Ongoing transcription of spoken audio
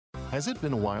Has it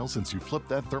been a while since you flipped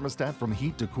that thermostat from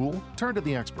heat to cool? Turn to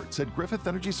the experts at Griffith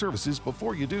Energy Services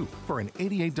before you do for an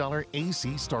 $88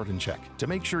 AC start and check to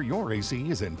make sure your AC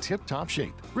is in tip-top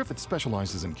shape. Griffith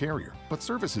specializes in Carrier, but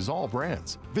services all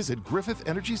brands. Visit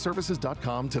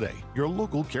GriffithEnergyServices.com today. Your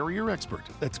local Carrier expert.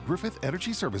 That's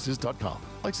GriffithEnergyServices.com.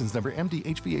 License number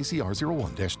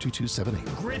MD-HVACR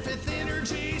 01-2278. Griffith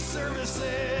Energy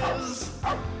Services.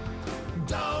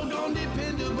 Doggone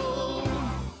dependable.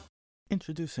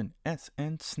 Introducing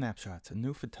SN Snapshots, a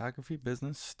new photography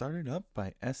business started up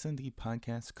by SND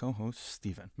Podcast co-host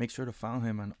Steven. Make sure to follow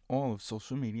him on all of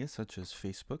social media such as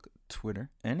Facebook, Twitter,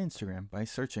 and Instagram by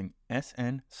searching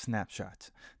SN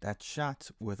Snapshots. That's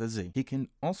shots with a Z. He can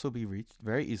also be reached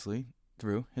very easily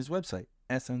through his website,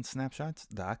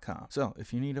 snsnapshots.com. So,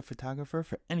 if you need a photographer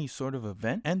for any sort of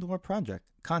event and or project,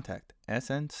 contact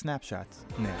SN Snapshots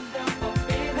now.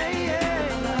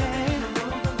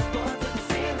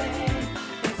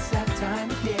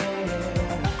 Time of year,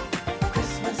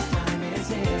 Christmas time is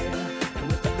here, and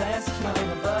with the blessings from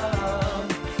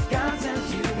above, God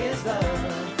sends you His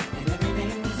love, and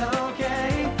everything's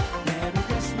okay. Merry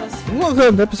Christmas.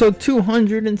 Welcome to episode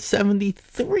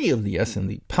 273 of the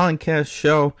S&D Podcast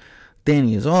Show.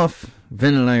 Danny is off,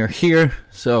 Vin and I are here,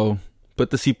 so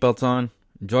put the seatbelts on,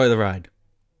 enjoy the ride.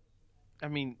 I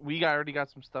mean, we already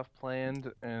got some stuff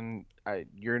planned, and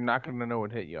you're not going to know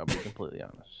what hit you, I'll be completely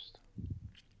honest.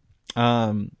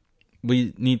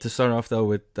 We need to start off though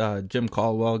with Jim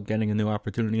Caldwell getting a new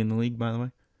opportunity in the league. By the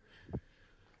way, I'm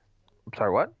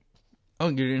sorry, what? Oh,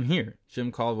 you didn't hear?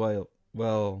 Jim Caldwell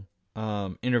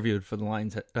interviewed for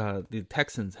the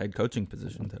Texans head coaching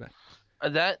position today.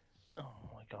 Oh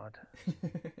my God,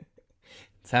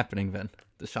 it's happening, Ben.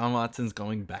 Deshaun Watson's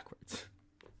going backwards.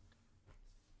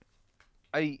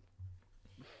 I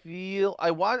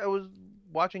was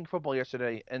watching football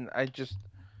yesterday, and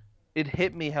it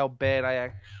hit me how bad I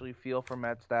actually feel for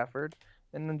Matt Stafford.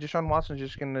 And then Deshaun Watson's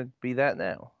just going to be that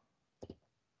now.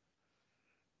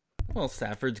 Well,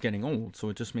 Stafford's getting old, so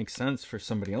it just makes sense for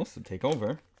somebody else to take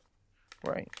over.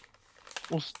 Right.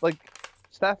 Well,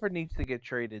 Stafford needs to get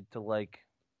traded to, I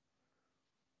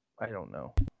don't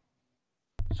know.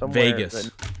 Somewhere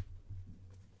Vegas.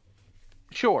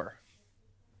 Sure.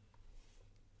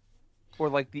 Or,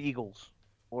 the Eagles.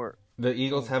 Or... The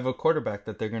Eagles have a quarterback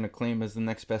that they're going to claim as the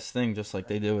next best thing, just like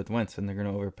they did with Wentz, and they're going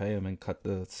to overpay him and cut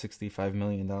the $65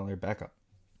 million backup.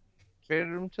 Traded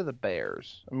him to the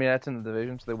Bears. I mean, that's in the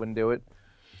division, so they wouldn't do it.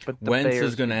 But Wentz Bears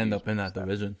is going to end up in that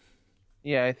division.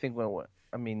 Yeah, I think.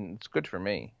 It's good for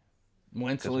me.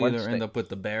 Wentz will either end up with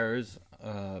the Bears,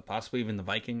 possibly even the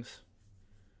Vikings.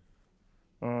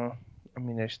 I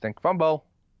just think fumble.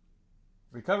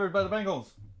 Recovered by the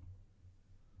Bengals.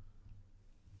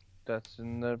 That's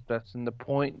in the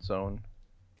point zone.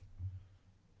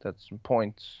 That's some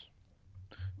points.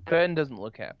 Ben doesn't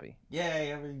look happy.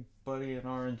 Yay, everybody in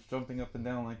orange jumping up and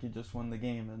down like you just won the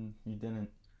game and you didn't,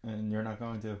 and you're not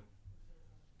going to.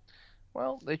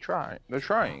 Well, they try. They're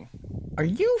trying. Are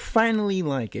you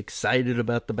finally excited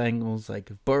about the Bengals?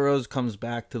 If Burrows comes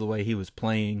back to the way he was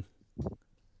playing,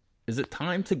 is it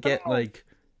time to get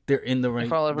they're in the right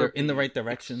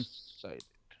direction? Excited.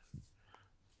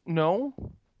 No.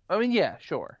 Yeah,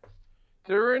 sure.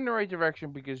 They're in the right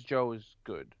direction because Joe is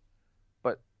good.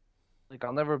 But,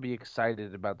 I'll never be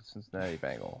excited about the Cincinnati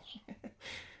Bengals.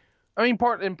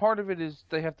 Part of it is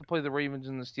they have to play the Ravens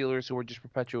and the Steelers, who are just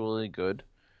perpetually good.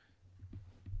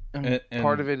 And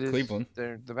part of it is Cleveland.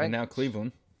 They're the Bengals. And now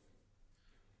Cleveland.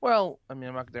 Well, I'm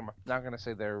not going to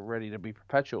say they're ready to be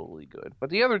perpetually good. But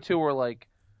the other two are, only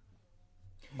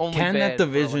Can that bad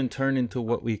division turn into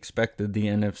what we expected the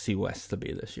NFC West to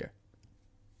be this year?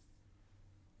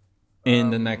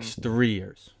 In the next 3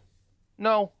 years.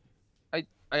 No.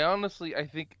 I honestly, I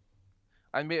think,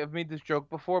 I've made this joke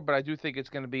before, but I do think it's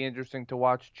going to be interesting to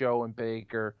watch Joe and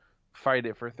Baker fight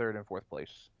it for third and fourth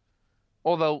place.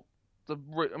 Although,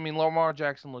 Lamar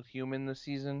Jackson looked human this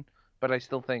season, but I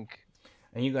still think...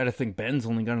 And you got to think Ben's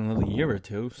only got another year or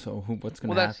two, so what's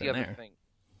going to happen there? Well, that's the other thing.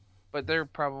 But they're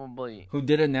probably... Who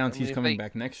did announce he's coming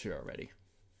back next year already?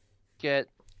 If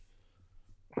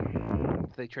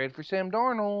they trade for Sam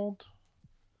Darnold...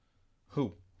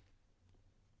 Who?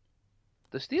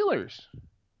 The Steelers.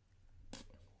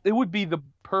 It would be the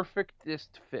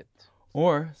perfectest fit.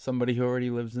 Or somebody who already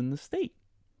lives in the state.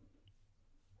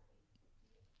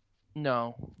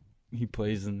 No. He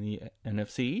plays in the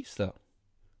NFC East, though.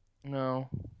 No,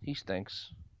 he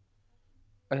stinks.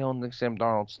 I don't think Sam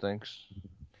Darnold stinks.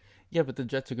 Yeah, but the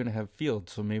Jets are going to have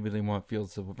Fields, so maybe they want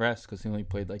Fields to rest because he only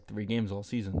played 3 games all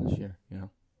season this year,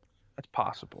 That's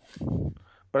possible.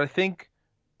 But I think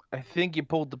you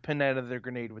pulled the pin out of their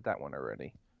grenade with that one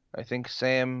already. I think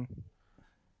Sam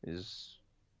is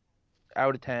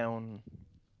out of town,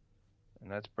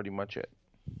 and that's pretty much it.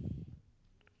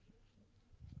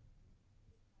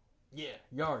 Yeah,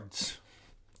 yards.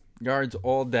 Yards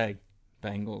all day,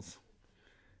 Bengals.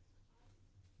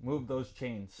 Move those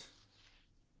chains.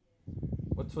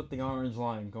 What's with the orange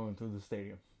line going through the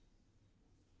stadium?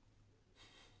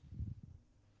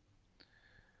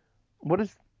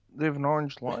 They have an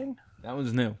orange line? That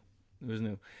was new. It was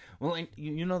new. Well,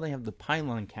 you know they have the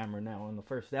pylon camera now on the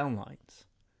first down lines.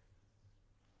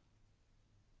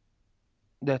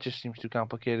 That just seems too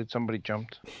complicated. Somebody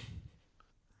jumped.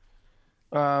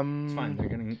 It's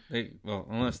fine. Well,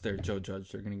 unless they're Joe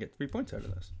Judge, they're gonna get 3 points out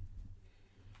of this.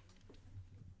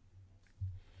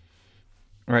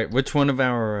 All right, which one of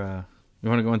our you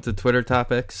want to go into Twitter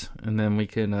topics, and then we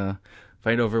can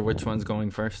fight over which one's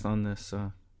going first on this?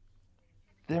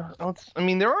 There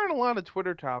aren't a lot of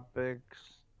Twitter topics.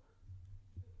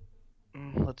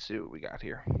 Let's see what we got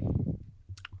here.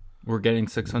 We're getting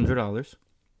 $600.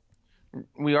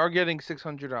 We are getting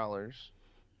 $600.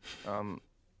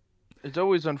 It's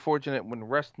always unfortunate when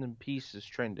 "Rest in Peace" is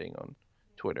trending on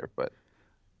Twitter, but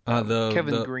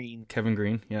Kevin Green. Kevin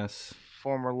Green, yes.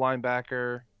 Former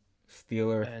linebacker.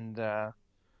 Steeler. And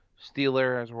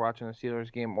Steeler, as we're watching the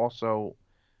Steelers game. Also,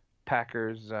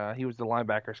 Packers. He was the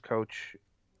linebackers coach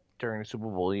during the Super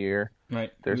Bowl year.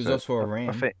 Right. He was also a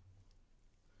Ram.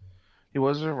 He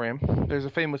was a Ram. There's a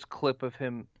famous clip of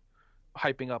him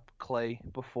hyping up Clay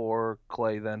before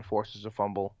Clay then forces a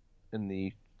fumble in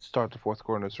the start the fourth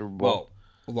quarter of the Super Bowl.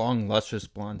 Well, long, luscious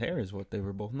blonde hair is what they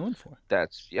were both known for.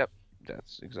 That's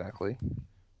exactly.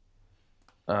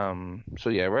 So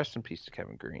yeah, rest in peace to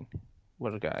Kevin Green.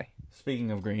 What a guy.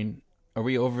 Speaking of Green, are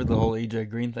we over the whole AJ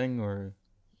Green thing, or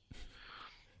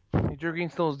AJ Green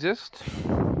still exists?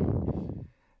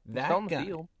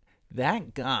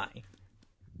 That guy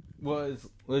was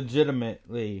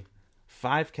legitimately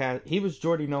he was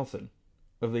Jordy Nelson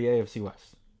of the AFC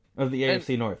West, of the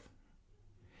AFC North.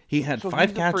 He had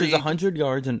 5 catches, 100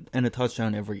 yards, and a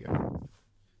touchdown every year.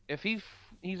 If he's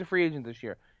a free agent this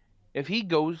year, if he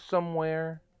goes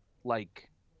somewhere like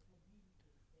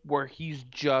where he's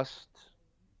just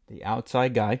the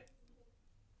outside guy,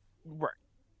 right?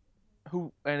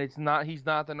 He's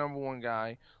not the number one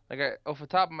guy. Like off the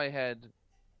top of my head,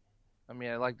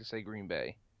 I'd like to say Green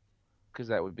Bay, because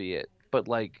that would be it. But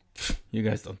like, you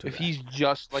guys don't do if that. He's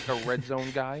just like a red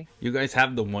zone guy. You guys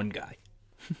have the one guy.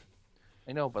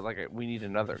 I know, but we need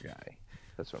another guy.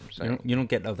 That's what I'm saying. You don't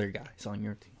get other guys on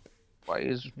your team. Why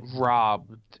is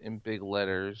robbed in big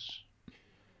letters?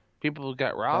 People who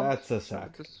got robbed? That's a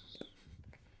sack.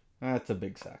 That's a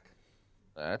big sack.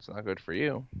 That's not good for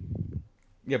you.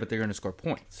 Yeah, but they're going to score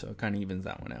points, so it kind of evens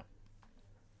that one out.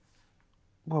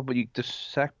 Well, but the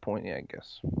sack point, yeah, I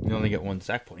guess. You only get 1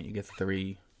 sack point. You get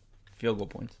 3 field goal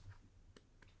points.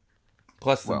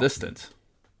 Plus the distance.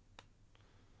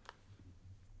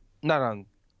 Not on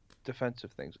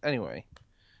defensive things. Anyway.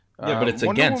 Yeah, but it's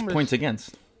points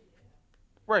against.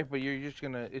 Right, but you're just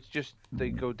going to... It's just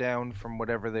they go down from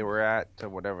whatever they were at to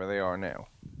whatever they are now.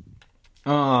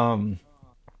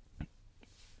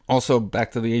 Also,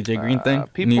 back to the AJ Green thing.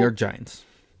 New York Giants.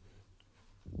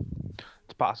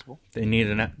 It's possible. They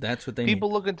need that's what they need.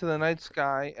 People look into the night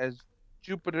sky as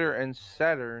Jupiter and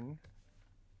Saturn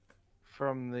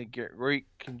from the Great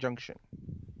Conjunction.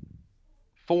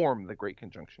 Form the Great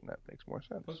Conjunction. That makes more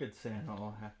sense. Look at Santa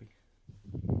all happy.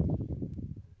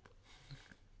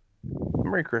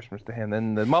 Merry Christmas to him.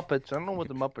 And the Muppets, I don't know what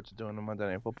the Muppets are doing on Monday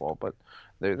Night Football, but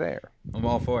they're there. I'm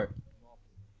all for it.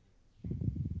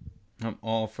 I'm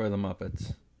all for the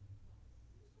Muppets.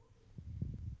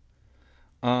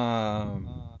 All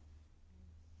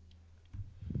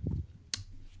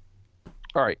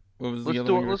right. What was the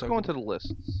other one? Let's go into the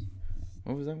lists.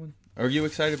 What was that one? Are you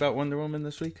excited about Wonder Woman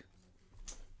this week?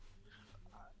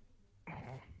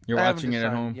 You're watching it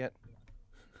at home? Yet.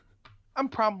 I'm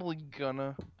probably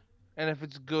gonna. And if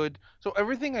it's good. So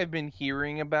everything I've been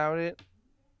hearing about it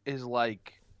is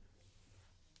like,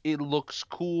 it looks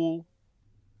cool,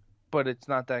 but it's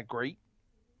not that great.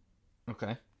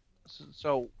 Okay.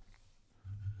 So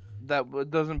that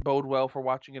doesn't bode well for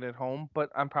watching it at home, but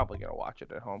I'm probably going to watch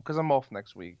it at home because I'm off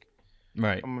next week.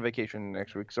 Right. I'm on vacation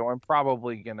next week, so I'm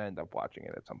probably going to end up watching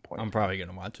it at some point. I'm probably going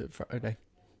to watch it Friday.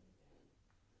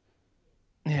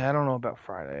 Yeah, I don't know about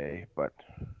Friday, but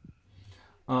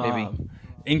maybe.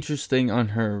 Interesting on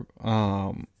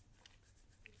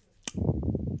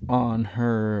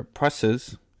her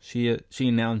presses, she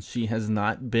announced she has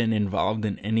not been involved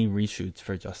in any reshoots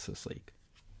for Justice League.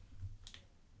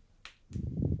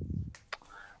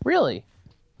 Really?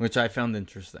 Which I found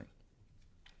interesting.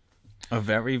 a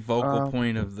very vocal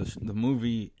point of the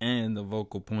movie and the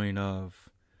vocal point of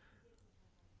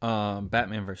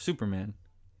Batman vs Superman,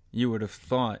 you would have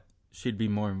thought she'd be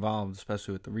more involved,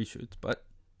 especially with the reshoots, but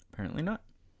apparently not.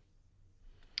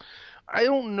 I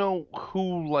don't know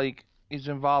who is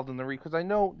involved in the because I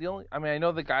know I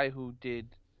know the guy who did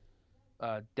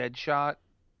Deadshot.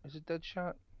 Is it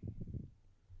Deadshot?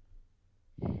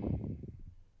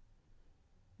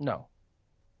 No.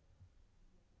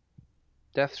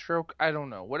 Deathstroke? I don't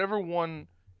know. Whatever one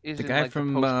is The in guy the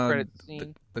from post-credit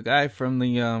scene. the guy from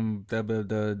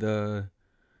the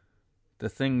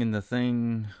thing in the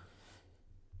thing.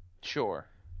 Sure.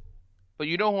 But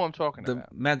you know who I'm talking The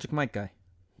about. Magic Mike guy.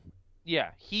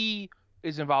 Yeah, he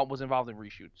was involved in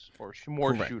reshoots or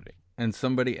more Correct. shooting. And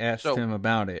somebody asked him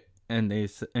about it, and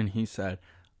he said,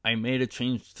 "I made a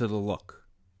change to the look."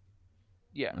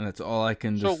 Yeah. And that's all I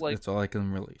can that's all I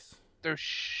can release. They're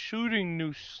shooting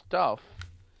new stuff,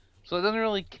 so it doesn't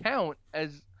really count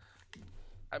as.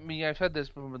 I mean, I've said this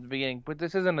from the beginning, but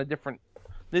this isn't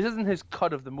This isn't his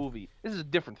cut of the movie. This is a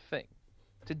different thing.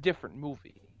 It's a different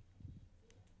movie.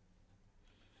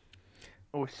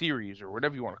 Or series, or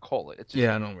whatever you want to call it. It's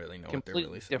Yeah, I don't really know what they're completely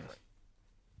releasing. different.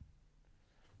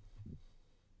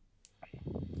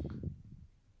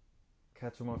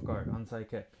 Catch him off guard. Onside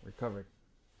kick. Recovered.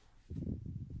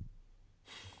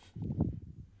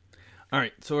 All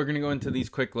right, so we're going to go into these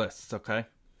quick lists, okay?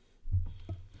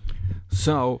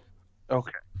 So,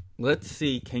 Okay. let's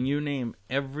see. Can you name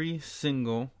every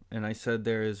single, and I said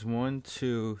there is 1,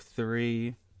 2,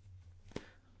 3,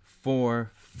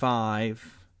 4,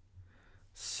 5,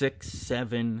 6,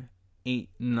 7, 8,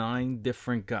 9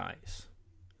 different guys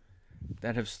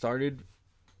that have started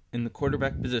in the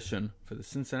quarterback position for the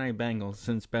Cincinnati Bengals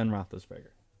since Ben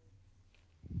Roethlisberger.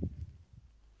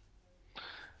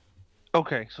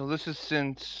 Okay, so this is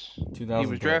since he was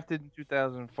 2003. drafted in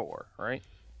 2004, right?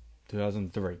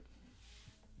 2003.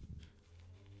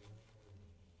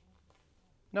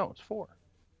 No, it's 4.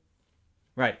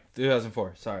 Right,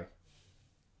 2004. Sorry.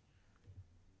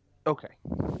 Okay.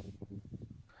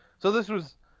 So this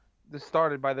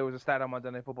started by, there was a stat on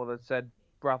Monday Night Football that said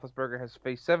Roethlisberger has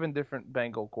faced 7 different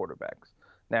Bengal quarterbacks.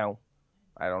 Now,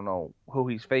 I don't know who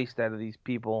he's faced out of these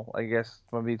people. I guess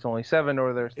maybe it's only 7,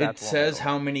 or there's stats. It says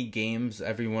how many games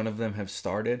every one of them have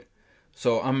started.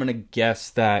 So I'm going to guess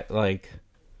that,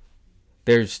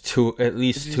 there's at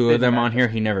least 2 of them on here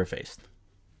he never faced.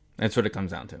 That's what it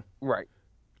comes down to. Right.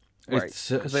 It Right. 'Cause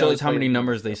they only shows how played many in-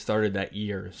 numbers they started that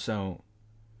year, so...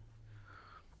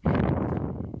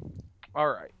 All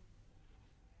right.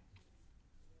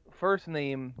 First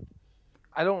name,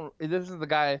 this is the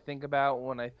guy I think about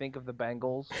when I think of the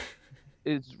Bengals.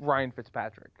 It's Ryan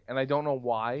Fitzpatrick, and I don't know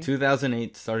why.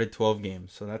 2008 started 12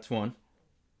 games, so that's 1.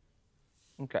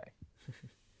 Okay.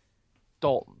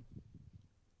 Dalton.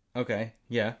 Okay,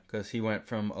 yeah, because he went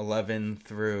from 11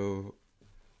 through...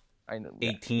 I know.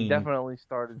 Yeah, 18. he definitely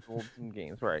started some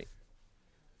games, right?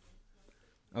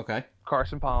 Okay.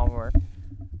 Carson Palmer.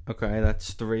 Okay,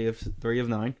 that's 3 of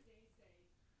 9.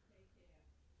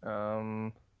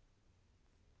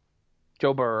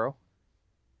 Joe Burrow.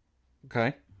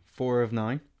 Okay, 4 of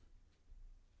 9.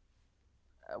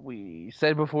 We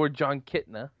said before John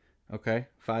Kitna. Okay,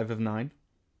 5 of 9.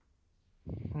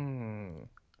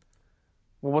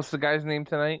 Well, what's the guy's name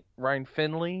tonight? Ryan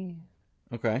Finley.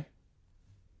 Okay.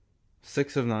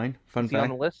 6 of 9. Fun Is he on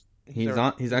fact. the list? He's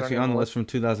actually on the list from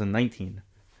 2019,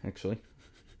 actually.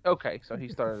 Okay, so he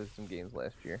started some games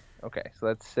last year. Okay, so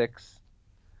that's 6.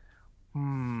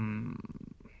 I'm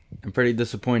pretty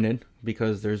disappointed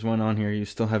because there's one on here you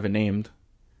still haven't named.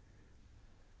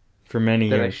 For many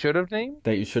That I years. should have named?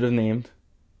 That you should have named.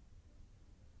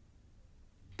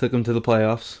 Took him to the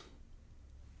playoffs.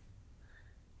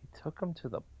 He took him to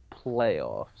the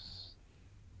playoffs.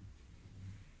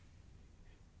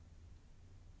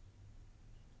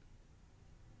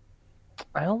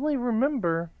 I only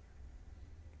remember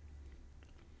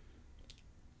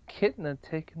Kitna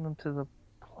taking them to the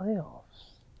playoffs.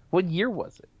 What year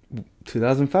was it?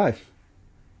 2005.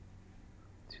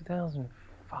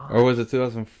 2005. Or was it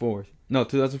 2004? No,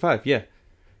 2005, yeah.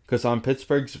 Because on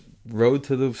Pittsburgh's road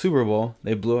to the Super Bowl,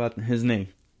 they blew out his knee.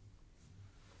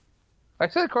 I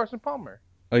said Carson Palmer.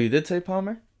 Oh, you did say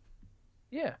Palmer?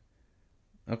 Yeah.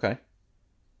 Okay.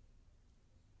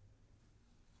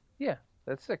 Yeah,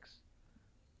 that's 6.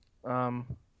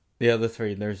 The other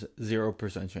 3, there's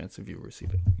 0% chance of you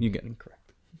receiving. You getting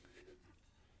correct.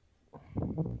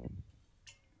 Oh.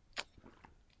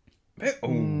 That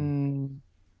was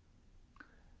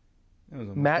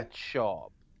almost Matt it.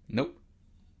 Schaub. Nope.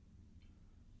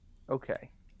 Okay.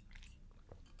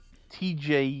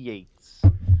 TJ Yates.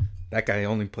 That guy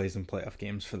only plays in playoff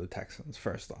games for the Texans,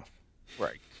 first off.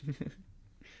 Right.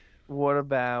 What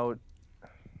about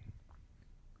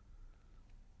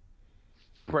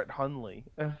Brett Hundley?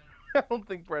 I don't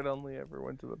think Brett Hundley ever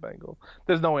went to the Bengals.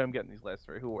 There's no way I'm getting these last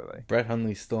three. Who are they? Brett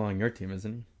Hundley's still on your team,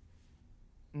 isn't he?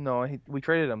 No, we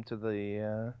traded him to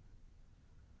the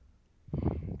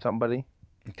somebody.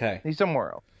 Okay. He's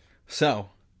somewhere else. So,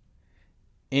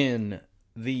 in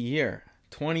the year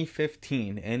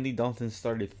 2015, Andy Dalton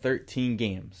started 13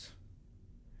 games.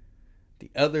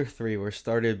 The other 3 were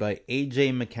started by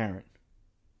A.J. McCarron.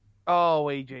 Oh,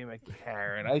 A.J.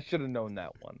 McCarron. I should have known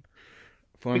that one.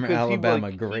 Former Because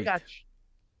Alabama great.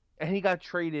 He got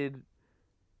traded,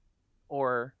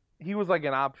 or he was like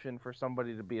an option for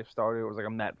somebody to be a starter. It was like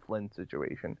a Matt Flynn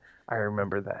situation. I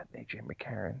remember that, A.J.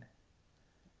 McCarron.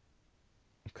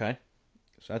 Okay.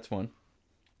 So that's one.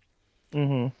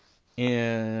 Mm-hmm.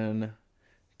 In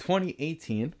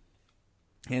 2018,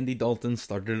 Andy Dalton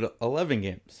started 11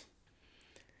 games.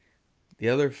 The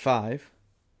other 5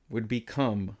 would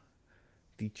become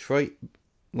Detroit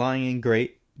Lion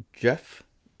great Jeff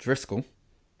Driscoll.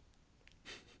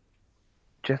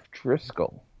 Jeff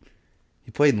Driscoll.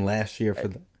 He played last year for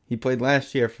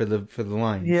the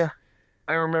Lions. Yeah,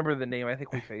 I remember the name. I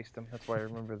think we faced him. That's why I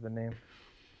remember the name.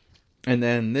 And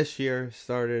then this year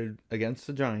started against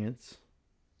the Giants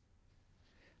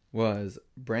was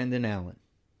Brandon Allen.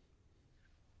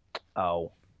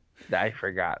 Oh, I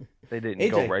forgot. They didn't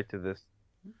AJ. go right to this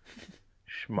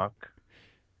schmuck.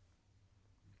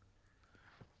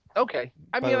 Okay.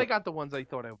 I mean, I got the ones I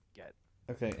thought I would get.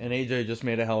 Okay, and AJ just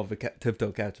made a hell of a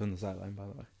tiptoe catch on the sideline, by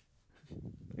the way.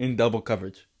 In double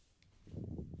coverage.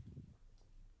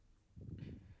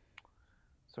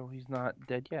 So he's not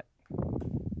dead yet.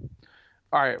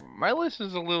 Alright, my list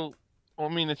is a little... I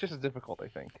mean, it's just as difficult, I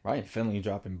think. Ryan Finley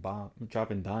dropping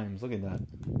dimes. Look at that.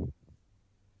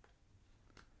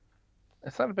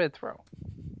 It's not a bad throw.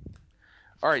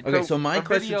 Alright, Okay, so my a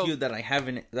question video- to you that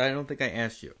I don't think I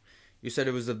asked you. You said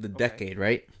it was of the decade,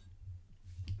 right?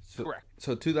 So, Correct.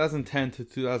 So 2010 to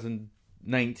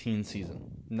 2019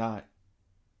 season. Not.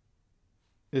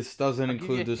 This doesn't I'll give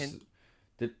include you a this. hint.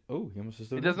 He almost just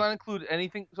did It does not include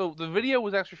anything... So the video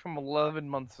was actually from 11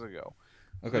 months ago.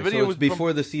 Okay, The video so was it's before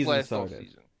from the season last started.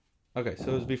 season. Okay,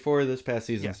 so it was before this past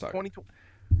season Yeah, started. 2020.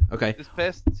 Okay. This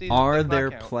past season Are does not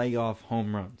there count. playoff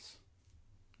home runs?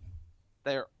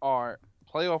 There are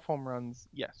playoff home runs,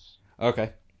 yes.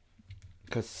 Okay.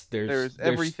 Because There's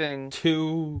everything.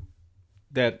 2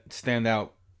 that stand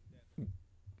out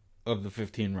of the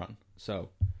 15 run. So.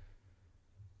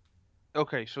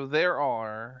 Okay, so there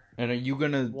are... And are you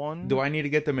gonna? One. Do I need to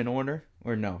get them in order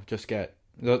or no? Just get.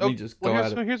 Let me just go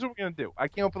at So it. here's what we're going to do. I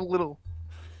came up with a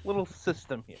little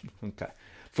system here. Okay.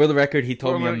 For the record, he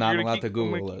told Well, me I'm not you're gonna allowed to keep- I'm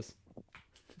Google gonna this,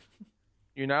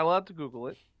 You're not allowed to Google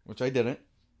it. which I didn't.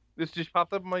 This just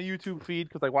popped up on my YouTube feed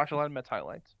because I watch a lot of Mets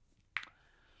highlights.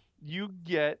 You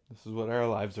get This is what our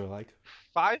lives are like.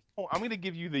 5 points. I'm going to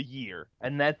give you the year,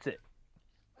 and that's it.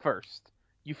 First.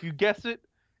 If you guess it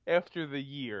after the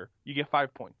year, you get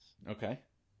 5 points. Okay.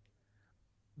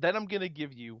 Then I'm going to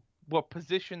give you what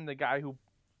position the guy who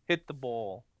hit the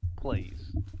ball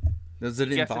plays. Does it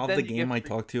Yes, involve and the then you game get I three-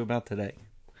 talked to you about today?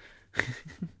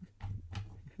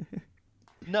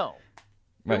 No.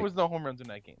 There Right. was no home runs in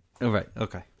that game. Oh, right.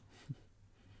 Okay.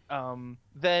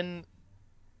 Then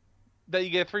you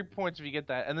get 3 points if you get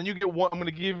that, and then you get one. I'm going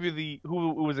to give you the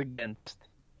who it was against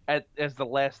as the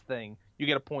last thing. You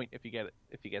get a point if you get it.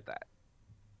 If you get that.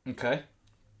 Okay.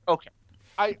 Okay.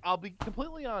 I'll be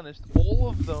completely honest. All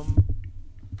of them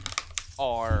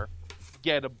are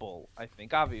gettable. I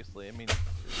think. Obviously, I mean,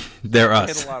 They're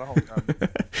hit us. a lot of home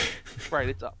runs. Right,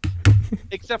 it's up.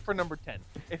 Except for number 10.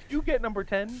 If you get number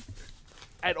 10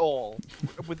 at all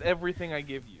with everything I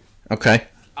give you, Okay.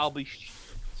 I'll be.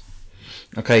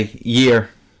 Okay. Year.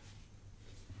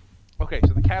 Okay,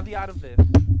 so the caveat of this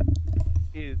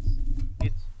is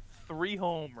it's 3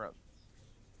 home runs.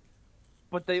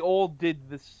 But they all did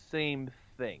the same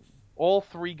thing. All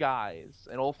 3 guys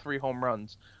and all 3 home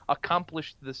runs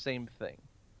accomplished the same thing.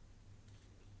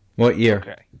 What year?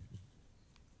 Okay.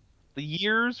 The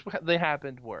years they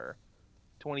happened were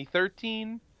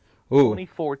 2013, Ooh.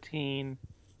 2014,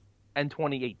 and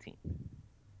 2018.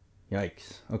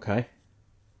 Yikes. Okay.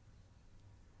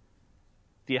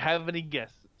 Do you have any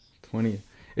guesses? 20.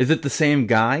 Is it the same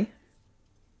guy?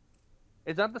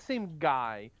 It's not the same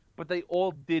guy, but they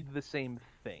all did the same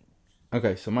thing.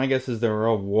 Okay, so my guess is they were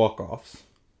all walk-offs.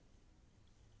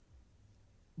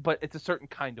 But it's a certain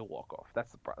kind of walk-off.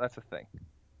 That's the thing.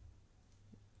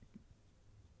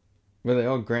 Were they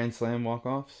all Grand Slam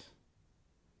walk-offs?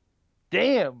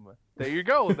 Damn! There you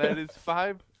go. That is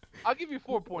 5 I'll give you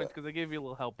 4 points because I gave you a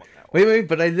little help on that one. Wait,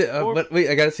 but I did. But wait,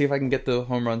 I gotta see if I can get the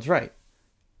home runs right.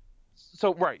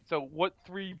 So what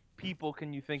 3 people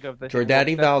can you think of that?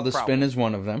 Jordaddy Valdespin is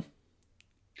one of them.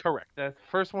 Correct. The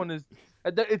first one is.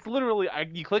 It's literally.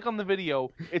 You click on the video.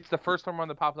 It's the first home run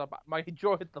that pops up. My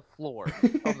jaw hit the floor.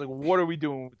 I was like, "What are we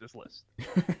doing with this list?"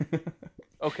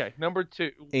 Okay, number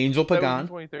 2. Angel Pagan.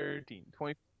 2013.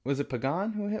 Was it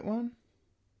Pagan who hit one?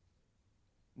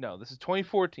 No, this is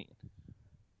 2014.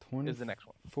 Is the next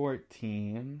one.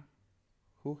 14.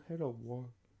 Who hit a walk?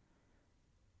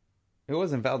 It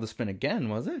wasn't Valdespin again,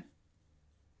 was it?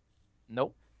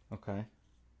 Nope. Okay.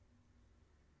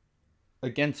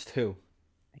 Against who?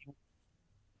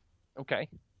 Okay.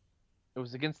 It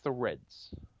was against the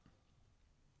Reds.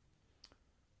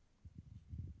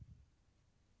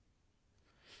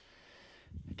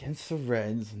 Against the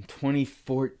Reds in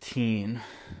 2014.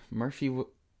 Murphy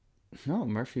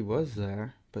was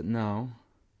there, but no.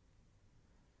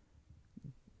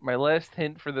 My last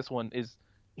hint for this one is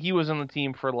he was on the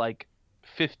team for like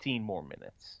 15 more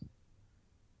minutes.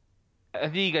 I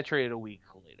think he got traded a week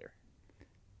later.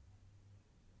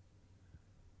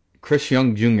 Chris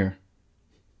Young Jr.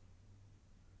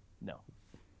 No.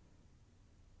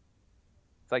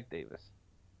 It's like Davis.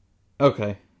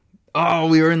 Okay. Oh,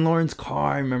 we were in Lauren's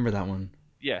car. I remember that one.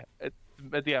 Yeah, at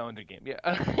the Islander game. Yeah.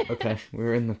 Okay, we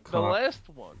were in the car. The last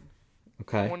one.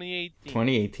 Okay.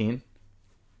 2018.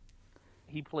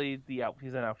 He played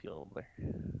he's an outfielder.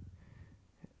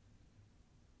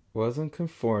 Wasn't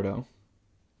Conforto.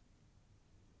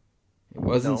 It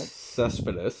wasn't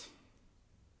Cespedes.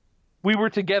 We were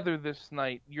together this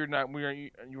night. You were not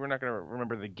going to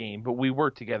remember the game, but we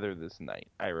were together this night.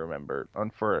 I remember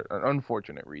for an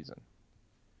unfortunate reason.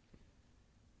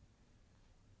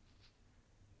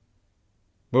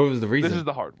 What was the reason? This is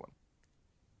the hard one.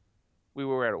 We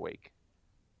were at a wake.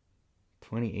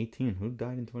 2018. Who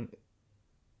died in 20? Did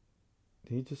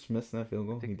he just miss that field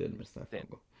goal? He did miss that field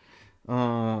goal.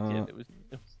 Yeah,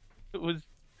 it was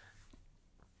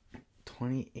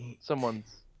 28.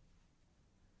 Someone's.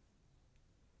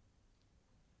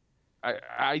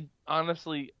 I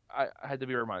honestly I had to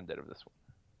be reminded of this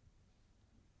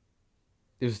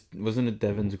one. Wasn't it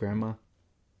Devin's grandma?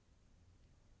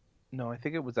 No, I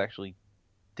think it was actually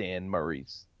Dan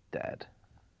Murray's dad.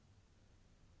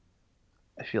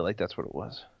 I feel like that's what it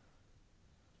was.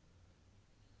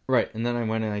 Right, and then I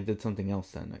went and I did something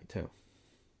else that night too.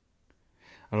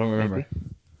 I don't remember. Maybe.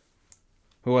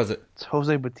 Who was it? It's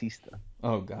Jose Bautista.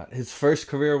 Oh God, his first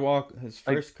career walk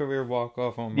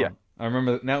off home run. I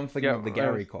remember. Now I'm thinking of the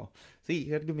Gary call. See,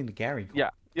 you had to give me the Gary call. Yeah.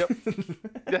 Yep.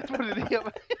 That's what it is.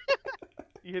 Yep.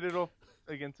 You hit it off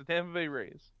against the Tampa Bay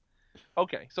Rays.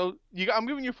 Okay, so I'm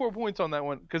giving you 4 points on that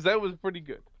one because that was pretty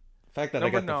good. The fact that I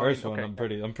got the first one, I'm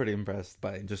pretty impressed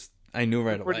by. I knew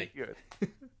right away. Pretty good.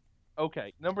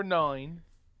 Okay, number 9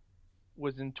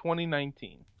 was in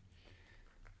 2019.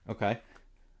 Okay,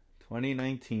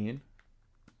 2019.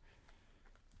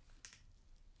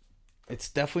 It's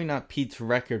definitely not Pete's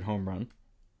record home run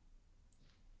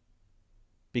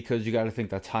because you got to think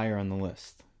that's higher on the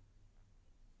list.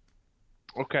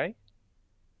 Okay.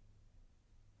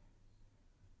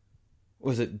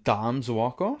 Was it Dom's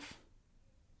walk-off?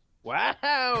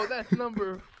 Wow, that's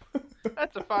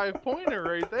that's a 5-pointer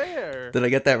right there. Did I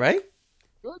get that right?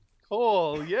 Good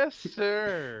call. Yes,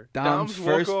 sir. Dom's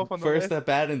walk-off on the first at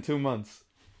bat in 2 months.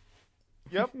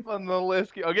 Yep, on the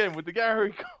last game. Again, with the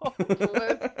Gary call.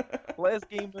 Last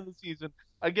game of the season.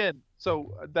 Again,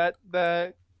 so that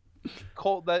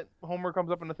homer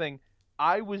comes up in the thing.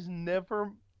 I was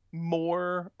never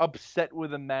more upset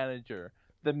with a manager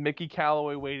than Mickey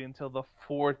Callaway waiting until the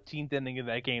 14th inning of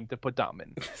that game to put Dom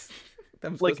in.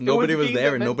 Like nobody was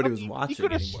there and nobody was watching. He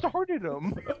could have started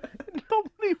him.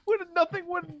 Nothing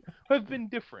would have been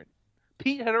different.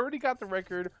 Pete had already got the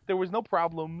record. There was no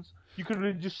problems. You could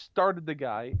have just started the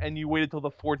guy, and you waited till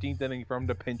the 14th inning for him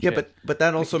to pinch hit. Yeah, but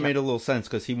that also made a little sense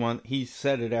because he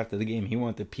said it after the game. He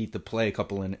wanted Pete to play a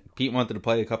couple Pete wanted to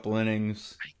play a couple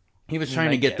innings. He was trying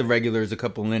to get the regulars a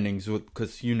couple innings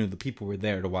because the people were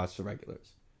there to watch the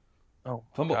regulars. Oh,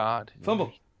 fumble! God.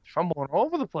 Fumble! Fumbling all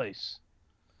over the place.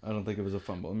 I don't think it was a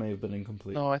fumble. It may have been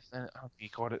incomplete. No, I think he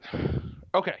caught it.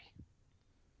 Okay.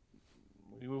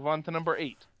 We move on to number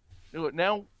 8.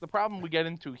 Now, the problem we get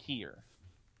into here,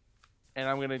 and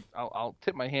I'll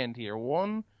tip my hand here.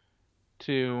 1,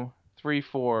 2, 3,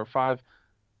 4, 5.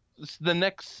 The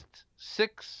next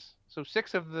 6, so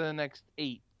 6 of the next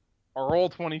 8 are all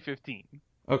 2015.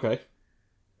 Okay.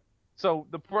 So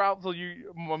the problem,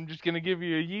 I'm just gonna give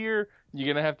you a year.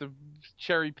 You're gonna have to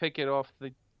cherry pick it off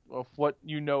what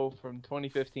you know from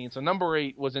 2015. So number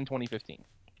 8 was in 2015.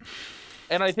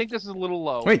 And I think this is a little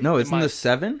low. Wait, no, in isn't my- this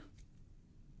 7?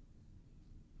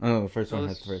 Oh, the first No, one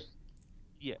this has 3. is-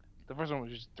 Yeah, the first one was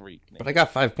just 3. But I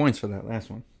got 5 points for that last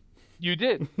one. You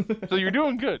did. So you're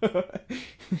doing good.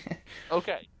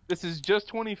 Okay, this is just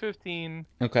 2015.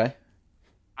 Okay.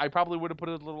 I probably would have put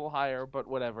it a little higher, but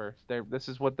whatever. This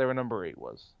is what their number 8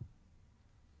 was.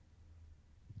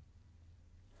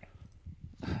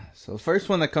 So the first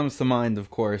one that comes to mind, of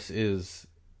course, is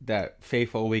that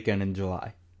fateful weekend in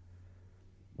July.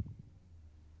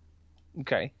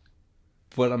 Okay.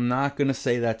 But I'm not going to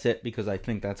say that's it because I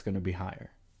think that's going to be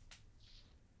higher.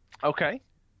 Okay.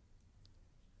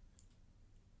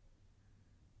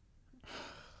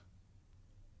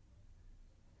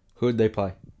 Who'd they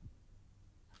play?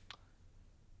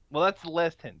 Well, that's the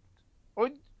last hint.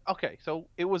 Okay, so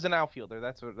it was an outfielder.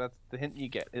 That's the hint you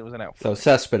get. It was an outfielder. So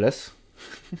Cespedes.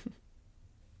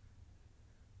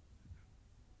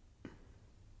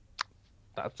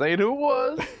 Not saying who it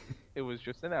was. It was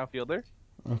just an outfielder.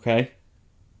 Okay.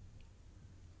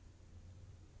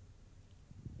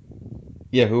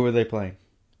 Yeah, who were they playing?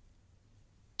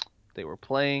 They were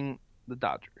playing the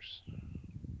Dodgers.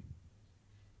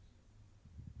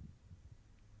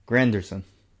 Granderson.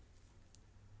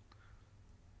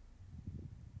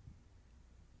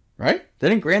 Right?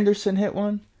 Didn't Granderson hit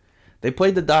one? They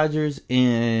played the Dodgers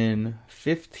in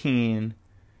 15.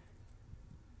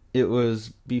 It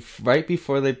was right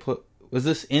before they put... Was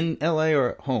this in LA or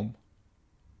at home?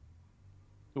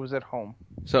 It was at home.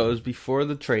 So it was before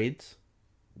the trades.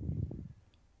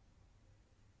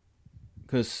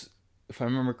 Because if I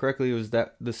remember correctly, it was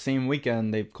that the same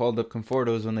weekend they called up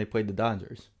Confortos when they played the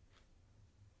Dodgers.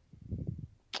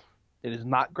 It is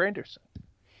not Granderson.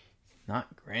 Not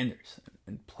Granderson.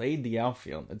 And played the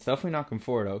outfield. It's definitely not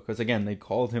Conforto. Because again, they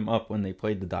called him up when they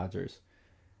played the Dodgers.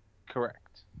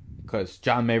 Correct. Because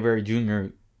John Mayberry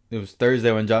Jr. It was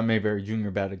Thursday when John Mayberry Jr.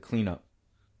 batted cleanup.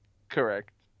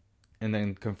 Correct. And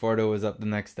then Conforto was up the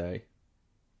next day.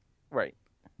 Right.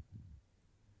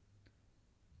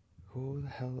 Who the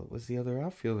hell was the other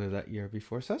outfielder that year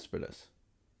before Cespedes?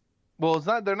 Well, it's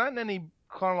not. They're not in any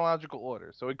chronological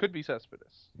order, so it could be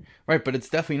Cespedes. Right, but it's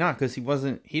definitely not because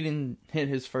he didn't hit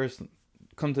his first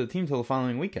come to the team till the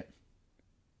following weekend.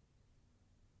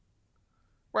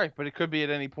 Right, but it could be at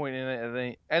any point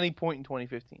in any point in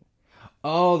 2015.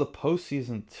 Oh, the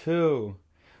postseason too.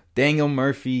 Daniel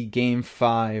Murphy, Game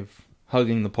 5,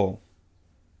 hugging the pole.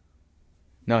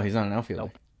 No, he's not an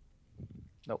outfielder.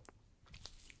 Nope.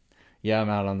 Yeah, I'm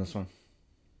out on this one.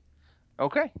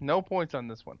 Okay, no points on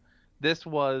this one. This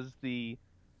was the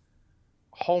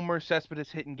Homer Cespedes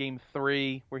hit in Game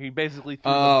 3, where he basically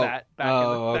threw the bat back in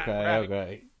the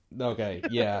bat. Okay,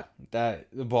 yeah. That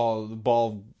the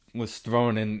ball was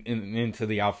thrown into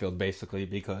the outfield basically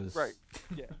because Right.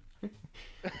 Yeah.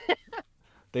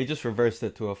 they just reversed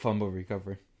it to a fumble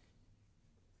recovery.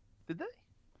 Did they?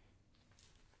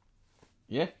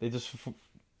 Yeah, they just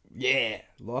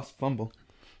lost fumble.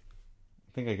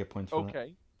 I think I get points for that.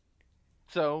 Okay.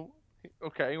 So,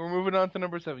 we're moving on to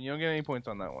number 7. You don't get any points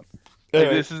on that one. All right.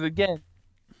 This is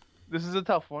a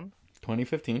tough one.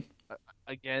 2015.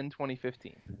 Again,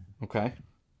 2015. Okay.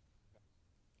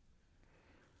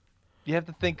 You have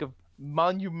to think of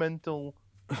monumental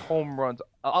home runs.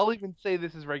 I'll even say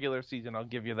this is regular season. I'll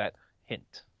give you that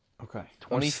hint. Okay.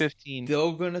 2015. I'm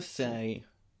still gonna say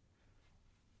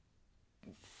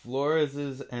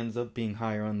Flores' ends up being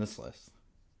higher on this list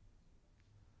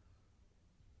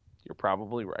You're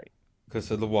probably right.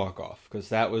 because of the walk-off. Because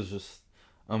that was just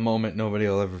a moment nobody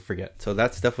will ever forget. So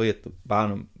that's definitely at the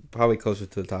bottom, probably closer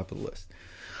to the top of the list.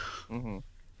 Mm-hmm.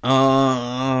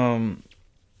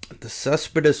 The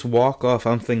Cespedes walk-off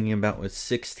I'm thinking about was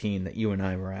 16 that you and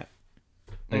I were at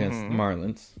against the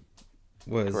Marlins.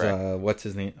 Was what's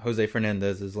his name? Jose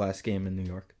Fernandez's last game in New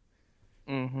York.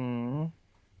 Mm-hmm.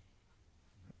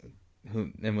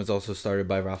 Who and was also started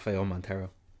by Rafael Montero.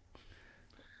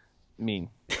 Mean.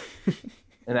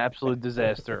 An absolute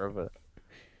disaster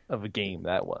of a game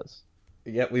that was.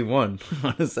 Yet we won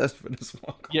on a Cespedes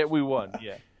walk-off. Yet we won,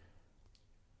 yeah.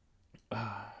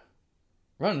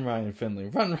 Run, Ryan Finley.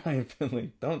 Run, Ryan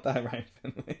Finley. Don't die, Ryan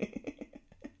Finley.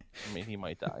 I mean, he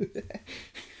might die.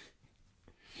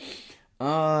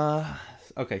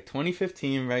 Okay,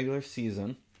 2015 regular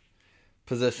season.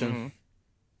 Position. Mm-hmm.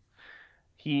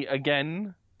 He,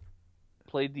 again,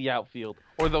 played the outfield.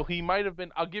 Although he might have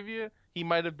been, he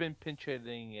might have been pinch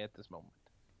hitting at this moment.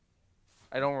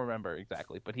 I don't remember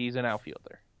exactly, but he's an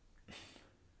outfielder.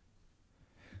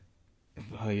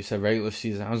 Oh, you said regular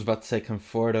season. I was about to say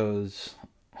Conforto's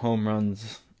home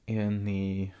runs in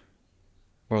the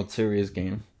World Series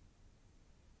game.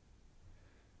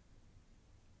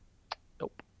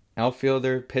 Nope.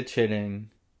 Outfielder, pitch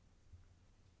hitting.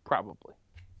 Probably.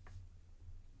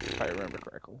 If I remember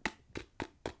correctly.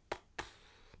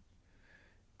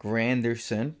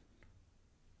 Granderson.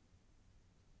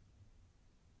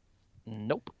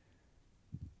 Nope.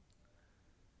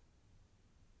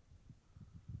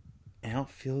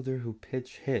 Outfielder who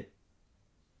pitch hit.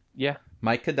 Yeah.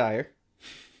 Mike Kadire.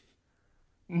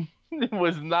 It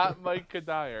was not Mike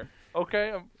Kadire.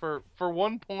 Okay, for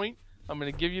 1 point, I'm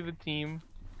gonna give you the team.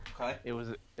 Okay.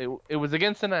 It was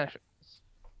against the Nationals.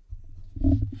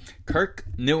 Kirk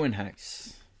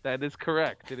Neuenhuis. That is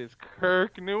correct. It is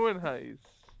Kirk Neuenhuis.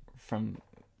 From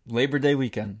Labor Day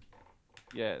weekend.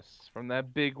 Yes, from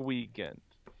that big weekend.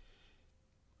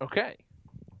 Okay.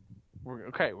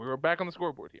 We're back on the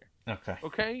scoreboard here. Okay.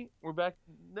 Okay, we're back.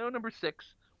 No, number 6.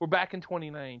 We're back in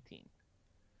 2019.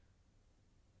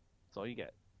 That's all you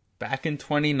get. Back in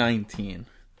 2019.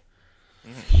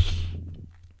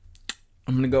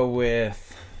 I'm going to go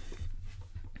with...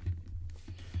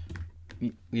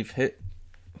 We've hit...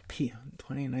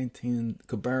 2019,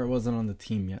 Cabrera wasn't on the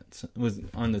team yet. So was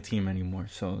on the team anymore,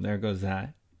 so there goes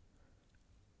that.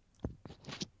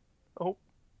 Oh.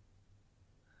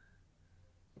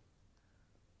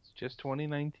 It's just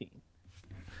 2019.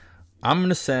 I'm going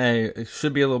to say it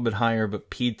should be a little bit higher, but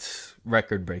Pete's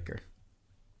record breaker.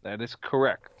 That is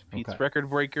correct. Pete's Okay. record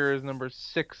breaker is number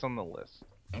 6 on the list.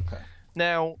 Okay.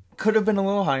 Now, Could have been a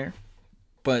little higher,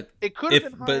 but it could have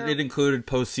been higher. but it included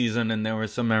postseason, and there were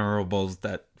some memorables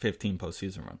that 15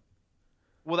 postseason run.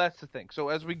 Well, that's the thing. So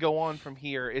as we go on from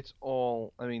here, it's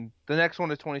all... I mean, the next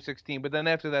one is 2016, but then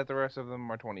after that, the rest of them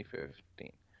are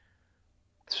 2015.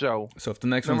 So So if the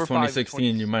next Number one's 5 is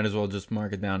 2016, you might as well just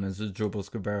mark it down as a Drupal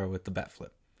Cabrera with the bat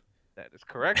flip. that is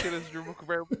correct. It is Drupal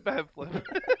Cabrera with bat flip.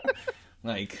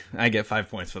 Like, I get 5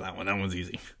 points for that one. That one's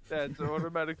easy. That's an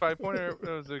automatic 5-pointer. It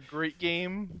was a great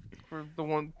game for the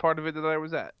one part of it that I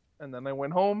was at. And then I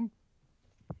went home.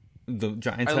 The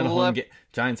Giants I had a home left- game.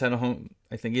 Giants had a home.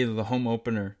 I think either the home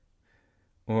opener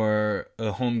or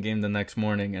a home game the next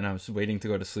morning, and I was waiting to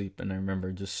go to sleep, and I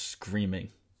remember just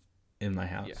screaming in my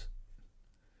house.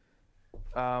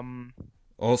 Yeah.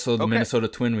 Also, the Okay. Minnesota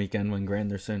Twin weekend when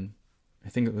Granderson, I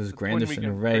think it was The Twin Granderson and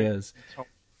weekend, Reyes,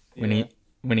 when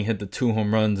Yeah. he hit the 2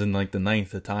 home runs in like the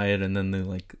 9th to tie it, and then the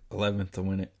 11th to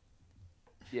win it.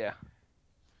 Yeah.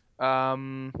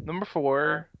 Number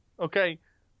 4. Okay.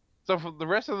 So for the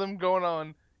rest of them going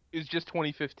on is just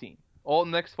 2015. All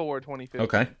next 4 are 2015.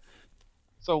 Okay.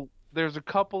 So there's a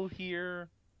couple here.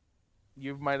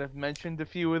 You might have mentioned a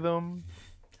few of them.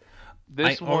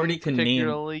 This I one already can name-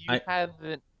 particularly,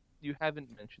 you haven't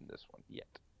mentioned this one yet.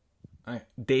 All right.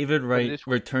 David Wright this-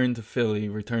 returned to Philly,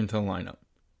 returned to the lineup.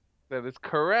 That is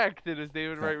correct. It is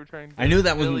David Wright returning. I knew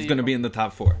that one was Philly. going to be in the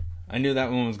top 4. I knew that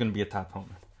one was going to be a top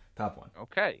homer. Top one.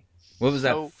 Okay. What was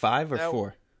So that, 5 or that-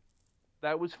 4?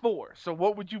 That was 4. So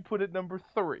what would you put at number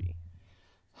 3?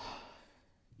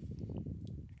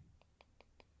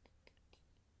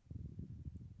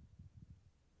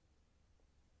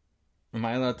 Am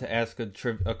I allowed to ask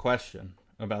a question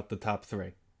about the top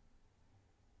 3?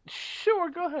 Sure,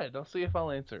 go ahead. I'll see if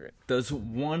I'll answer it. Does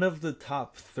one of the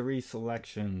top 3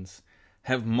 selections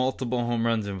have multiple home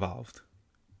runs involved?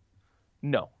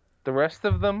 No. The rest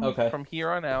of them Okay. from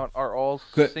here on out are all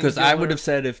Because I would singular- have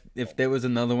said if there was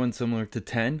another one similar to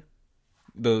 10,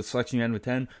 the selection you had with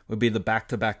 10 would be the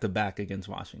back-to-back-to-back against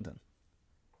Washington.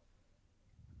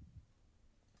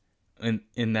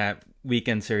 In that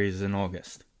weekend series in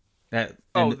August. The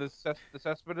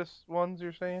Cespedes ones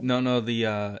you're saying? No,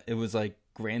 it was like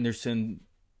Granderson,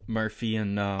 Murphy,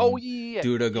 and yeah.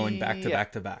 Duda going Yeah.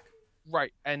 back-to-back-to-back.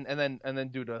 Right, and then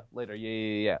Duda later.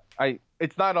 Yeah.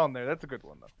 It's not on there. That's a good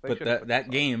one though. They But should've put that this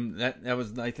on. game, that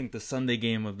was, I think, the Sunday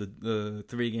game of the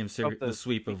 3-game series, the the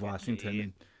sweep of weekend, Washington yeah.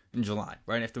 in July,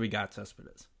 right after we got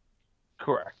Cespedes.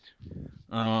 Correct.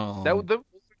 Oh, Those are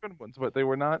good ones, but they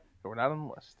were not on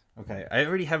the list. okay. I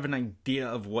already have an idea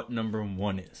of what number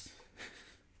 1 is.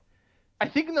 I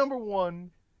think number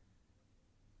 1.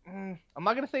 I'm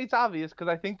not gonna say it's obvious because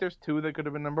I think there's 2 that could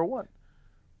have been number 1,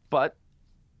 but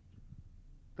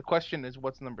the question is,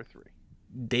 what's number 3?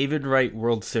 David Wright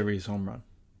World Series home run.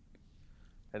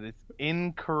 That is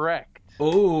incorrect.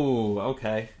 Oh,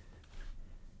 okay.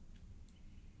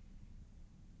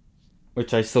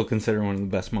 Which I still consider one of the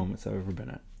best moments I've ever been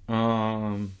at.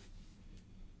 All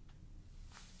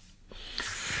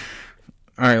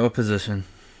right, what position?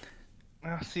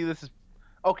 See, this is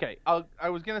okay. I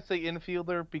was gonna say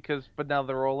infielder but now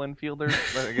they're all infielders.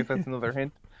 But I guess that's another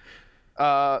hint.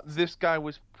 This guy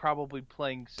was probably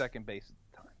playing second base at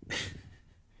the time.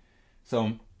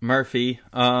 So Murphy.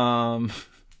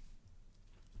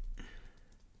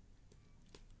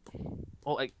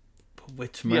 Well, like,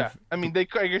 Which yeah. Murphy? I mean,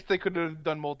 I guess they could have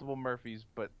done multiple Murphys,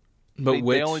 but But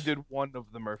they only did one of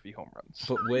the Murphy home runs.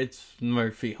 But which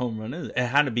Murphy home run is it? It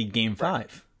had to be Game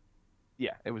 5.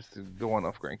 Yeah, it was the one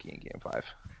off Greinke in Game 5.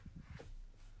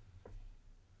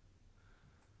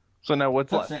 So now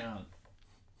what's left?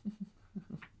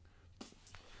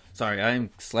 Sorry, I'm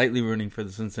slightly rooting for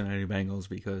the Cincinnati Bengals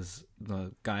because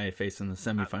the guy I face in the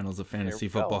semifinals of fantasy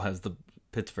football has the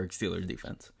Pittsburgh Steelers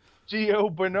defense.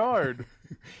 Gio Bernard.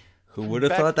 Who would have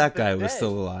Back thought that from the guy was dead.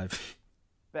 still alive?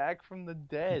 Back from the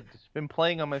dead. He's been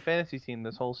playing on my fantasy team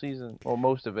this whole season. Well,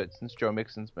 most of it since Joe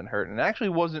Mixon's been hurt. And it actually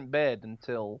wasn't bad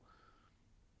until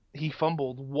he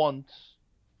fumbled once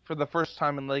for the first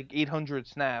time in like 800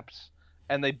 snaps,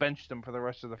 and they benched him for the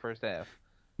rest of the first half.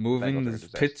 Moving Bengals are the a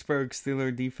disaster. Pittsburgh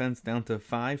Steelers defense down to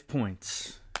 5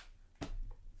 points.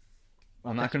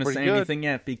 I'm not That's going to pretty say good. anything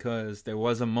yet because there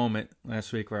was a moment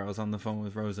last week where I was on the phone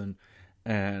with Rosen,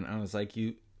 and I was like,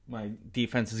 my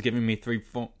defense is giving me 3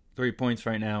 points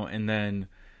right now, and then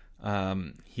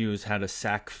Hughes had a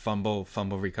sack, fumble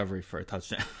recovery for a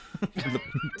touchdown for the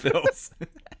Bills,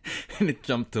 and it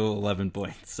jumped to 11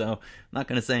 points. So I'm not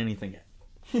going to say anything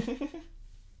yet.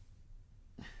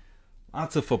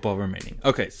 Lots of football remaining.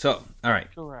 Okay, so all right.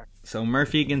 Correct. So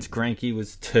Murphy against Greinke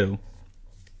was 2.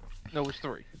 No, it was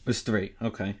 3. It was 3.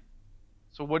 Okay.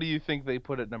 So what do you think they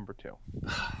put at number 2?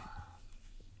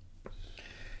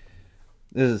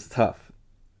 This is tough.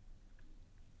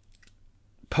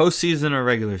 Postseason or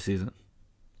regular season?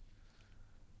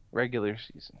 Regular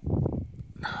season.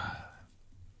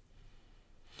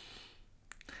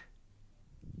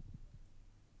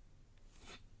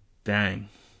 Dang.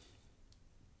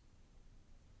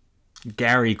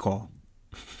 Gary call.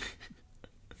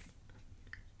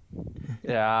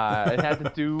 Yeah, it had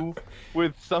to do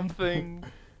with something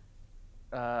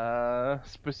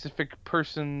specific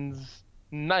person's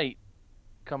night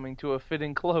coming to a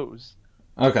fitting close.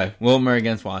 Okay, Wilmer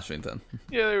against Washington.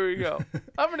 Yeah, there we go.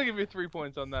 I'm going to give you 3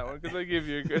 points on that one because I gave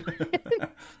you a good...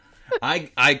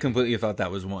 I completely thought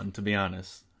that was 1, to be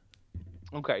honest.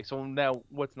 Okay, so now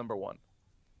what's number 1?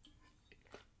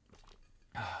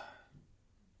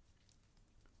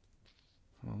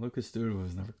 Well, Lucas Duda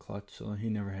was never clutch, so he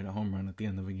never hit a home run at the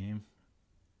end of a game.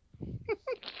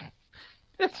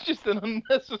 That's just an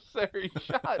unnecessary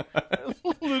shot.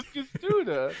 Lucas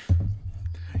Duda.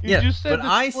 You just said but that's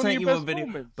I one of sent your you a best video.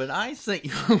 moments. But I sent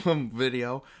you a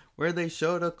video where they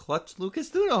showed a clutch Lucas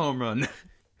Duda home run.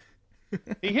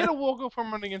 He hit a walk-off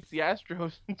home run against the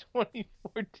Astros in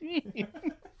 2014.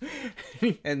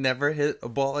 And never hit a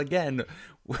ball again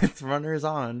with runners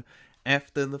on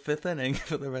after the 5th inning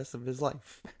for the rest of his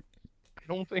life. I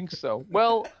don't think so.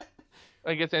 Well,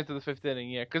 I guess after the 5th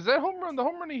inning, yeah. Because that home run, the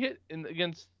home run he hit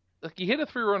he hit a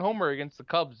 3-run homer against the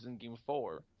Cubs in Game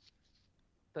 4.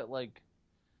 That,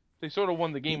 they sort of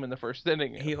won the game in the first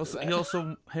inning. He also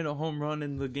hit a home run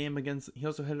in the game against. He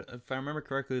also hit, if I remember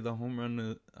correctly, the home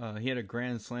run. He had a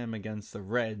grand slam against the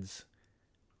Reds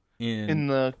in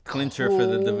the clincher for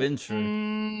the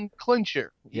division.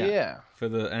 Clincher, yeah. For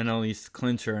the NL East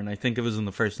clincher, and I think it was in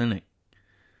the first inning.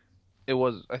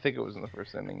 I think it was in the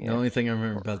first inning. Yeah. The only thing I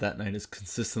remember about that night is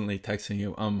consistently texting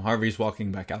you. Harvey's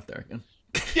walking back out there again.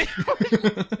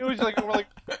 It was like we're like,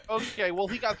 okay, well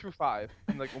he got through 5.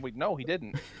 I'm like, well, wait, no, he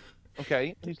didn't.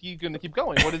 Okay, he's gonna keep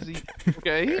going. What is he?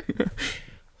 Okay.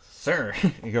 Sir,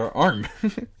 your arm.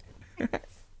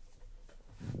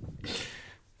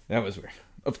 That was weird.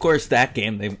 Of course, that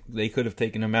game they could have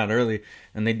taken him out early,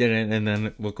 and they didn't. And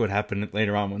then look what happened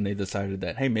later on when they decided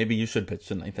that, hey, maybe you should pitch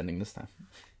the 9th inning this time.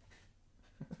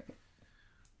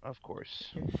 Of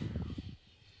course.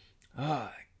 All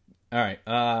right.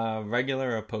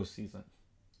 Regular or postseason?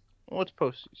 What's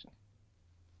postseason?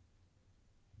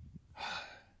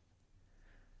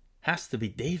 Has to be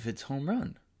David's home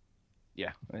run.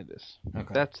 Yeah, it is.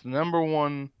 Okay. That's the number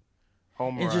 1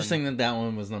 home run. Interesting that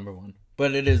one was number 1,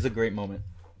 but it is a great moment.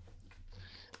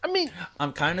 I mean,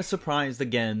 I'm kind of surprised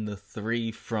again the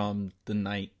 3 from the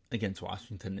night against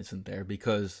Washington isn't there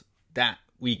because that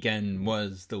weekend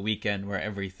was the weekend where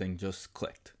everything just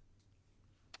clicked.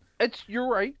 you're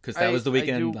right. Because that was the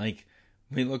weekend,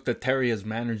 we looked at Terry as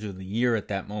manager of the year at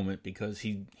that moment because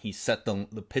he set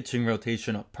the pitching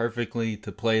rotation up perfectly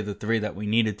to play the 3 that we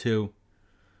needed to.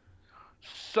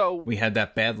 So We had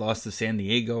that bad loss to San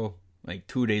Diego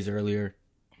 2 days earlier.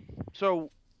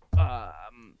 So,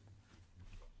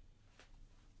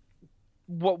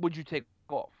 what would you take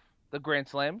off? The Grand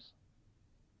Slams?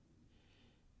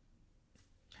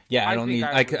 Yeah, I I don't think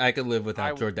need. I could live I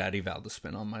without would- Jordaddy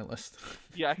Valdespin on my list.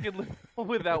 Yeah, I could live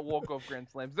without walk-off Grand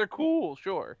Slams. They're cool,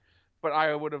 sure, but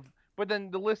I would have. But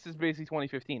then the list is basically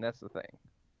 2015. That's the thing.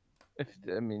 If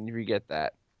you get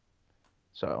that.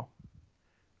 So,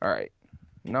 all right.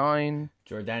 9,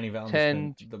 Jordani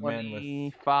Valentin, 10, the man with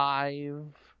 25,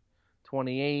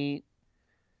 28.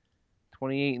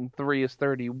 28 and 3 is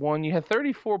 31. You had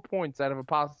 34 points out of a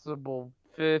possible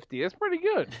 50. That's pretty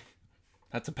good.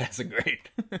 that's a passing grade.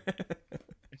 I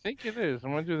think it is.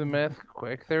 I'm going to do the math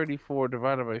quick. 34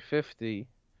 divided by 50.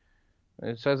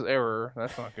 It says error.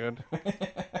 That's not good.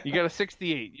 You got a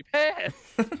 68. You passed.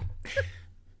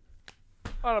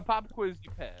 On a pop quiz,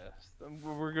 you passed.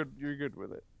 We're good. You're good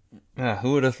with it.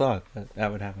 Who would have thought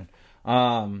that would happen?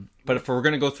 But if we're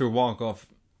going to go through walk-off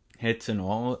hits and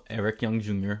all, Eric Young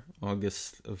Jr.,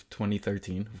 August of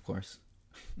 2013, of course.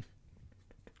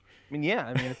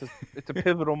 It's a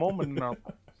pivotal moment in our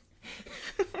lives.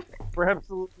 For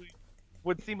absolutely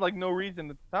what seemed like no reason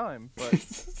at the time,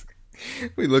 but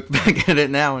we look back at it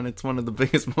now, and it's one of the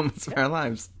biggest moments of our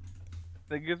lives.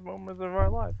 Biggest moments of our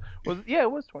lives.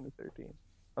 It was 2013.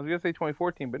 I was gonna say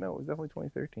 2014, but no, it was definitely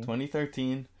 2013.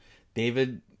 2013,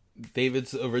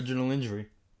 David's original injury.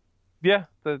 Yeah,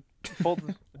 the pulled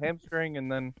his hamstring,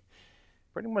 and then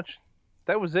pretty much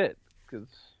that was it. Because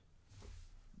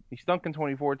he stunk in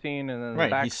 2014, and then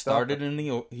right. He started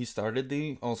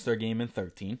the All-Star game in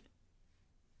 13.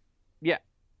 Yeah.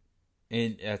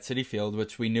 At Citi Field,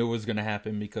 which we knew was going to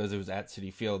happen because it was at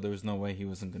Citi Field. There was no way he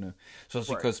wasn't going to,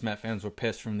 especially because Met fans were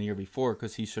pissed from the year before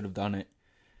because he should have done it.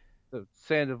 The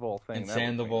Sandoval thing. And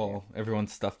Sandoval, everyone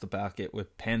stuffed the bucket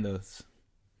with pandas.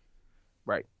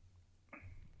 Right.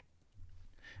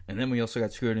 And then we also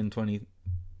got screwed in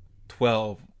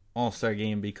 2012 All-Star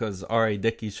game because R.A.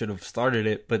 Dickey should have started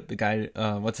it, but the guy,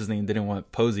 what's his name, didn't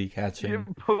want Posey catching. Yeah,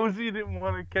 Posey didn't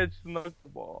want to catch the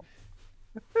knuckleball.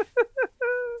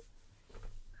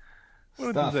 What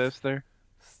a disaster.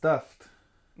 Stuffed.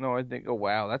 No, I think, oh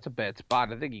wow, that's a bad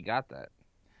spot. I think he got that.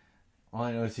 All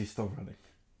I know is he's still running.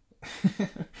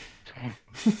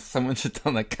 Someone should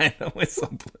tell that guy to whistle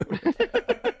blew.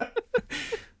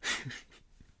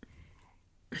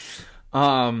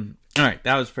 All right,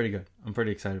 that was pretty good. I'm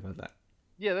pretty excited about that.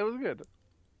 Yeah, that was good.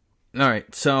 All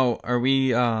right, so are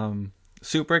we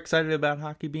super excited about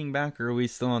hockey being back, or are we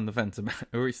still on the fence about it?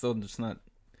 Or are we still just not,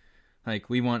 like,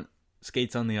 we want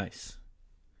skates on the ice?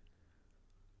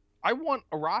 I want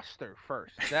a roster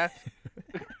first. That's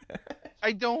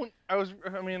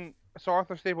so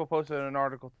Arthur Staple posted an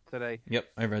article today. Yep,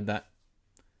 I read that.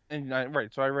 And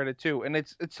so I read it too. And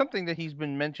it's something that he's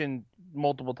been mentioned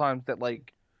multiple times that,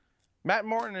 like, Matt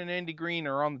Martin and Andy Green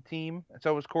are on the team, and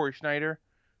so is Corey Schneider,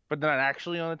 but they're not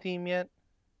actually on the team yet.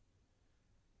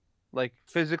 Like,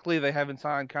 physically, they haven't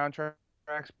signed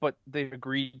contracts, but they've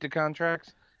agreed to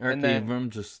contracts. Eric and then Abram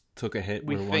just took a hit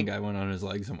where one guy went on his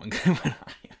legs and one guy went on.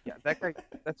 Yeah, that guy,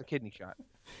 that's a kidney shot.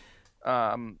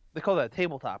 They call that a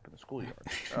tabletop in the schoolyard.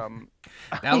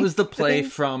 That was the play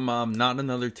from Not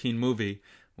Another Teen Movie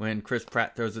when Chris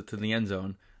Pratt throws it to the end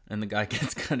zone and the guy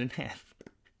gets cut in half.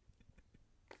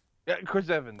 Yeah, Chris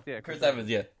Evans. Yeah, Chris Evans.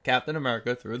 Yeah, Captain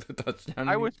America threw the touchdown.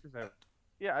 I wish Chris Evans.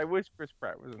 Yeah, I wish Chris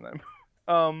Pratt was in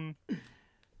that.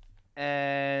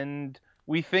 And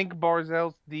we think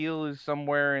Barzell's deal is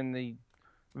somewhere in the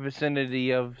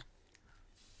vicinity of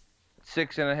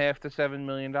 $6.5 to $7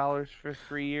 million for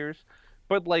 3 years.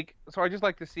 But so I just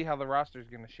like to see how the roster is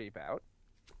going to shape out.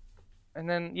 And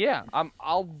then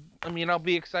I'll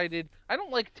be excited. I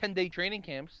don't like 10-day training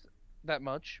camps that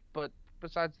much, but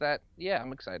besides that,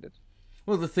 I'm excited.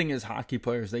 Well, the thing is, hockey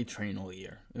players, they train all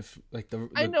year. If but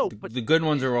the good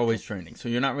ones are always training, so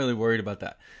you're not really worried about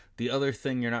that. The other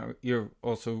thing you're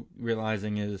also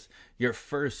realizing is your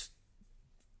first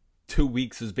 2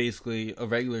 weeks is basically a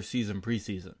regular season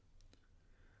preseason.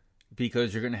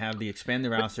 Because you're going to have the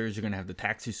expanded rosters, you're going to have the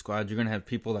taxi squad, you're going to have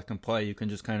people that can play. You can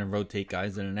just kind of rotate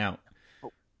guys in and out.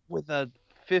 With a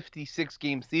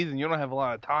 56-game season, you don't have a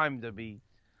lot of time to be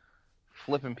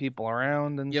flipping people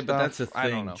around and stuff. Yeah, but that's the thing. I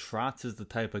don't know. Trotz is the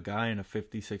type of guy in a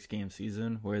 56-game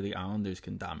season where the Islanders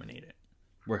can dominate it.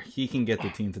 Where he can get the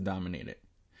team to dominate it.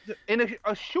 And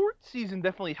a short season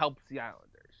definitely helps the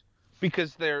Islanders.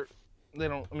 Because their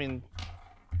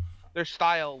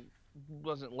style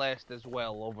doesn't last as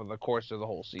well over the course of the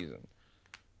whole season.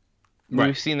 Right.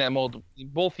 We've seen that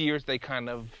both years. They kind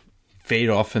of fade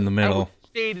off in the middle.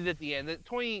 Faded at the end.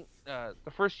 The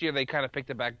first year they kind of picked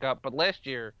it back up, but last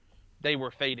year they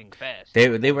were fading fast. They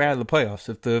were out of the playoffs.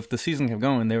 If the season kept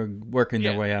going, they were working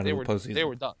their way out of the postseason. They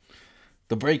were done.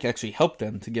 The break actually helped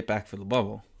them to get back for the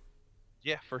bubble.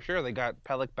 Yeah, for sure. They got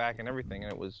Pelech back and everything,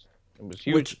 and it was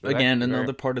huge. Which, again,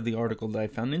 another part of the article that I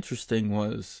found interesting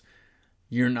was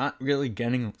you're not really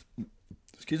getting,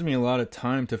 a lot of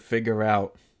time to figure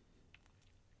out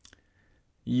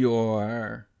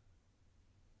your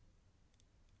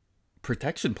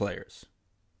protection players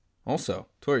also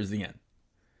towards the end.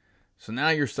 So now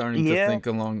you're starting to think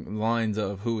along the lines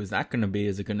of who is that going to be?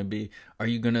 Is it going to be, are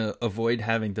you going to avoid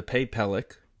having to pay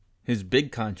Pelech his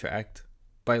big contract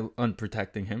by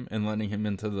unprotecting him and letting him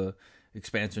into the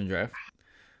expansion draft?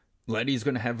 Letty's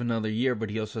going to have another year,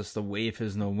 but he also has to waive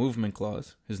his no movement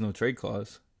clause, his no trade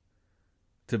clause,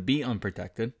 to be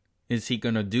unprotected. Is he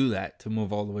going to do that to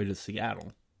move all the way to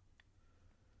Seattle?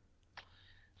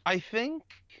 I think...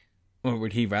 Or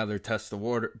would he rather test the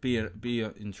water, be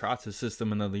in Trotz's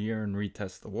system another year and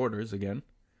retest the waters again?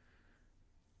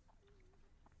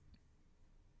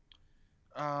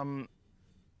 I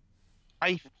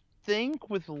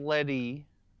think with Letty,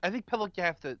 I think Pelech you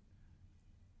have to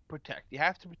protect. You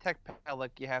have to protect Pelech.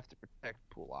 You have to protect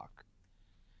Pulock.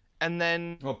 And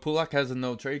then... Well, Pulock has a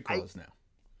no-trade clause now.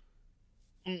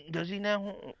 Does he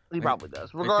now? He probably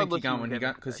does. Regardless,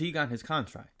 because he got his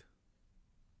contract.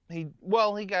 He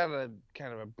got a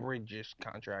kind of a bridge-ish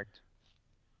contract.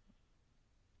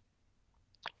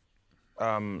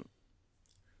 But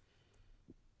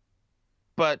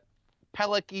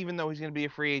Pelech, even though he's going to be a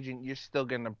free agent, you're still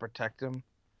going to protect him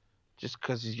just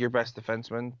because he's your best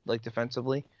defenseman, like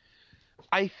defensively.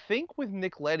 I think with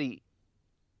Nick Leddy,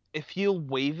 if he'll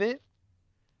waive it,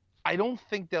 I don't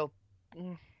think they'll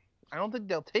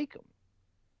take him.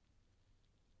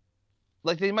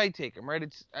 Like, they might take him, right?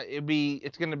 It's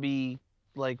going to be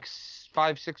like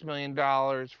 $5-6 million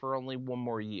for only one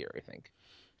more year, I think.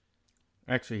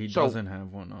 Actually, he doesn't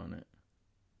have one on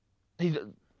it.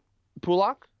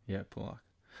 Pulock? Yeah, Pulock.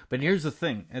 But here's the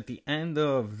thing: at the end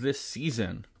of this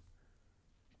season,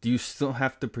 do you still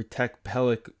have to protect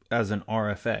Pelech as an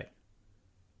RFA?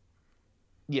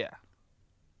 Yeah,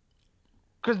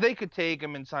 because they could take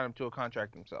him and sign him to a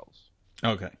contract themselves.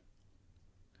 Okay.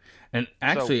 And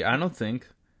actually, I don't think.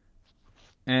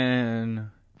 And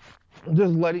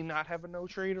does Letty not have a no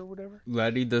trade or whatever?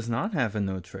 Letty does not have a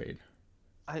no trade.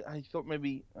 I thought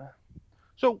maybe.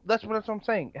 So that's what I'm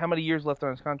saying. How many years left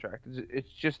on his contract? It's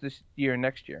just this year and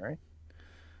next year, right?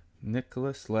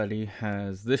 Nicholas Letty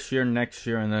has this year, next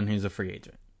year, and then he's a free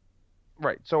agent.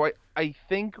 Right. So I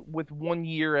think with 1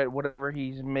 year at whatever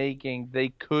he's making, they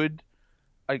could,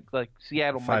 like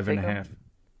Seattle might take 5.5. him.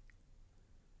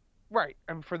 Right,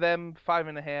 and for them,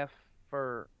 5.5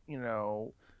 for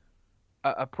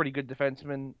a pretty good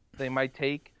defenseman they might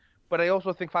take, but I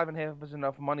also think 5.5 is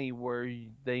enough money where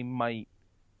they might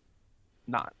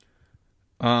not.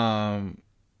 Komarov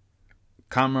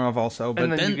also, but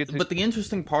but the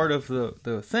interesting part of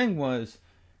the thing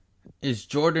is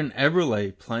Jordan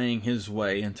Eberle playing his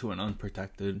way into an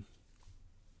unprotected.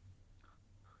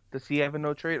 Does he have a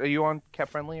no trade? Are you on Cap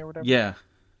Friendly or whatever? Yeah,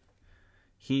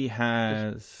 he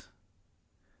has.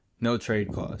 No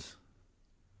trade clause.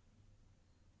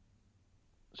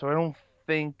 So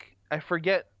I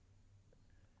forget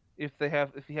if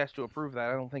he has to approve that.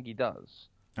 I don't think he does.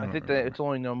 I think that it's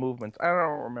only no movements. I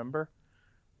don't remember.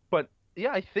 But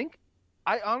yeah,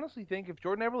 I honestly think if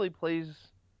Jordan Eberle plays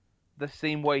the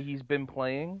same way he's been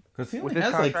playing, because he only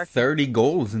has like 30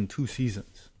 goals in 2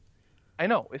 seasons. I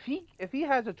know. If he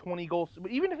has a 20 goals,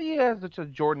 even if he has a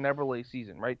Jordan Eberle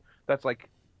season, right? That's like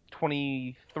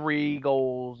 23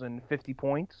 goals and 50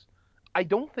 points. I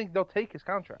don't think they'll take his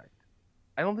contract.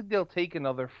 I don't think they'll take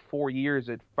another 4 years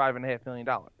at $5.5 million.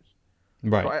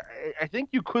 Right. So I think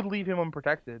you could leave him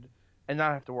unprotected and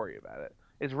not have to worry about it.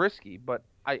 It's risky, but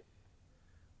I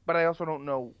also don't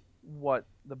know what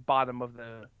the bottom of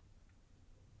the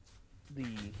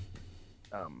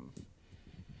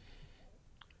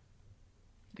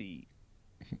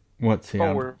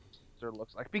forward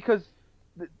looks like, because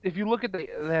if you look at they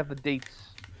have the dates,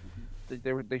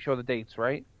 they show the dates,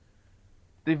 right?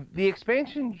 The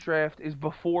expansion draft is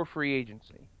before free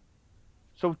agency,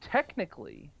 so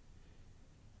technically,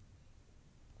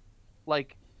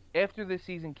 like after this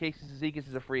season, Casey Cizikas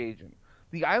is a free agent.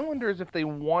 The Islanders, if they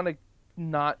want to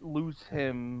not lose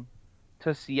him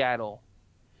to Seattle,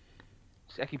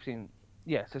 I keep saying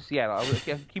to Seattle. I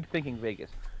keep thinking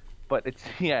Vegas, but it's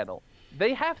Seattle.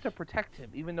 They have to protect him,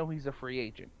 even though he's a free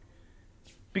agent.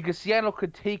 Because Seattle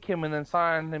could take him and then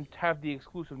sign him to have the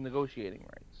exclusive negotiating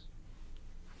rights.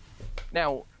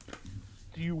 Now,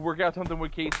 do you work out something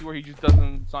with Casey where he just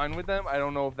doesn't sign with them? I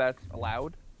don't know if that's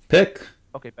allowed. Pick.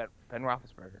 Okay, Ben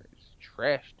Roethlisberger is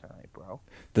trash tonight, bro.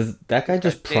 Does that guy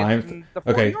just primed? The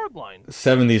 40-yard line.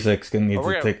 76 gonna need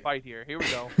we're to gonna take. Fight here. Here we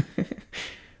go.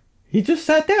 He just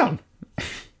sat down.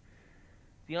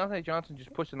 Deontay Johnson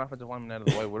just pushed an offensive lineman out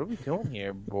of the way. What are we doing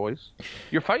here, boys?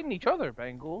 You're fighting each other,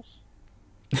 Bengals.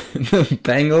 The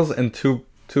Bengals and two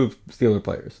Steeler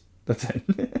players. That's it.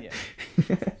 Yeah.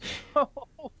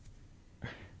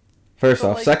 First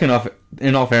So, off, like- second off,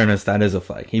 in all fairness, that is a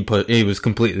flag. He was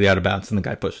completely out of bounds, and the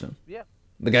guy pushed him. Yeah.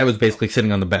 The guy was basically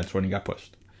sitting on the bench when he got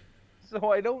pushed.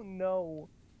 So I don't know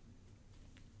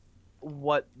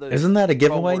what the. Isn't that a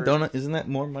giveaway? forwards- Isn't that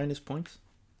more minus points?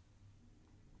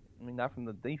 I mean, not from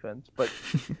the defense, but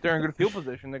if they're in good field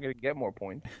position, they're going to get more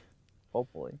points.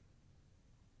 Hopefully.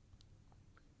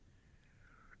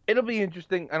 It'll be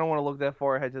interesting. I don't want to look that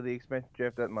far ahead to the expansion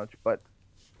draft that much, but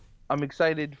I'm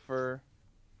excited for.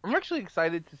 I'm actually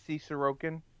excited to see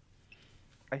Sorokin.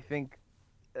 I think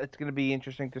it's going to be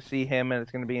interesting to see him, and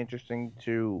it's going to be interesting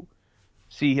to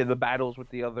see the battles with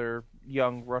the other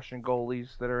young Russian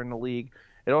goalies that are in the league.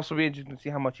 It'll also be interesting to see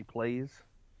how much he plays.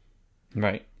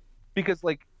 Right. Because,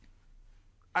 like,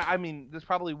 I mean, this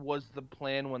probably was the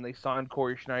plan when they signed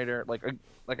Corey Schneider. Like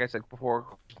I said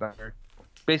before, Schneider,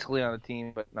 basically on the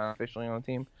team, but not officially on the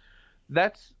team.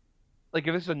 That's, like,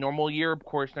 if this is a normal year,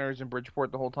 Corey Schneider's in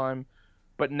Bridgeport the whole time.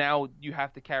 But now you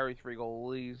have to carry 3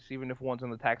 goalies, even if one's on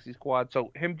the taxi squad.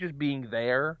 So him just being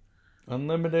there,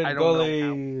 Unlimited I don't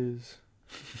know goalies.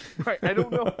 right? I don't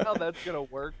know how that's gonna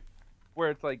work. Where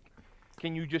it's like,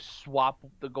 can you just swap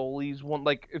the goalies? One,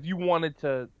 like, if you wanted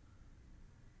to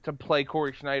play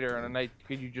Corey Schneider on a night,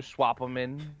 could you just swap them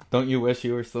in? Don't you wish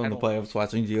you were still in the I don't- playoffs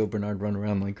watching Gio Bernard run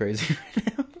around like crazy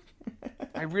right now?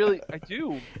 I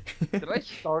do. Did I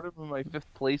start him in my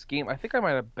 5th place game? I think I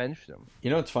might have benched him. You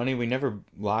know, it's funny. We never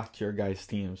locked your guys'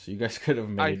 team, so you guys could have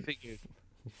I made. figured.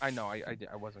 I know. I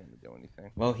wasn't gonna do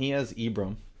anything. Well, he has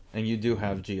Ibram, and you do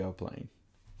have Gio playing.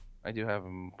 I do have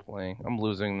him playing. I'm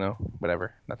losing though.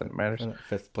 Whatever. Nothing that matters. For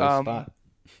that 5th place spot.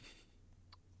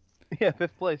 Yeah,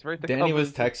 5th place. Right. Danny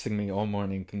was texting me all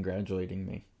morning, congratulating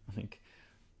me. Like,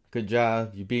 good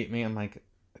job, you beat me. I'm like,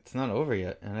 it's not over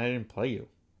yet, and I didn't play you.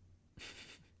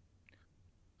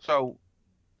 So,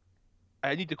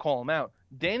 I need to call him out.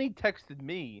 Danny texted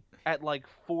me at like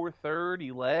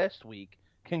 4:30 last week.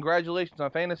 Congratulations on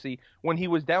fantasy when he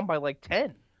was down by like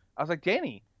 10. I was like,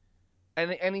 Danny,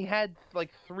 and he had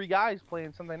like 3 guys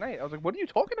playing Sunday night. I was like, what are you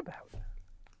talking about?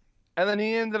 And then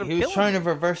he ended up. He was killing trying me. to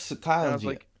reverse And I psychology. was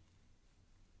like,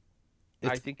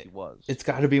 I think he was. It's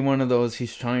got to be one of those.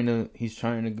 He's trying to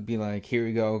be like, here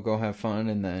we go have fun,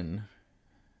 and then.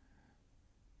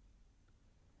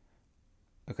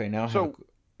 Okay, now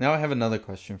I have another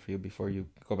question for you before you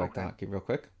go back to Okay. hockey real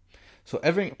quick. So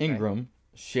Evan Ingram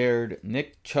shared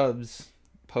Nick Chubb's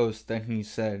post that he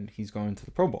said he's going to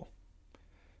the Pro Bowl,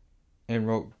 and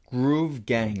wrote Groove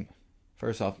Gang.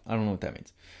 First off, I don't know what that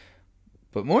means,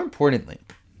 but more importantly,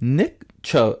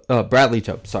 Bradley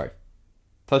Chubb, sorry,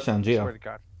 touchdown I swear Gio. to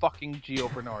God, fucking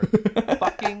Gio Bernard,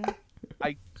 fucking,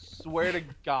 I swear to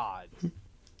God.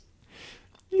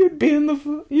 You'd be in the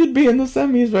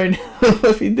semis right now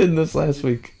if he did this last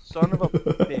week. Son of a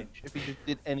bitch, if he just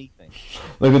did anything.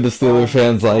 Look at the Steelers Oh,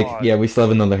 fans like, God. yeah, we still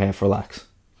have another half. Relax.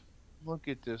 Look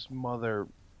at this mother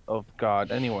of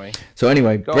God. Anyway, So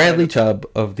anyway, Go Bradley ahead. Chubb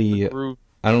of the Groove.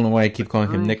 I don't know why I keep calling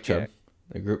him Groove Nick Chubb, Gang.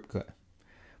 the group guy,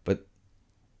 but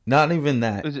not even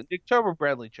that. Is it Nick Chubb or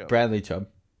Bradley Chubb? Bradley Chubb,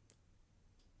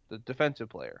 The defensive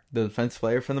player. the defense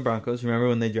player from the Broncos. Remember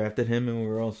when they drafted him and we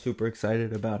were all super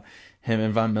excited about him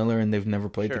and Von Miller, and they've never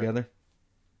played Sure. together?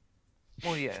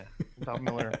 Well, yeah. Von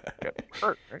Miller got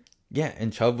hurt, right? Yeah,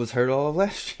 and Chubb was hurt all of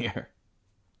last year.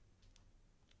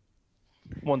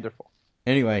 Wonderful.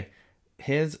 Anyway,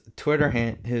 his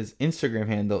his Instagram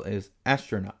handle is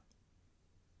astronaut.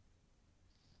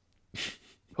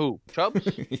 Who? Chubbs?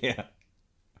 Yeah.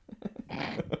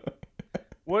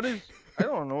 What is... I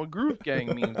don't know what Groove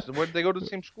Gang means. Where did they go to the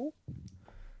same school?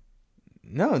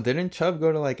 No, didn't Chubb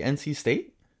go to like NC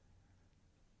State?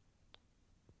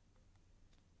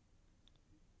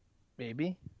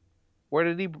 Maybe. Where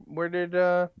did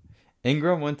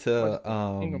Ingram went to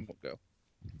Ingram go?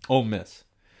 Ole Miss,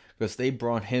 because they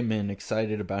brought him in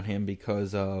excited about him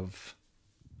because of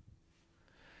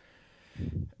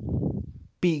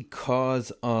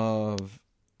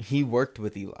he worked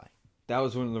with Eli. That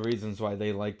was one of the reasons why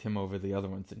they liked him over the other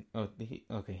ones. He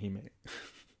made it.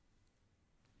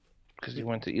 Because he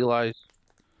went to Eli's.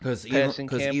 Because Passing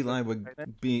camp Eli with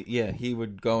would he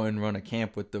would go and run a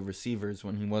camp with the receivers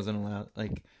when he wasn't allowed.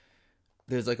 Like,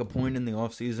 there's like a point in the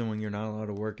off season when you're not allowed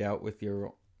to work out with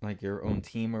your own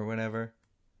team or whatever.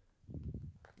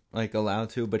 Like, allowed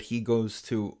to, but he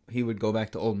would go back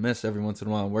to Ole Miss every once in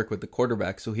a while and work with the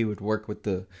quarterback. So he would work with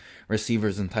the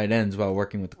receivers and tight ends while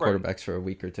working with the Right. quarterbacks for a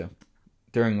week or two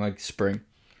during like spring.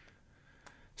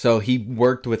 So he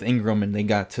worked with Ingram and they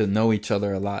got to know each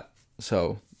other a lot.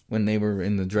 So when they were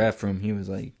in the draft room, he was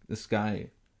like, this guy,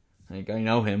 like, I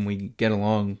know him, we get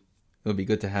along, it would be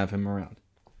good to have him around.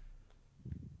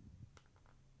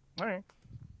 All right.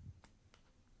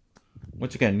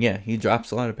 Which again, yeah, he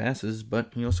drops a lot of passes, but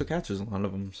he also catches a lot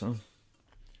of them. So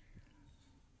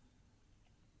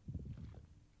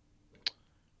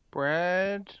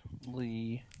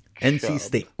Bradley NC Chubb.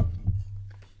 State.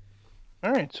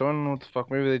 All right, so I don't know what the fuck.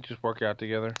 Maybe they just work out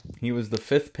together. He was the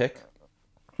 5th pick.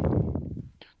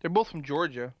 They're both from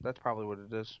Georgia. That's probably what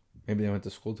it is. Maybe they went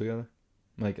to school together,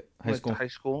 like high Went school. to high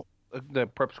school, the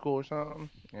prep school or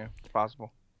something. Yeah, it's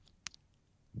possible.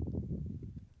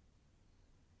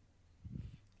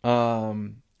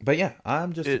 But yeah,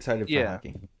 I'm just excited for yeah.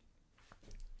 hockey.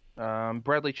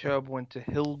 Bradley Chubb went to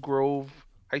Hillgrove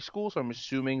High School, so I'm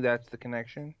assuming that's the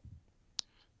connection.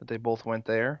 That they both went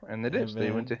there, and it is. They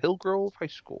went to Hillgrove High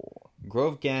School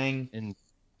Grove Gang.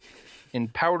 in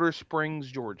Powder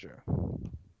Springs, Georgia.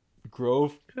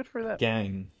 Grove Good for them.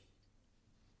 Gang.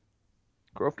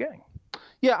 Grove Gang.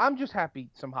 Yeah, I'm just happy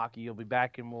some hockey will be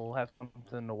back and we'll have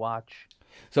something to watch.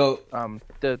 So,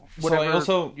 Whatever I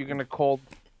also you're gonna call.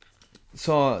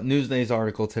 saw a Newsday's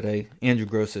article today, Andrew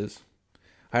Gross's.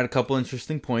 I had a couple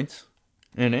interesting points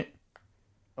in it.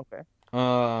 Okay.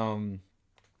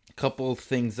 Couple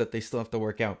things that they still have to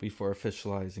work out before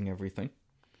officializing everything.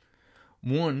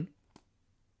 One,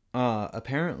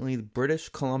 apparently British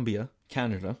Columbia,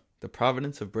 Canada, the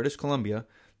province of British Columbia,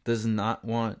 does not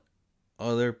want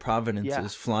other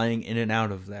provinces flying in and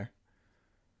out of there.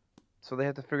 So they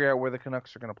have to figure out where the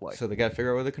Canucks are going to play. So they got to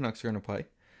figure out where the Canucks are going to play.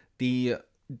 The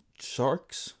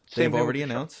Sharks, Same they've thing already with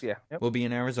the announced, Sharks, yeah. Yep. will be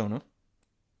in Arizona.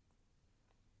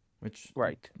 Which,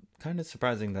 Right. kind of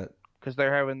surprising that. Because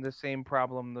they're having the same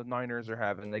problem the Niners are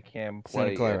having. They can't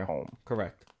play at home.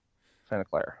 Correct. Santa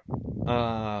Clara.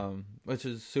 Which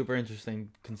is super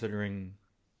interesting considering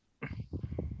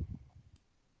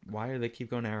why do they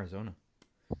keep going to Arizona?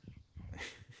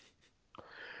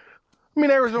 I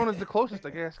mean, Arizona's the closest, I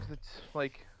guess, because it's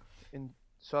like in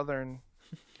Southern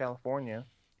California.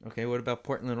 Okay, what about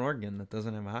Portland, Oregon, that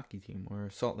doesn't have a hockey team,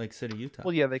 or Salt Lake City, Utah?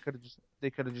 Well, yeah, they could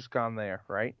have just gone there,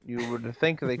 right? You would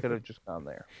think they could have just gone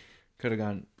there. Could have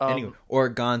gone anywhere, or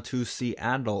gone to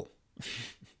Seattle.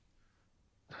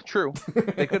 True,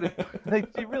 they could have.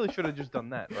 They really should have just done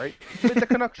that, right? But the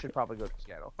Canucks should probably go to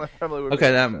Seattle. That probably would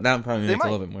okay, that probably makes might.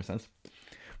 a little bit more sense.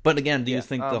 But again, do you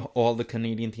think um, all the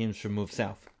Canadian teams should move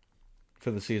south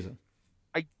for the season?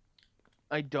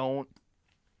 I don't.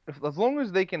 As long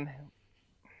as they can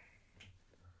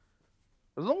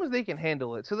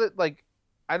handle it, so that like,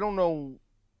 I don't know.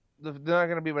 They're not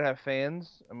going to be able to have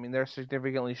fans. I mean, they're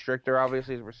significantly stricter,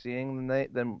 obviously, as we're seeing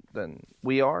than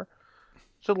we are.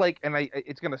 So like, and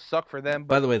it's going to suck for them.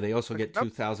 But by the way, they also get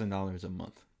 $2,000 a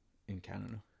month in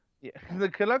Canada. Yeah, the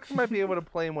Canucks might be able to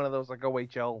play in one of those like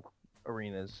OHL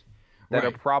arenas that are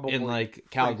probably in like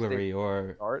Calgary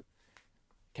or start.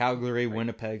 Calgary,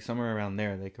 Winnipeg, somewhere around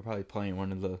there. They could probably play in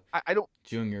one of the I don't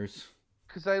juniors.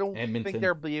 because I don't Edmonton. think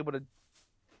they'll be able to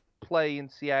play in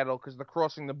Seattle because the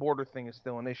crossing the border thing is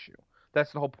still an issue.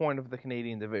 That's the whole point of the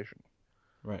Canadian division.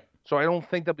 Right. So I don't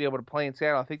think they'll be able to play in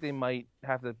Seattle. I think they might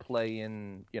have to play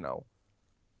in the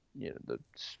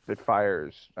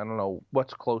Spitfires. I don't know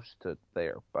what's close to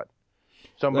there, but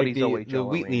somebody's like OHL the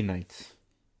Wheatley arena. Knights,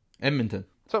 Edmonton.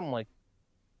 Something like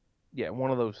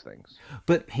one of those things.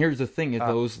 But here's the thing: if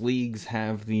those leagues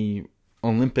have the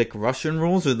Olympic Russian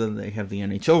rules, or do they have the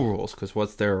NHL rules? Because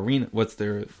what's their arena? What's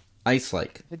their ice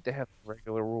like? I think they have the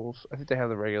regular rules.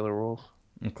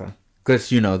 Okay. Because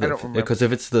because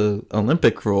if it's the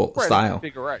Olympic rule style,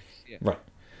 bigger ice. Yeah. Right.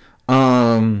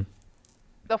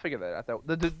 They'll figure that out.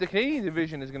 Though the Canadian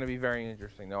division is going to be very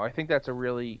interesting, though. I think that's a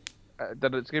really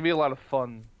that it's going to be a lot of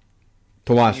fun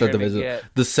to watch that division.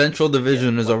 The Central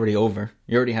Division is already over.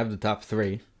 You already have the top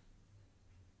 3.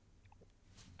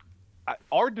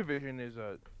 Our division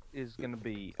is going to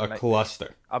be a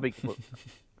cluster. I'll be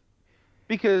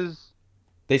because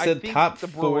they said top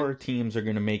 4 teams are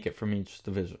going to make it from each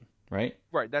division, right?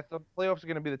 Right. That's the playoffs are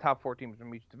going to be the top 4 teams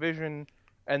from each division,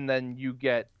 and then you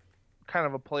get kind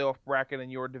of a playoff bracket in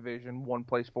your division: 1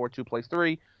 plays 4, 2 plays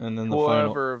 3, and then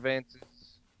whoever advances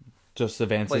just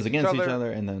advances against each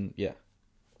other, and then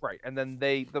right, and then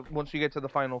once you get to the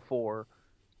final 4,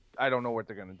 I don't know what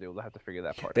they're going to do. They'll have to figure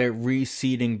that part. They're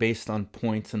reseeding based on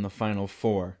points in the final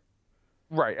 4.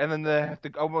 Right, and then they have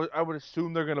to. I would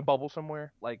assume they're going to bubble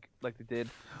somewhere, like they did.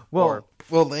 Well,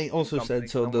 they also said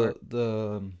so.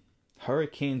 The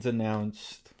Hurricanes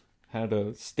had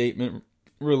a statement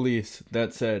release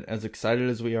that said, "As excited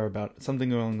as we are about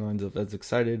something along the lines of as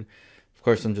excited." Of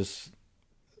course, I'm just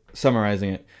summarizing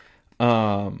it.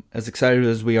 As excited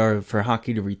as we are for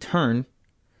hockey to return,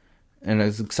 and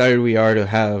as excited we are to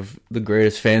have the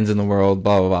greatest fans in the world,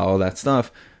 blah blah blah, all that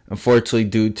stuff. Unfortunately,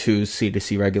 due to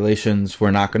C2C regulations, we're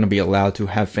not going to be allowed to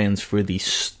have fans for the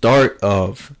start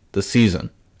of the season.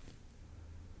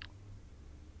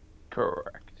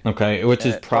 Correct. Okay, which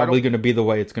is So probably going to be the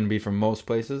way it's going to be for most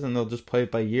places, and they'll just play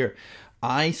it by year.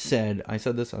 I said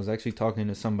this, I was actually talking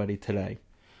to somebody today.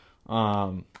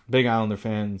 Big Islander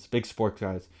fans, big sports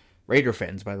guys, Raider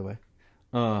fans, by the way.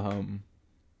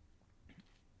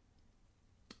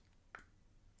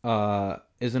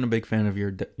 Isn't a big fan of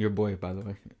your boy, by the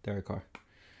way, Derek Carr.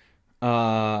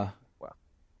 Wow.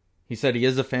 He said he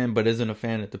is a fan, but isn't a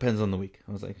fan. It depends on the week.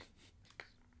 I was like,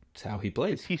 it's how he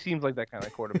plays. He seems like that kind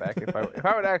of quarterback. If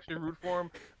I would actually root for him,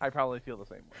 I'd probably feel the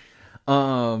same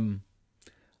way.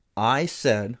 I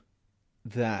said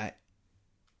that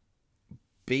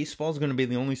baseball is going to be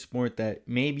the only sport that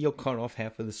maybe you'll cut off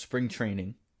half of the spring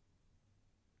training,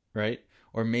 right?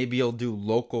 Or maybe you'll do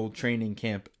local training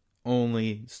camp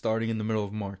only starting in the middle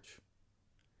of March.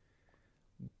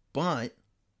 But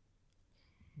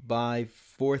by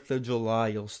 4th of July,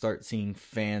 you'll start seeing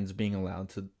fans being allowed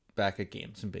to back at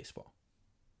games in baseball.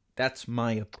 That's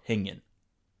my opinion.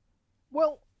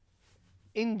 Well,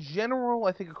 in general,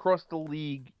 I think across the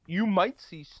league, you might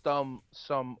see some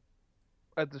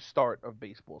at the start of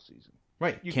baseball season.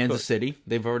 Right. You Kansas could. City,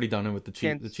 they've already done it with the Chiefs.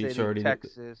 Kansas The Chiefs City, already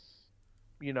Texas,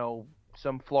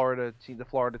 some Florida the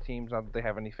Florida teams, not that they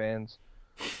have any fans.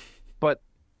 But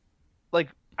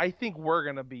I think we're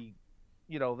gonna be,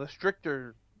 the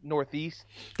stricter Northeast.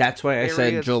 That's why I said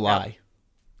areas, July.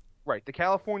 Right. The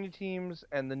California teams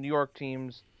and the New York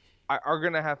teams are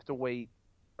gonna have to wait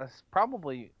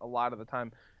probably a lot of the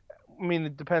time. I mean,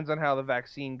 it depends on how the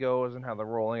vaccine goes and how the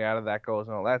rolling out of that goes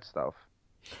and all that stuff.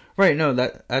 Right, no,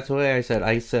 that's the way I said.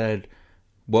 I said,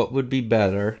 what would be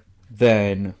better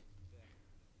than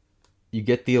you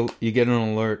get an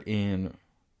alert in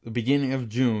the beginning of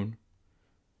June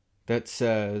that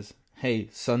says, hey,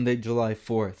 Sunday, July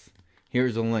 4th,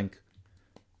 here's a link.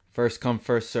 First come,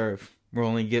 first serve. We're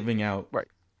only giving out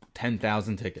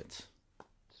 10,000 tickets.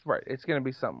 Right, it's going to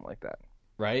be something like that.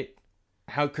 Right?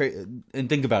 How crazy! And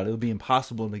think about it, it'll be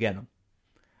impossible to get them.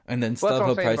 And then Well, that's what StubHub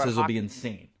I'm saying prices about will be hockey.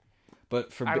 insane.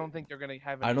 But I don't think they're going to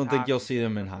have. I don't think you'll see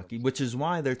them in hockey, which is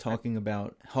why they're talking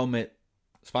about helmet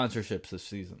sponsorships this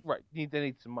season. Right, they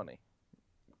need some money.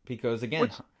 Because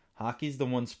again, hockey's the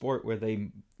one sport where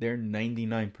they're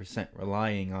 99%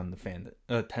 relying on the fan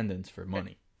attendance for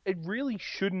money. It really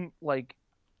shouldn't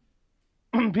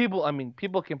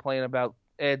people complain about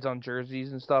ads on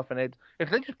jerseys and stuff, and if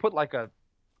they just put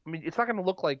it's not going to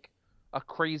look like a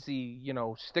crazy,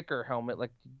 sticker helmet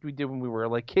like we did when we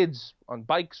were kids on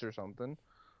bikes or something.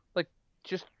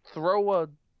 Just throw a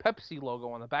Pepsi logo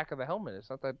on the back of the helmet.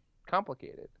 It's not that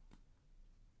complicated.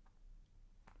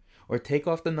 Or take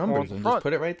off the numbers and just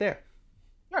put it right there.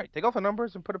 All right, take off the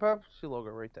numbers and put a Pepsi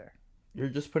logo right there. You're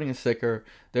just putting a sticker.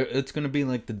 It's going to be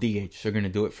like the DH. They're going to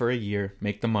do it for a year,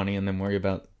 make the money, and then worry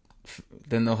about...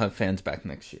 Then they'll have fans back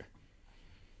next year.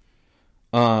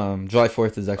 July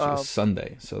 4th is actually a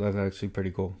Sunday, so that's actually pretty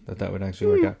cool that would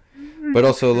actually work out. But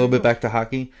also, a little bit back to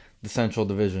hockey, the Central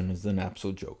Division is an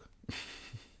absolute joke.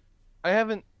 I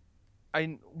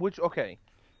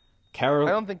Carol,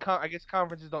 don't think I guess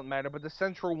conferences don't matter, but the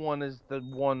Central one is the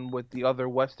one with the other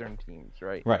Western teams,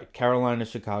 right? Right. Carolina,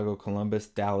 Chicago, Columbus,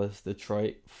 Dallas,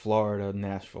 Detroit, Florida,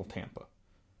 Nashville, Tampa.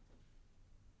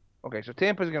 Okay, so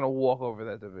Tampa's going to walk over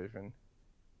that division.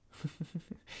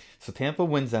 So Tampa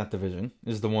wins that division,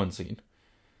 is the 1 seed.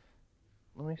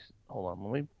 Hold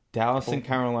on. Dallas and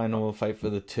Carolina will fight for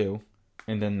the 2,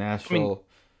 and then Nashville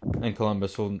and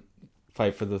Columbus will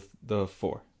fight for the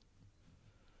 4.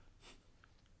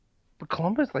 But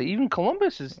Columbus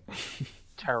is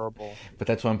terrible. But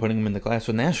that's why I'm putting them in the class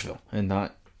with Nashville and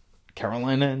not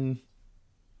Carolina and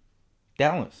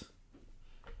Dallas.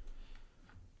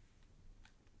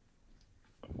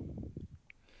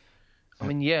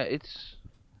 It's...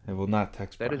 I will not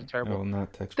text Brian. That is terrible. I will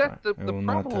not text That's Brian. the I will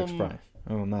problem... not text Brian.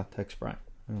 I will not text Brian.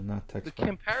 I will not text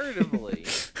Brian. Comparatively...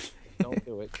 Don't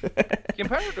do it.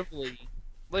 Comparatively,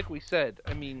 like we said,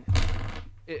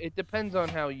 it depends on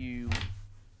how you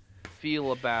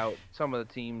feel about some of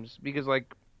the teams. Because, I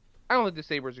don't think the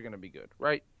Sabres are going to be good,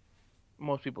 right?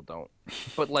 Most people don't.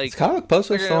 But, Is Kyle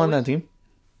Poso still on that team?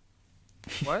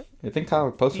 What? I think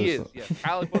Kyle Poso He is, yes.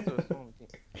 Kyle Poso is still on the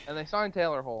team. And they signed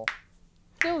Taylor Hall.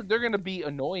 They're going to be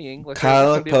annoying.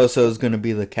 Kyle Poso is going to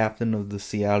be the captain of the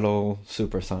Seattle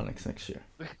Supersonics next year.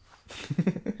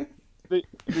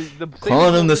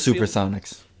 Calling them the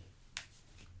Supersonics.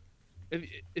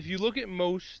 If you look at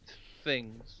most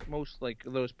things,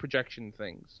 those projection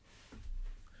things,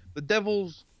 the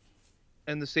Devils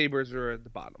and the Sabres are at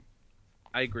the bottom.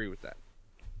 I agree with that.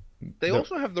 They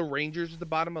also have the Rangers at the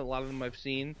bottom. A lot of them I've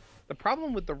seen. The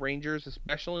problem with the Rangers,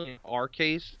 especially in our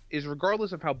case, is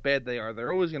regardless of how bad they are,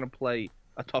 they're always going to play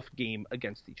a tough game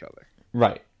against each other.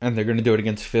 Right. And they're going to do it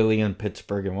against Philly and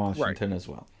Pittsburgh and Washington as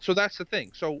well. So that's the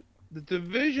thing. So the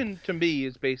division to me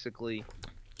is basically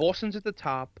Boston's at the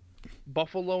top,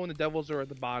 Buffalo and the Devils are at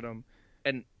the bottom,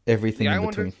 and Everything the in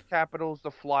Islanders, between. the Capitals,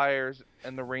 the Flyers,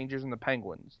 and the Rangers and the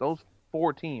Penguins. Those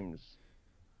 4 teams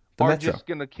The are Metro. just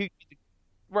going to keep...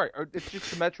 Right. It's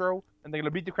just the Metro, and they're going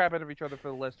to beat the crap out of each other for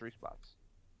the last 3 spots.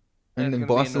 And it's then gonna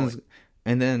be Boston's... annoying.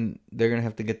 And then they're going to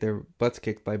have to get their butts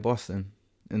kicked by Boston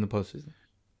in the postseason.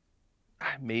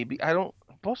 Maybe. I don't...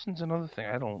 Boston's another thing.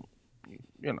 I don't...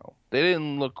 You know, they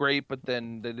didn't look great, but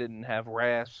then they didn't have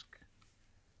Rask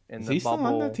in Is the he bubble.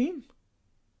 still on that team?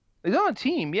 He's on a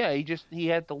team, yeah. He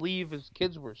had to leave. His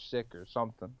kids were sick or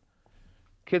something.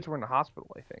 Kids were in the hospital,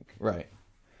 I think. Right.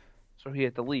 So he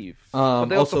had to leave. But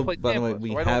they Also, played by the way, Tampa,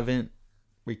 we so I don't- haven't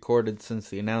recorded since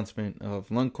the announcement of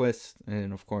Lundqvist,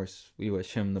 and of course, we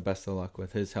wish him the best of luck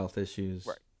with his health issues.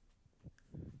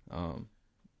 Right.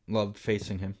 Loved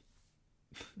facing him.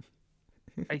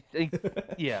 I think,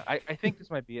 yeah, I think this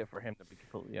might be it for him, to be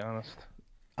completely honest.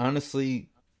 Honestly,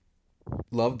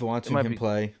 loved watching might him be-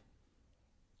 play.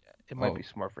 It might Oh. be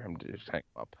smart for him to just hang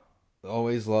up.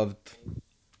 Always loved.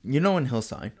 You know when he'll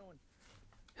sign?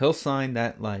 He'll sign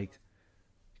that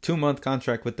 2-month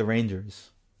contract with the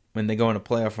Rangers when they go on a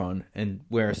playoff run and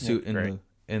wear a suit right.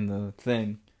 in the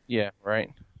thing, Yeah,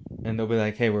 right. and they'll be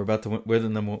like, "Hey, we're about to win. We're the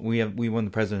number. We won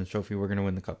the President's Trophy. We're gonna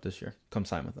win the Cup this year. Come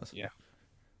sign with us." Yeah.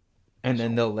 And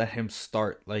then they'll let him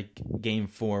start Game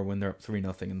 4 when they're up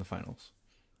 3-0 in the finals,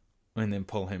 and then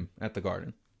pull him at the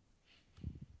Garden.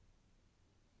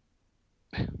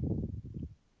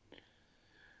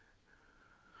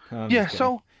 I'm Yeah, just kidding.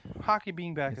 so hockey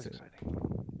being back That's is it.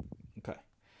 exciting. Okay.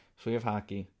 So we have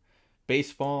hockey.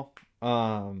 Baseball.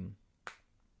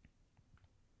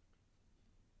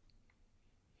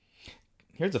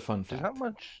 Here's a fun There's fact. not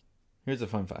much. Here's a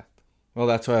fun fact. Well,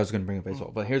 that's why I was going to bring up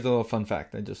baseball. But here's a little fun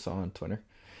fact I just saw on Twitter.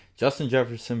 Justin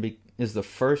Jefferson is the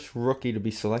first rookie to be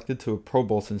selected to a Pro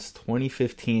Bowl since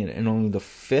 2015 and only the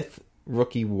 5th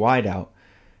rookie wideout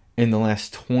in the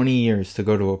last 20 years to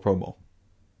go to a Pro Bowl.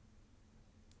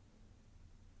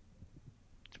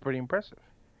 It's pretty impressive.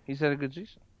 He's had a good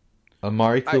season.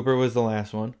 Amari Cooper was the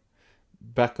last one.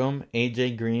 Beckham,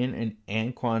 AJ Green, and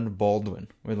Anquan Baldwin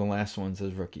were the last ones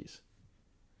as rookies.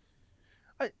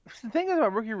 The thing is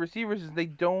about rookie receivers is they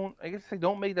don't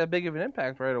make that big of an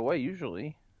impact right away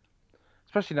usually,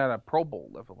 especially not a Pro Bowl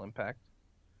level impact.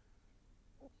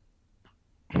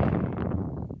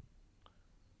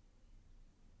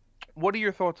 What are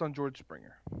your thoughts on George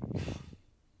Springer?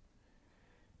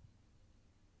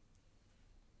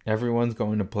 Everyone's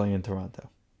going to play in Toronto.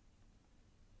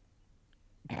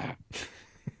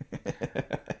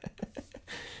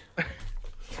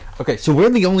 Okay, so we're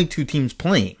the only 2 teams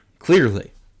playing,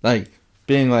 clearly.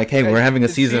 Being hey, we're having a It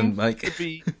season, seems to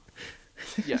be,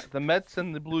 yeah, the Mets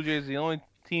and the Blue Jays are the only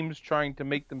teams trying to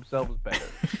make themselves better.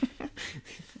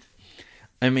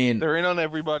 I mean, They're in on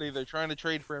everybody. They're trying to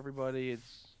trade for everybody.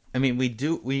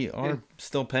 we are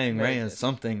still paying Reyes Madness.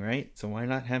 something, right? So why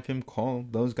not have him call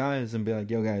those guys and be like,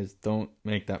 yo, guys, don't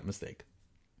make that mistake.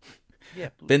 Yeah,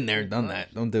 Been there, done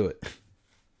that. Don't do it.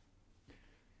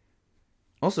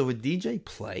 Also, would DJ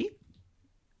play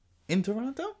in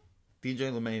Toronto?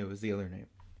 DJ LeMahieu is the other name.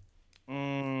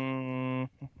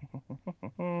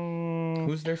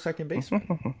 Who's their second baseman?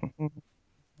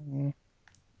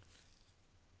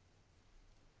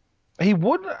 He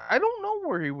would. I don't know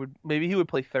where he would. Maybe he would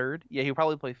play third. Yeah, he would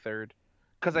probably play third.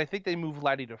 Because I think they moved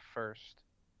Laddie to first.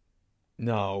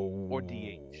 No. Or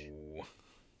DH.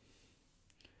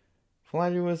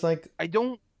 Vladdy was I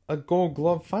don't a Gold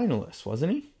Glove finalist,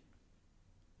 wasn't he?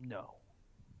 know.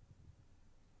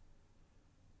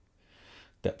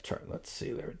 Depth chart. Let's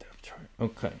see their depth chart.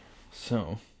 Okay,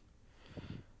 so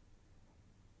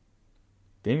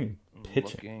they need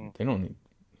pitching. Looking. They don't need.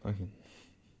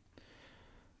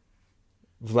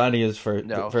 Vladdy is for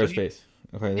No, so first he- base.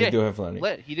 Okay, they do have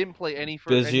Vladdy. He didn't play any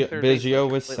first. any third base Biggio player.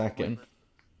 was Played- second,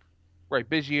 Right,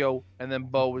 Biggio, and then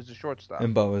Bo was the shortstop.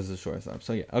 and Bo is the shortstop.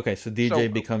 So yeah, okay. So DJ So,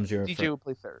 becomes your DJ would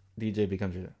play third. DJ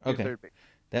becomes your Your okay. Third base.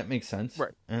 That makes sense.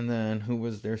 Right. And then who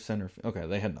was their center? Okay,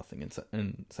 they had nothing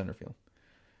in center field.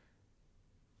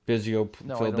 Biggio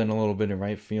No, I filled in don't- a little bit in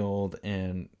right field,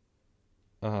 and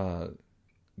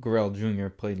Gurriel Jr.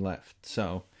 played left.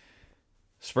 So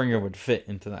Springer would fit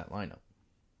into that lineup.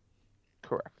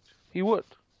 Correct. He would.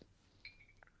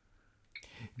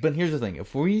 But here's the thing: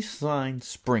 if we sign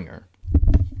Springer,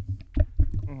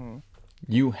 Mm-hmm.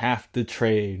 you have to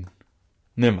trade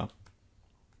Nimmo.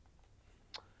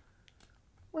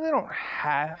 Well, they don't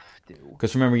have to.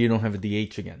 Because remember, you don't have a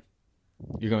DH again.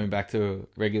 You're going back to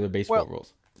regular baseball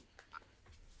rules.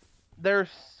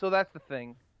 So that's the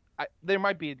thing. There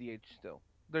might be a DH still.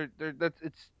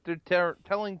 They're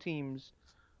telling teams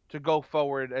to go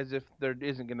forward as if there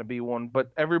isn't going to be one,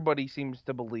 but everybody seems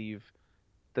to believe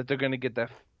that they're going to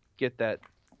get that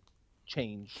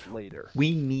change later.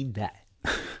 We need that.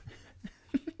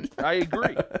 I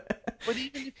agree. But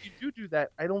even if you do that,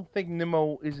 I don't think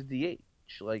Nimmo is a DH.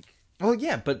 Well,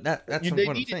 yeah, but that's what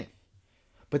I'm saying. it.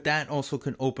 But that also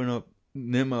can open up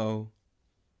Nimmo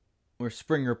or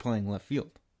Springer playing left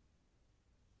field.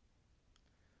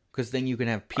 Because then you can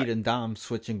have Pete and Dom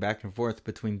switching back and forth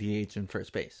between DH and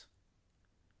first base.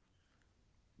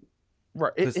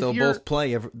 Right. Because they'll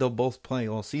both play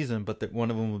all season, but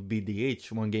one of them would be DH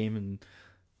one game, and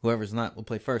whoever's not will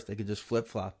play first. They could just flip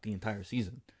flop the entire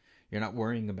season. You're not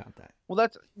worrying about that. Well,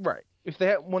 that's right. If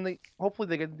hopefully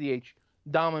they get the DH,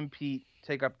 Dom and Pete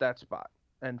take up that spot,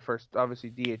 and first,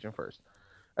 obviously DH and first.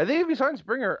 I think if you sign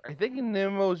Springer, I think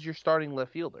Nimmo's your starting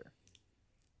left fielder,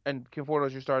 and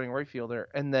Conforto's your starting right fielder,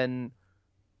 and then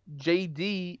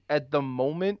JD at the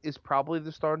moment is probably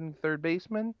the starting third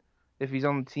baseman if he's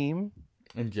on the team.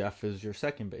 And Jeff is your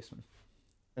second baseman.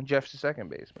 And Jeff's the second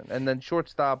baseman, and then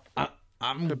shortstop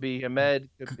could be Hamed,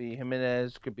 could be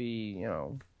Jimenez, could be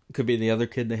Could be the other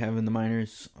kid they have in the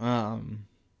minors.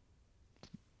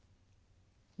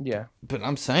 Yeah. But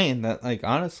I'm saying that,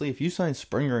 honestly, if you sign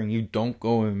Springer and you don't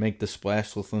go and make the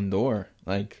splash with Lindor,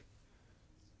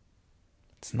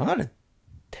 it's not a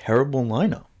terrible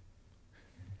lineup.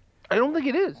 I don't think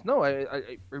it is. No, I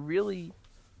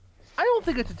don't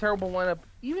think it's a terrible lineup,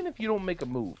 even if you don't make a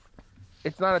move.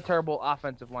 It's not a terrible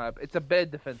offensive lineup. It's a bad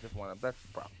defensive lineup. That's the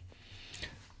problem.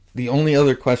 The only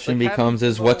other question becomes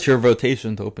what's your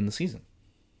rotation to open the season?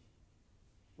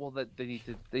 Well, that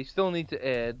they still need to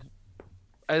add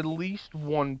at least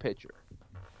one pitcher.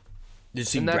 Did you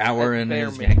see Brower in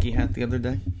his Yankee hat the other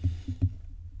day?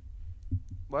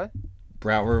 What?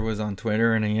 Brower was on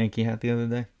Twitter in a Yankee hat the other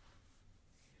day.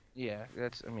 Yeah,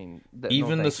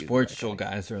 Even the sports show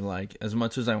guys are like, as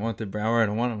much as I wanted Brower, I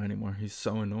don't want him anymore. He's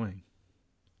so annoying.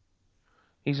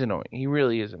 He's annoying. He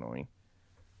really is annoying.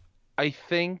 I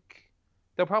think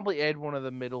they'll probably add one of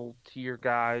the middle tier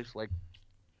guys like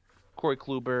Corey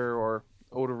Kluber or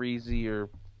Odorizzi or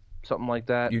something like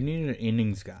that. You need an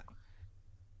innings guy.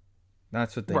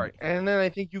 That's what they right. need. And then I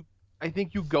think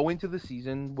you go into the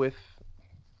season with.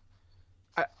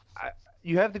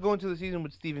 You have to go into the season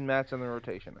with Steven Matz in the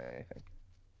rotation, I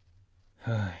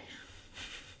think.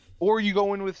 Or you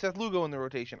go in with Seth Lugo in the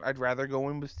rotation. I'd rather go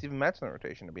in with Steven Matz in the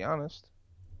rotation, to be honest.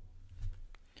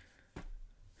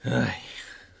 I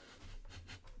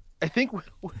think...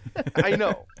 I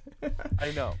know.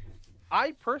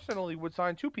 I personally would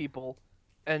sign two people,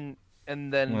 and then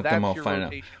let that's them all your find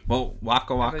rotation. out. Well,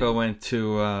 Waka went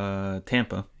to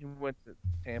Tampa. He went to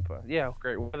Tampa. Yeah,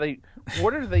 great.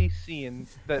 What are they seeing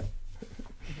that...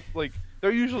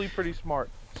 they're usually pretty smart.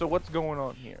 So what's going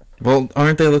on here? Well,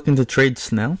 aren't they looking to trade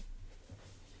Snell?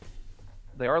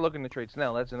 They are looking to trade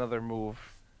Snell. That's another move.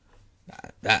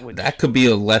 That could be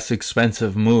a less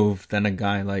expensive move than a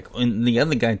guy and the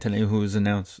other guy today who was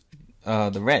announced,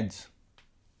 the Reds.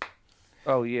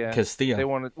 Oh yeah, Castillo.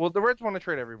 The Reds want to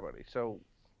trade everybody. So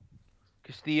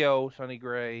Castillo, Sonny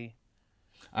Gray.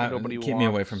 Keep me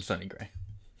away from Sonny Gray.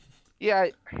 Yeah,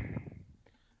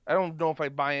 I don't know if I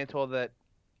buy into all that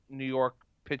New York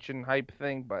pitching hype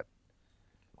thing, but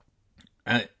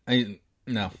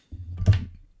no.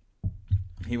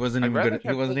 He wasn't even good.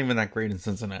 He wasn't even that great in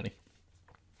Cincinnati.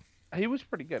 He was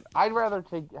pretty good. I'd rather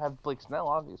have Blake Snell,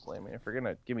 obviously. I mean, if you're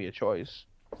gonna give me a choice.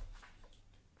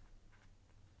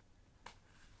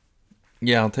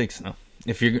 Yeah, I'll take Snell.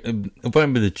 If it'll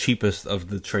probably be the cheapest of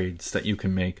the trades that you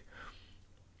can make.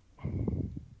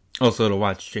 Also, to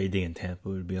watch JD in Tampa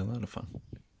would be a lot of fun.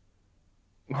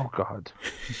 Oh God,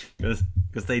 because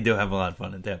they do have a lot of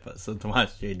fun in Tampa. So to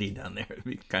watch JD down there would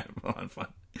be kind of a lot of fun.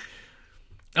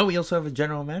 Oh, we also have a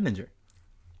general manager.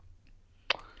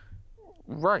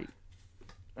 Right.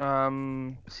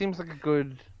 Seems like a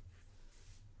good.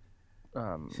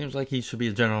 Seems like he should be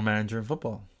a general manager in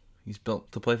football. He's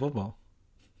built to play football.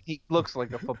 He looks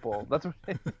like a football. That's what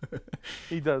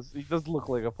he does. He does look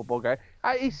like a football guy.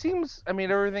 He seems. I mean,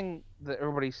 everything that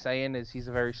everybody's saying is he's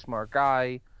a very smart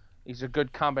guy. He's a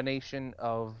good combination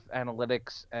of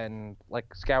analytics and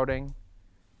scouting.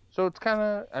 So it's kind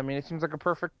of. I mean, it seems like a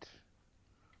perfect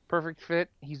fit.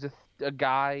 He's a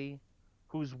guy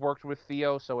who's worked with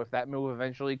Theo. So if that move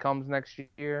eventually comes next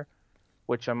year,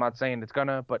 which I'm not saying it's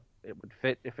gonna, but it would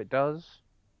fit if it does.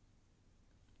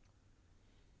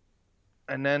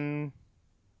 And then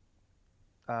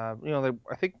I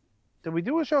think did we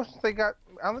do a show since they got?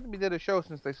 I don't think we did a show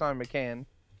since they signed McCann.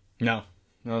 No,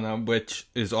 which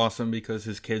is awesome because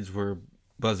his kids were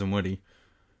Buzz and Woody,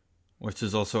 which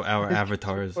is also our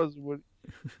avatars. Buzz Woody.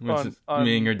 Which is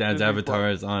me and your dad's Disney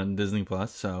avatars on Disney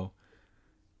Plus. So,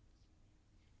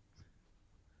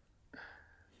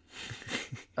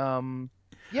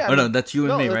 yeah. Oh no, that's you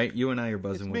and me, that's- right? You and I are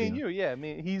Buzz It's and me Woody. and you. Yeah, I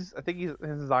mean, I think he's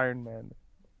his Iron Man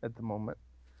at the moment.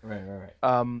 Right.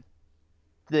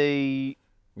 We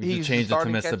should He's change it to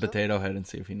starting Mr. catcher? Potato Head and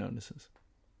see if he notices.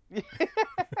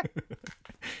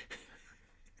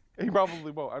 He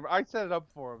probably won't. I set it up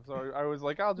for him, so I was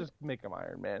like, I'll just make him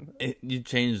Iron Man. You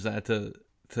change that to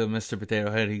Mr. Potato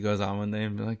Head. He goes on one day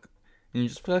and be like, and you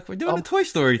just be like, we're doing a Toy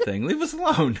Story thing. Leave us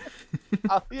alone.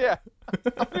 Yeah,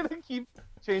 I'm gonna keep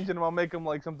changing him. I'll make him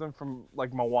like something from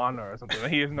like Moana or something.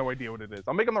 He has no idea what it is.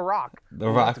 I'll make him the Rock. The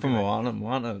Rock from Moana.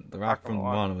 The Rock from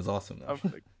Moana was awesome though.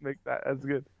 I'll make that. That's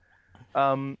good.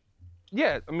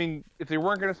 Yeah, I mean, if they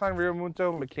weren't going to sign Rio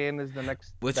Muto, McCann is the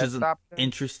next. Which best is an option.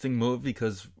 interesting move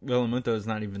because Realmuto is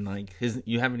not even like his.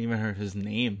 You haven't even heard his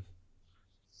name.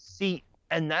 See,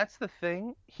 and that's the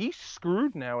thing. He's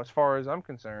screwed now, as far as I'm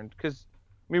concerned. Because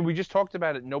I mean, we just talked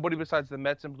about it. Nobody besides the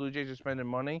Mets and Blue Jays are spending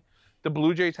money. The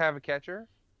Blue Jays have a catcher,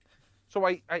 so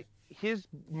his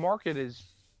market is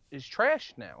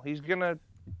trashed now. He's gonna,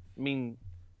 I mean,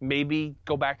 maybe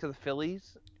go back to the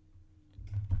Phillies.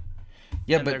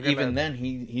 Yeah, And but they're even gonna- then,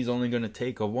 he's only going to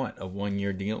take a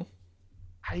 1-year deal.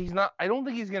 He's not. I don't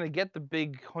think he's gonna get the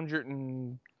big $100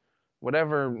 and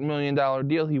whatever $1 million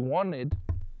deal he wanted.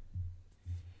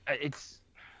 It's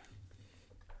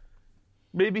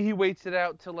maybe he waits it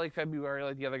out till like February,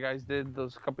 like the other guys did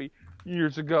those couple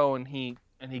years ago, and he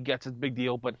gets a big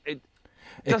deal. But it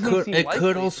doesn't seem It likely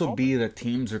could at also the be that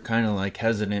teams are kind of like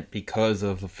hesitant because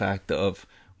of the fact of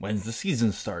when's the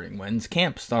season starting, when's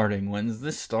camp starting, when's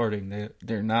this starting.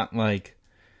 They're not like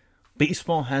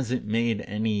baseball hasn't made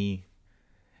any.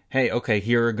 Hey, okay,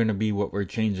 here are going to be what we're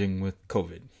changing with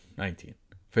COVID-19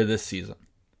 for this season.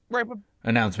 Right, but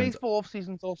Announcements. baseball off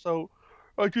season's also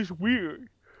just weird.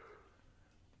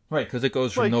 Right, because it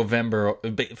goes from Like- November.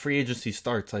 Free agency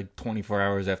starts like 24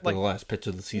 hours after Like- the last pitch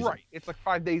of the season. Right, it's like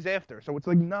 5 days after, so it's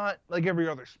like not like every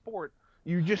other sport.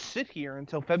 You just sit here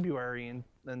until February and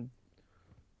then.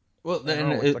 Well, I then,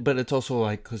 know, it's like- but it's also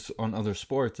like because on other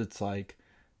sports, it's like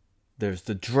there's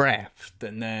the draft,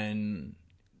 and then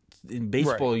in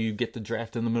baseball, you get the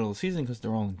draft in the middle of the season because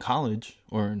they're all in college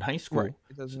or in high school. Right,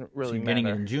 it doesn't So really you're getting it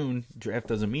matter. in June. Draft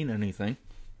doesn't mean anything.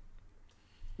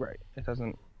 Right, it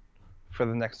doesn't for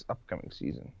the next upcoming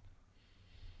season.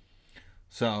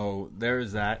 So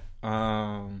there's that.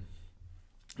 And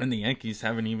the Yankees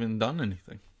haven't even done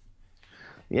anything.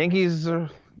 The Yankees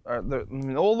I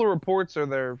mean, all the reports are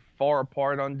they're far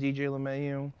apart on DJ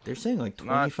LeMahieu. They're saying like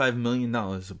Not- $25 million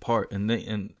apart,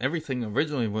 and everything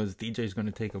originally was DJ's going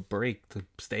to take a break to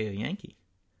stay a Yankee.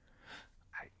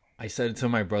 I said to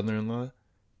my brother-in-law,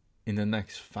 in the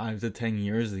next 5 to 10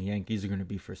 years, the Yankees are going to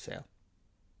be for sale.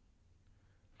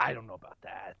 I don't know about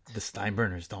that. The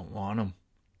Steinburners don't want them.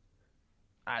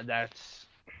 That's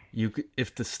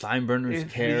If the Steinburners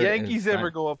if care, the Yankees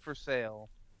ever go up for sale.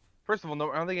 First of all,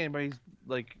 no, I don't think anybody's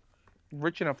like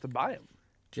rich enough to buy them.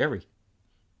 Jerry.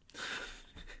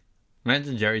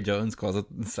 Imagine Jerry Jones calls up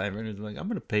the Steinburners and like, I'm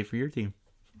going to pay for your team.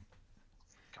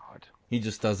 God. He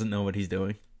just doesn't know what he's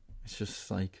doing. It's just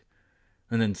like,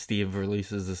 and then Steve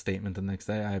releases a statement the next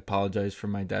day. I apologize for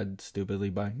my dad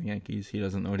stupidly buying the Yankees. He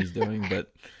doesn't know what he's doing,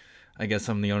 but I guess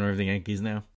I'm the owner of the Yankees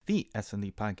now. The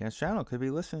S&D Podcast channel could be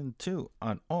listened to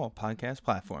on all podcast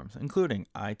platforms, including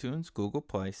iTunes, Google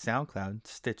Play, SoundCloud,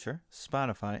 Stitcher,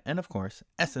 Spotify, and of course,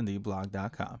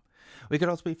 sndblog.com. We could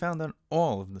also be found on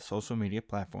all of the social media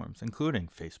platforms, including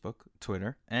Facebook,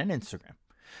 Twitter, and Instagram.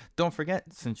 Don't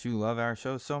forget, since you love our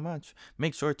show so much,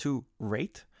 make sure to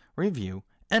rate, review,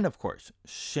 and of course,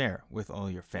 share with all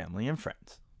your family and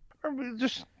friends.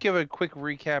 Just give a quick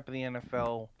recap of the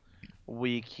NFL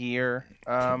week here.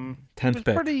 10th it was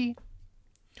pick. pretty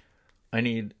I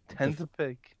need 10th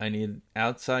pick.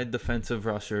 outside defensive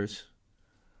rushers.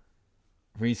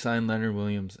 Re-sign Leonard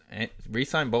Williams.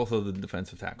 Re-sign both of the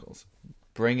defensive tackles.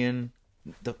 Bring in,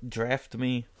 draft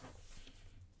me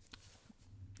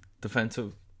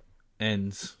defensive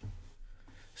ends.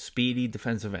 Speedy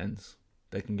defensive ends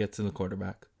that can get to the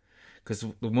quarterback. Because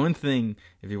the one thing,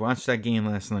 if you watched that game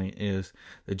last night, is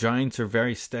the Giants are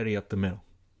very steady up the middle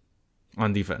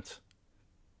on defense.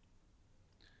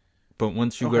 But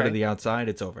once you go to Okay. the outside,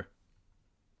 it's over.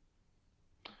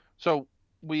 So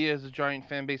we as a Giant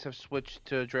fan base have switched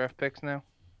to draft picks now.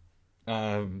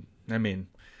 I mean,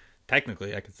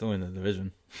 technically, I could still win the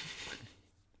division.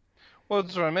 Well,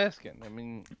 that's what I'm asking. I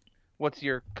mean, what's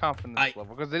your confidence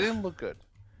level? Because they didn't look good.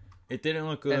 It didn't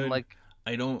look good. And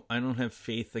I don't have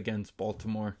faith against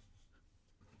Baltimore.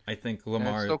 I think Lamar.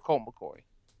 And it's still Colt McCoy.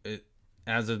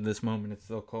 As of this moment, it's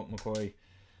still Colt McCoy.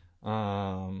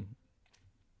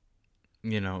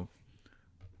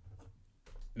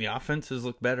 The offenses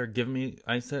look better.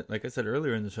 Like I said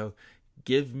earlier in the show,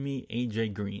 give me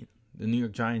AJ Green. The New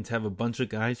York Giants have a bunch of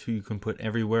guys who you can put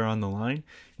everywhere on the line.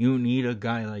 You need a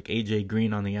guy like AJ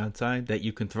Green on the outside that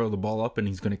you can throw the ball up and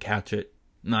he's going to catch it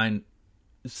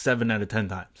 7 out of 10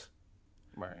 times.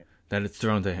 Right. That it's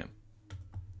thrown to him.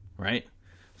 Right?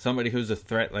 Somebody who's a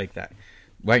threat like that.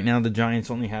 Right now, the Giants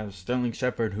only have Sterling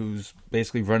Shepard, who's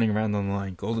basically running around on the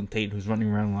line. Golden Tate, who's running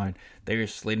around the line.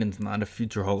 Darius Slayton's not a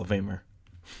future Hall of Famer.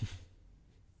 I'm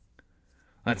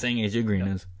not saying AJ Green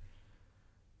is.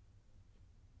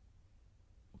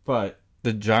 But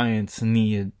the Giants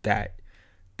need that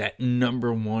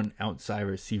number one outside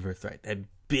receiver threat. That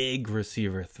big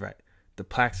receiver threat. The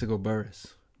Plaxico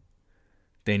Burress.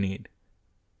 They need.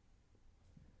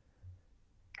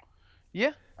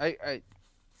 Yeah, Right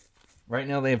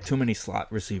now, they have too many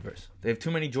slot receivers. They have too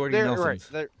many Jordy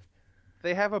Nelsons. Right.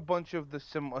 They have a bunch of the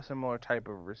similar type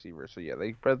of receivers. So, yeah,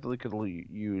 they probably could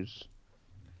use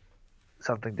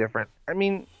something different. I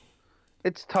mean,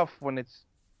 it's tough when it's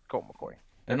Colt McCoy.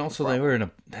 And also, they were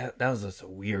in that was just a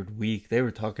weird week. They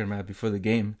were talking about before the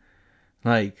game.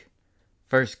 Like,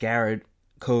 first Garrett,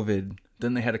 COVID.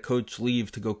 Then they had a coach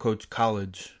leave to go coach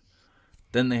college.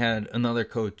 Then they had another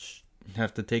coach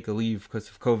have to take a leave because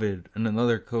of COVID, and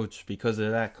another coach because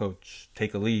of that coach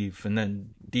take a leave, and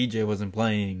then DJ wasn't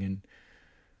playing, and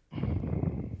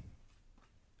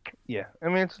yeah, I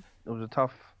mean it was a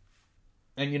tough,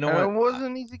 and you know what? It wasn't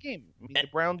an easy game. I mean, the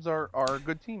Browns are a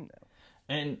good team now,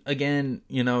 and again,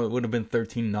 it would have been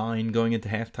 13-9 going into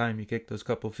halftime. You kicked those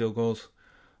couple field goals.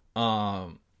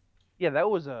 Yeah, that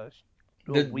was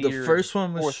weird. The first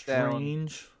one was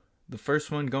strange. Down. The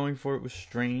first one going for it was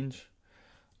strange.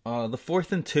 The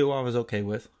 4th and 2 I was okay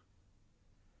with.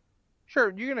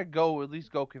 Sure, you're gonna at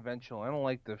least go conventional. I don't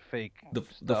like the fake. The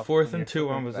 4th and 2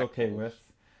 I was okay with.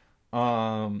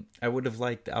 I would have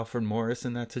liked Alfred Morris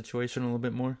in that situation a little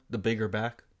bit more. The bigger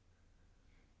back.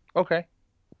 Okay.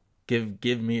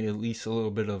 Give me at least a little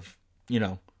bit of,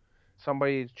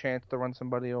 somebody's chance to run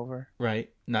somebody over. Right.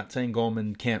 Not saying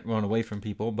Goldman can't run away from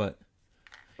people, but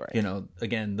right.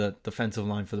 Again, the defensive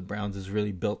line for the Browns is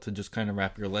really built to just kind of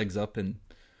wrap your legs up, and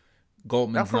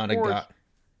Goldman's not a guy.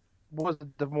 Was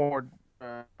the more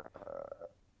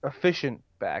efficient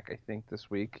back, I think, this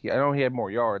week. I know he had more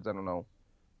yards. I don't know,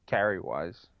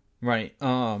 carry-wise. Right.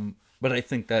 But I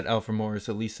think that Alfred Morris,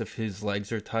 at least if his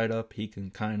legs are tied up, he's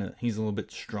a little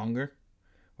bit stronger,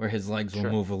 where his legs will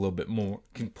move a little bit more,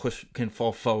 can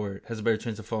fall forward, has a better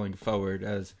chance of falling forward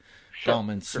as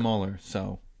Goldman's smaller.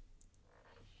 So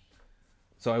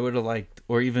I would have liked,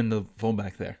 or even the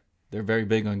fullback there. They're very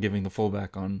big on giving the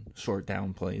fullback on short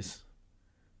down plays.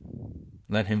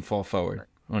 Let him fall forward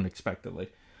unexpectedly.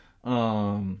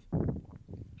 Okay,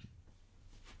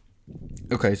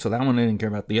 so that one I didn't care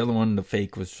about. The other one, the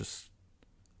fake, was just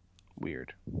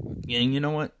weird. And you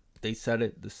know what? They said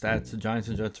it. The stats, the Giants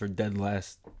and Jets are dead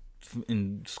last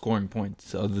in scoring points.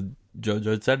 So Joe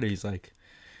Judge said it. He's like,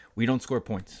 we don't score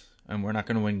points, and we're not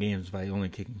going to win games by only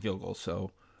kicking field goals.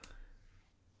 So,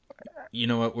 you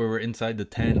know what? We're inside the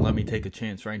 10. Let me take a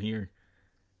chance right here.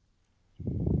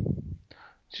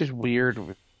 It's just weird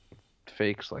with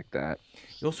fakes like that.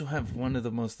 You also have one of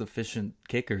the most efficient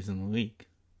kickers in the league.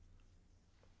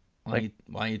 Why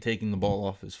are you taking the ball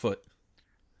off his foot?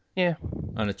 Yeah.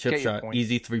 On a chip shot,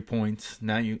 easy 3 points.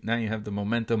 Now you have the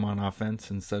momentum on offense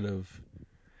instead of.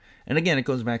 And again, it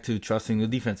goes back to trusting the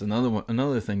defense.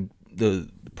 Another thing, the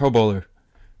Pro Bowler,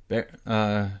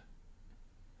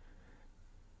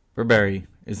 Bradbury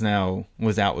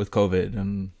was out with COVID,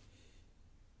 and.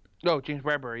 No, James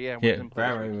Bradbury, yeah.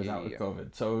 Bradbury was out with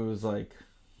COVID, so it was like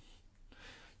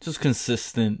just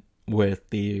consistent with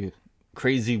the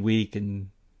crazy week, and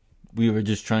we were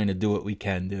just trying to do what we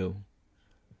can do.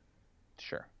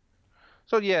 Sure.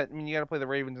 So, yeah, I mean, you got to play the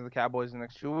Ravens and the Cowboys in the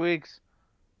next 2 weeks.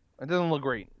 It doesn't look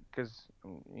great because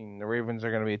the Ravens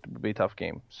are going to be a tough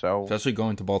game. So, especially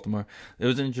going to Baltimore. It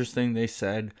was interesting. They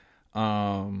said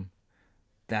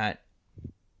that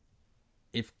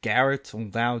if Garrett's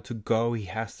allowed to go, he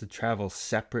has to travel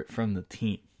separate from the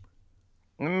team.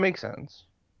 It makes sense.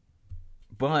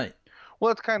 But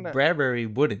it's kind of Bradbury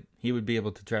wouldn't. He would be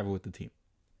able to travel with the team.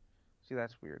 See,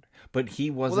 that's weird. But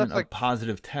he wasn't that's like- a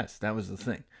positive test. That was the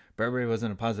thing. Burberry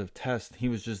wasn't a positive test. He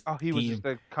was just... Oh, he was just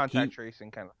a contact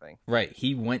tracing kind of thing. Right.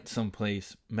 He went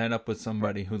someplace, met up with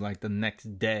somebody who, like, the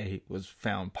next day was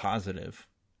found positive.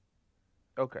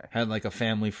 Okay. Had, like, a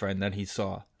family friend that he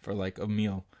saw for, like, a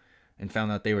meal and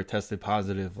found out they were tested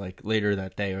positive, like, later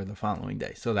that day or the following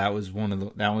day. So that was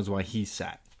that was why he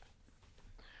sat.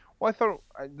 Well, I thought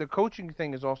the coaching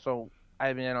thing is also,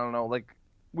 I mean, I don't know, like,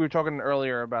 we were talking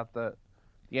earlier about the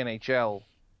NHL,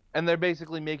 and they're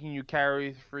basically making you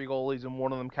carry 3 goalies, and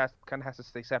one of them kind of has to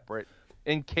stay separate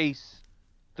in case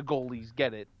the goalies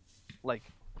get it, like,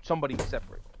 somebody's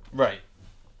separate. Right.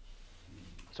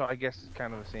 So I guess it's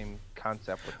kind of the same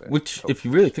concept with it. Which, if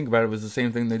you really think about it, was the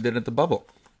same thing they did at the bubble.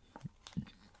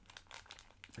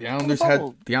 The Islanders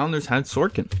had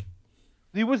Sorkin.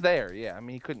 He was there, yeah. I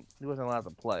mean, he wasn't allowed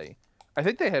to play. I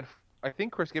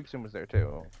think Chris Gibson was there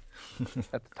too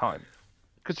at the time.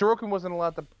 Because Sorokin wasn't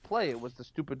allowed to play. It was the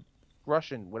stupid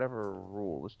Russian, whatever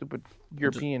rule, the stupid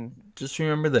European just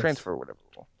remember this. transfer, whatever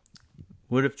rule.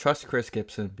 Would have trusted Chris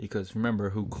Gibson because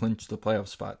remember who clinched the playoff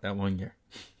spot that one year.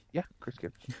 Yeah, Chris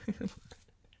Gibson.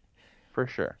 For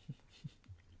sure.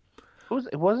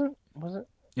 It wasn't?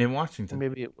 In Washington.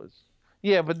 Maybe it was.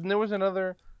 Yeah, but there was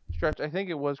another stretch. I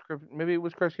think it was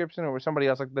Chris Gibson or it was somebody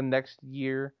else like the next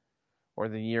year or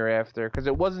the year after. Because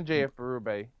it wasn't JF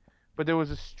Berube. But there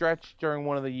was a stretch during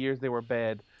one of the years they were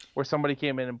bad where somebody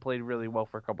came in and played really well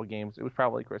for a couple games. It was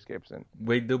probably Chris Gibson.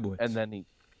 Wade Dubois. And then he...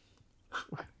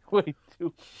 Wade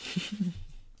Dubois.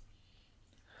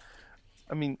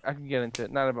 I mean, I can get into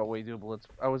it. Not about Wade Dubois.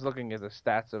 I was looking at the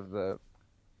stats of the...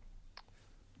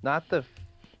 Not the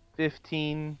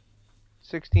 15-16,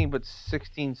 but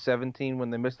 16-17 when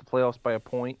they missed the playoffs by a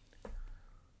point.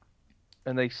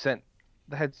 And they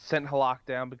had sent Halak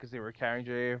down because they were carrying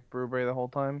J.F. Berube the whole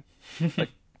time. Like,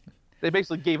 they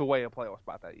basically gave away a playoff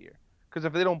spot that year. Because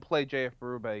if they don't play J.F.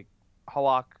 Berube,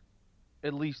 Halak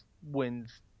at least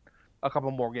wins a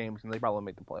couple more games and they probably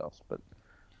make the playoffs. But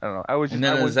I don't know.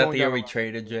 Was that the year we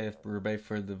traded J.F.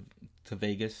 Berube to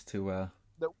Vegas to?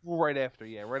 Right after,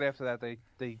 yeah. Right after that,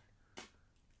 they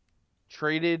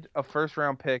traded a first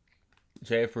round pick.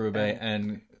 J.F. Berube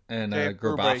and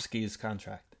Grabowski's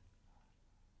contract.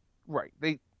 Right.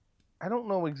 I don't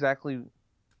know exactly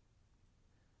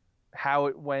how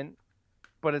it went,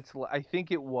 but I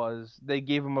think it was they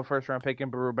gave him a first round pick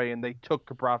in Berube and they took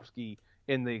Grabowski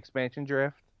in the expansion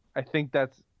draft. I think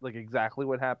that's like exactly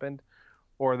what happened.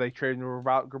 Or they traded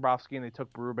Grabowski and they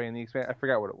took Berube in the expansion. I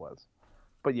forgot what it was.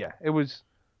 But yeah, it was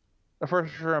a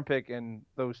first round pick and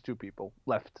those two people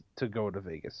left to go to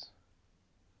Vegas.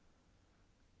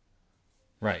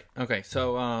 Right. Okay.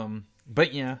 So,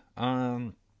 but yeah,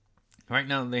 right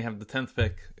now they have the 10th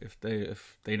pick if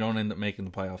they don't end up making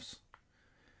the playoffs.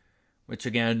 Which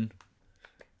again,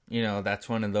 that's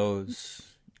one of those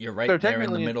you're right there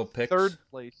in the middle picks. Third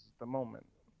place at the moment.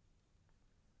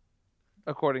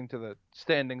 According to the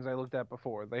standings I looked at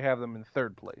before, they have them in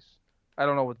third place. I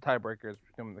don't know what tiebreaker is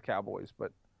between the Cowboys,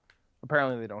 but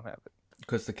apparently they don't have it.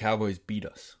 Because the Cowboys beat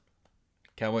us.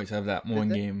 Cowboys have that one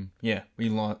game. Yeah, we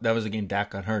lost. That was a game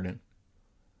Dak got hurt in.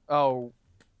 Oh,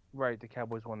 right. The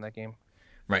Cowboys won that game.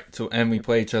 Right. So and we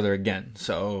play each other again.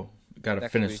 So we got to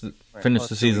finish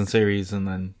the season series,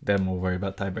 and then we'll worry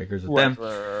about tiebreakers with them.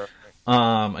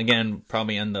 Right. Again,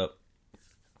 probably end up.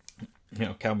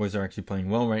 Cowboys are actually playing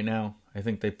well right now. I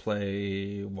think they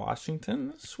play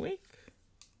Washington this week.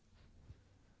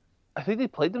 I think they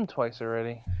played them twice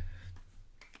already.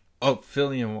 Oh,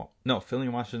 Philly and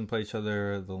Washington play each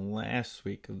other the last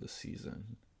week of the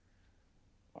season.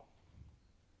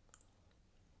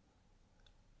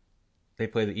 They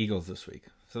play the Eagles this week,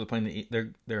 so they're playing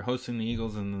they're hosting the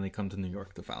Eagles, and then they come to New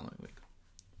York the following week.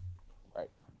 Right.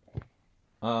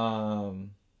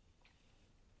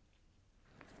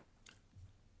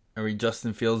 Are we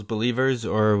Justin Fields believers,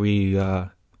 or are we?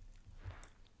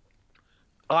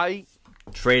 I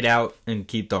trade out and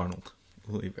keep Darnold.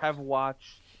 Believers. Have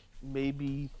watched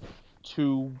maybe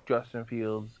 2 Justin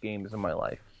Fields games in my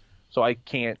life, so I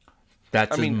can't.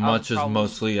 That's as much as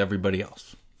mostly everybody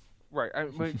else. Right.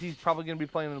 He's probably going to be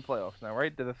playing in the playoffs now,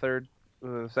 right?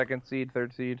 The second seed,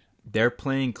 third seed. They're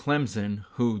playing Clemson,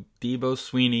 who Debo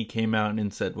Sweeney came out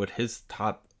and said what his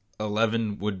top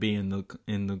 11 would be in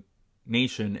the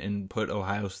nation, and put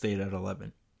Ohio State at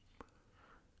 11.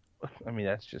 I mean,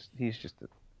 he's just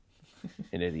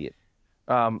an idiot.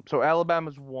 So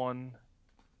Alabama's 1.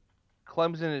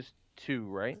 Clemson is 2,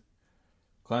 right?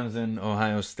 Clemson,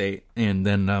 Ohio State, and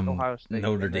then Ohio State,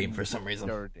 Notre Dame for some reason.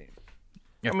 Notre Dame.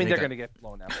 Yep, I mean, they're going to get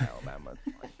blown out by Alabama.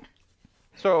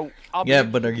 So I'll be Yeah,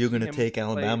 but are interested you to see going to him take play.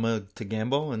 Alabama to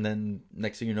gamble, and then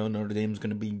next thing you know, Notre Dame's going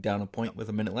to be down a point with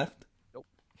a minute left? Nope,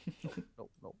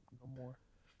 no more.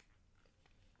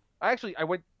 I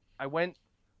went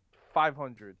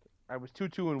 500. I was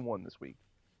 2-2-1 this week.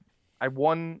 I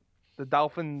won. The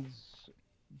Dolphins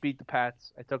beat the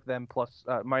Pats. I took them plus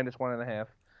 -1.5.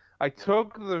 I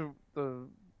took the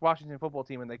Washington football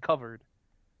team and they covered.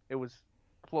 It was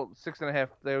 6.5.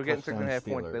 They were getting Touchdown 6.5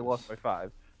 points. They Steelers. lost by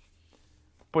 5.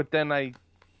 But then I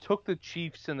took the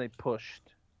Chiefs and they pushed.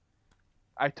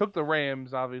 I took the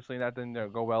Rams, obviously, and that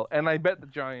didn't go well. And I bet the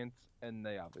Giants, and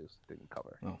they obviously didn't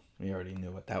cover. Oh, we already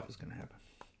knew what that was going to happen.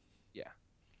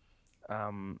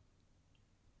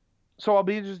 So I'll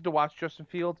be interested to watch Justin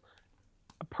Fields.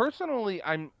 Personally,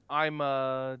 I'm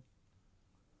a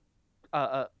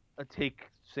take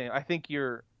Sam. I think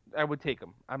I would take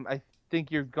him. I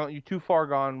think you're too far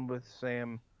gone with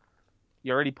Sam.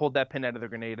 You already pulled that pin out of the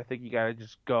grenade. I think you gotta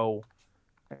just go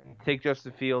and take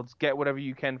Justin Fields. Get whatever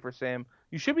you can for Sam.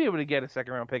 You should be able to get a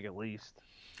second-round pick at least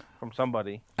from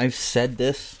somebody. I've said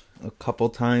this a couple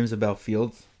times about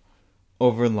Fields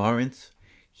over Lawrence.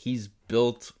 He's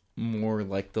built more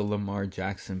like the Lamar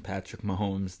Jackson, Patrick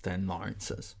Mahomes than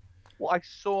Lawrence is. Well, I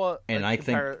saw, And I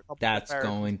think that's comparisons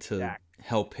going to to Dak.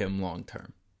 help him long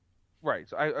term. Right.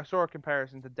 So I saw a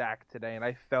comparison to Dak today, and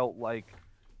I felt like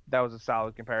that was a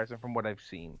solid comparison from what I've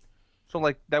seen. So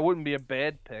like that wouldn't be a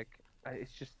bad pick.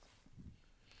 It's just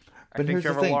I But think here's the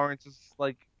Trevor thing. Lawrence is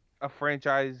like a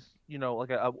franchise, like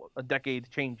a decade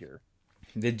changer.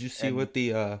 Did you see And- what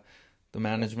the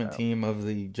management team of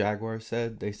the Jaguars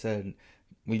said? They said,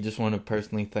 "We just want to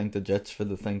personally thank the Jets for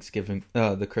the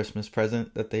the Christmas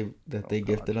present that they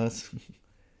gifted us."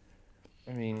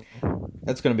 I mean,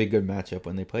 That's going to be a good matchup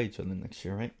when they play each other next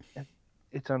year, right?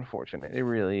 it's unfortunate. It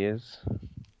really is.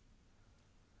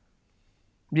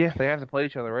 Yeah, they have to play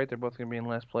each other, right? They're both going to be in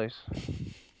last place.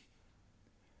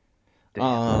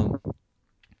 Damn.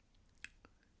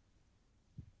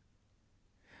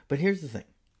 But here's the thing.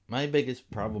 My biggest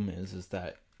problem is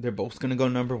that they're both going to go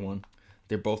number one.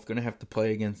 They're both going to have to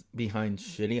play behind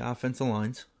shitty offensive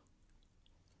lines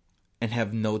and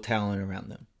have no talent around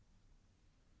them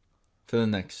for the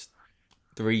next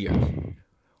 3 years.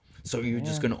 So you're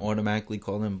just going to automatically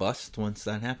call them bust once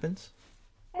that happens?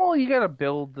 Well, you got to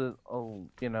build the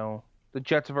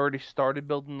Jets have already started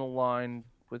building the line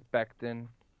with Becton.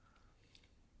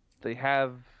 They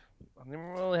don't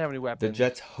really have any weapons. The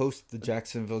Jets host the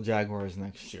Jacksonville Jaguars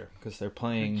next year because they're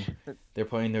playing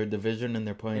their division and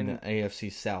they're playing the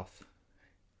AFC South.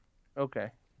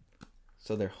 Okay.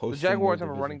 So they're hosting The Jaguars their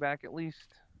have a division. running back at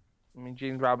least. I mean,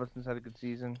 James Robinson's had a good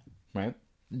season. Right?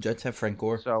 The Jets have Frank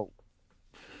Gore. So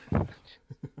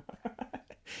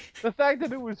the fact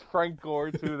that it was Frank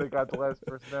Gore too that got the last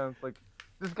first down, it's like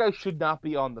this guy should not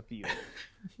be on the field.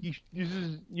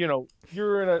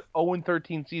 You're in a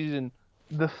 0-13 season.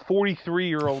 The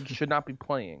 43-year-old should not be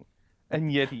playing, and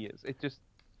yet he is.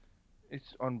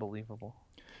 It's unbelievable.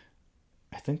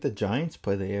 I think the Giants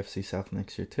play the AFC South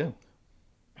next year too.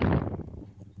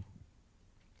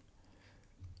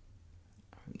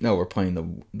 No, we're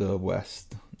playing the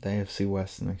West, the AFC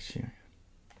West next year.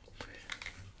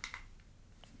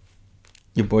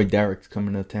 Your boy Derek's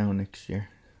coming to town next year.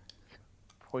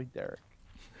 Boy, Derek.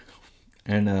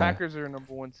 And Packers are a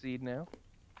number 1 seed now,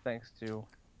 thanks to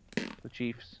the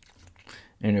Chiefs.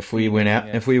 and if we win out,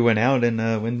 and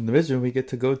win the division, we get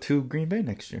to go to Green Bay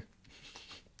next year.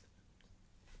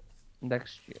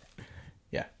 Next year.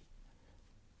 Yeah.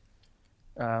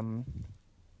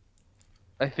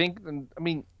 I think,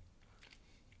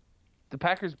 the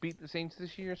Packers beat the Saints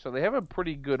this year, so they have a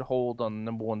pretty good hold on the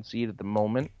number 1 seed at the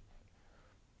moment.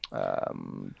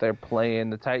 They're playing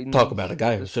the Titans. Talk about a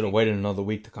guy who should have waited another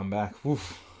week to come back.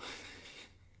 Oof.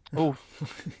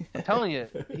 Oof. I'm telling you,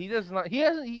 he does not. He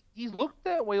hasn't. He's looked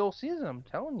that way all season. I'm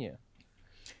telling you.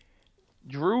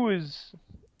 Drew is.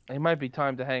 It might be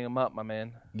time to hang him up, my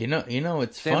man. You know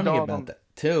what's Sam funny Darnold- about that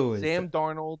too is Sam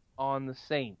Darnold on the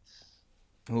Saints.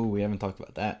 ooh, we haven't talked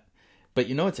about that. But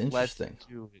you know what's Let's interesting?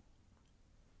 do it.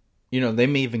 They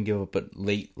may even give up a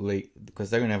late because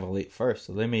they're gonna have a late first,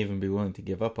 so they may even be willing to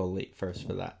give up a late first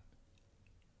for that.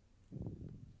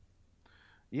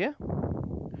 Yeah.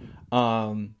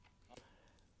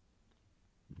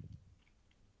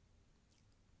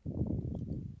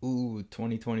 Ooh,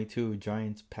 2022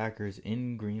 Giants Packers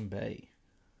in Green Bay.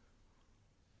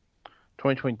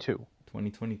 2022.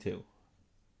 2022.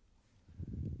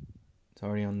 It's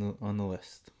already on the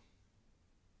list.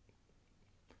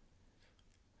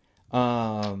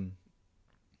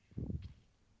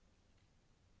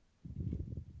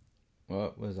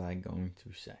 What was I going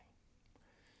to say?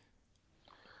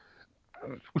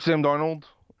 Sam Darnold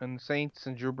and the Saints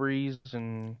and Drew Brees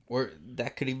and Or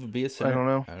that could even be a I center. don't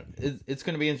know. It's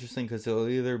going to be interesting because it'll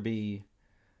either be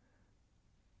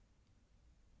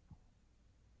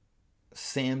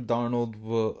Sam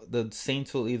Darnold the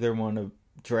Saints will either want to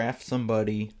draft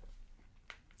somebody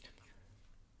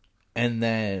and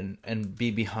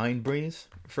be behind Breeze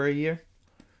for a year,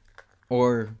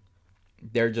 or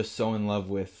they're just so in love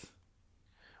with.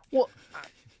 Well,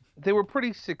 they were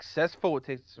pretty successful with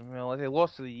Taysom Hill. Like they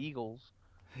lost to the Eagles.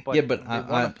 But Yeah, but they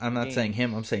won a few I'm not games. saying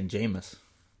him. I'm saying Jameis.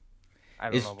 I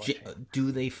don't know about Jameis.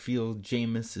 Do they feel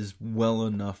Jameis is well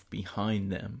enough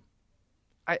behind them?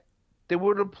 They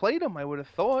would have played him, I would have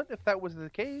thought, if that was the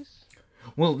case.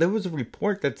 Well, there was a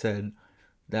report that said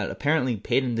that apparently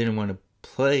Peyton didn't want to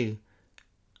play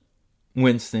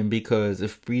Winston because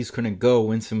if Breeze couldn't go,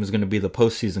 Winston was going to be the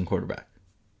postseason quarterback.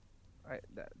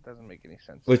 That doesn't make any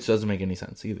sense. Which doesn't make any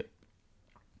sense either.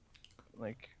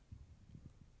 Like,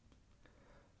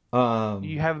 You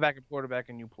you have a backup quarterback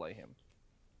and you play him.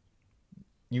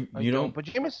 you don't. But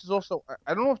Jameis is also.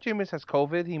 I don't know if Jameis has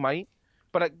COVID. He might.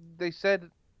 But they said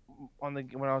when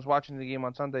I was watching the game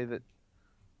on Sunday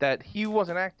that he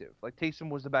wasn't active. Like Taysom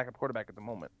was the backup quarterback at the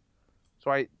moment. So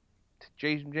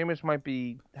Jameis might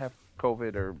have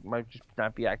COVID or might just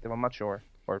not be active. I'm not sure.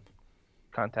 Or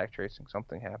contact tracing.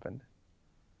 Something happened.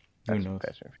 Who That's knows?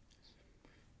 better.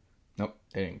 Nope,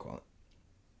 they didn't call it.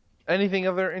 Anything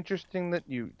other interesting that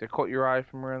caught your eye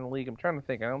from around the league? I'm trying to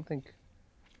think. I don't think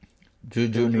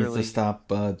Juju needs really- to stop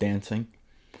dancing.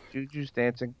 Juju's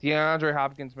dancing. DeAndre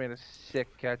Hopkins made a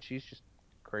sick catch. He's just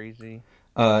crazy.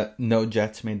 No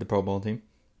Jets made the Pro Bowl team,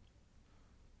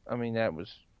 I mean, that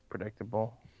was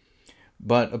predictable.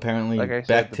 but apparently Like I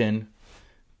said,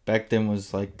 Becton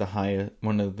was like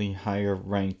one of the higher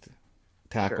ranked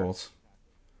tackles.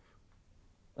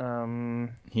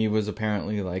 He was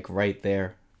apparently like right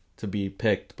there to be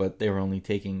picked, but they were only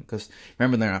taking because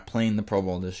remember they're not playing the Pro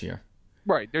Bowl this year.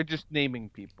 Right. They're just naming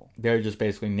people. They're just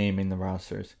basically naming the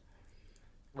rosters.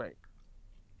 Right.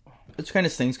 Which kind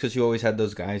of stinks because you always had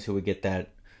those guys who would get that,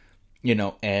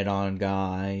 add-on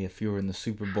guy if you were in the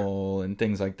Super Bowl and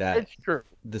things like that. It's true.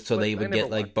 So but they I would never get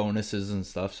like watched. bonuses and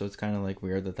stuff. So it's kind of like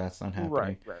weird that that's not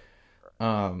happening.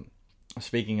 Right.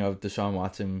 Speaking of, Deshaun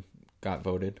Watson got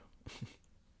voted.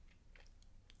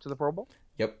 To the Pro Bowl?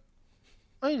 Yep.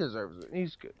 Oh, he deserves it.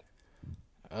 He's good.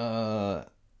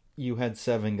 You had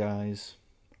 7 guys.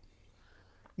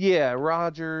 Yeah,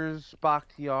 Rodgers,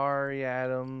 Bakhtiari,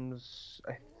 Adams.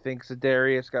 I think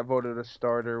Za'Darius got voted a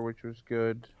starter, which was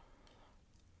good.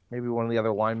 Maybe one of the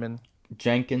other linemen.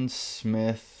 Jenkins,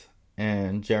 Smith,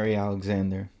 and Jerry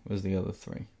Alexander was the other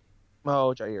 3.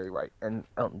 Oh, Jair, right. And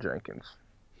Elton Jenkins.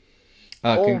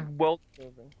 Well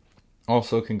deserving.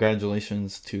 Also,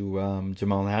 congratulations to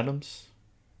Jamal Adams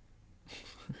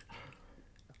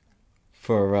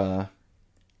for What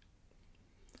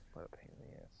a pain in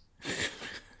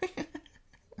the ass.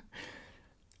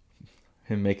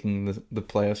 him making the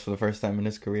playoffs for the first time in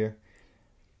his career.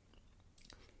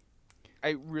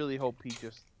 I really hope he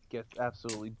just gets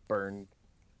absolutely burned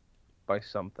by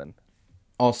something.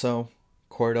 Also,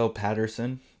 Cordell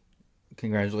Patterson,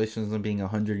 congratulations on being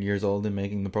 100 years old and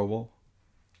making the Pro Bowl.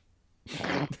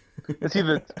 Is he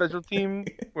the special team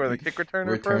or the kick returner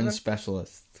Return person?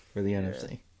 specialist for the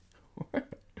NFC.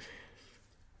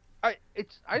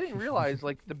 I didn't realize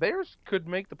like the Bears could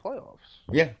make the playoffs.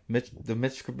 Yeah, the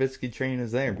Mitch Trubisky train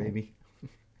is there, baby.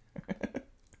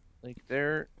 Like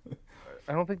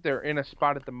I don't think they're in a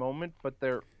spot at the moment, but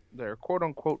they're quote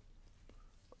unquote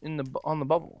on the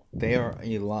bubble. They are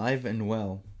alive and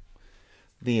well.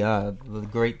 The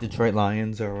great Detroit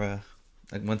Lions are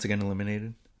once again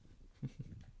eliminated.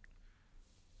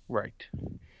 Right.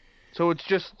 So it's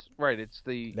just right. It's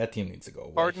the That team needs to go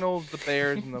away. Cardinals, the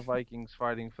Bears, and the Vikings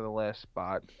fighting for the last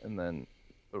spot, and then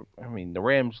the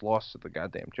Rams lost to the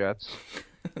goddamn Jets.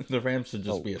 The Rams should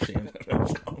just be ashamed of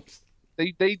themselves.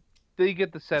 They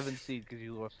get the 7th seed because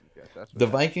you lost to the Jets. That's what The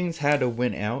happened. Vikings had to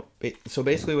win out. So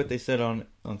basically, what they said on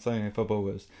Sunday Night Football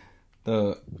was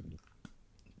the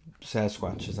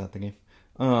Sasquatch is at the game.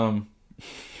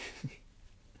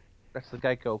 That's the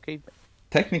Geico caveman.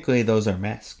 Technically, those are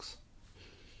masks.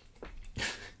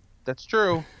 That's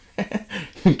true.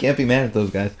 You can't be mad at those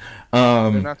guys.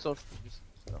 They're not social.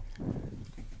 So.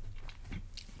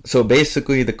 So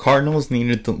basically, the Cardinals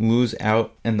needed to lose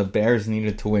out, and the Bears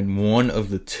needed to win one of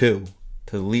the two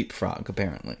to leapfrog,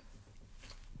 apparently.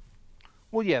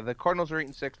 Well, yeah, the Cardinals are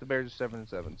 8-6. The Bears are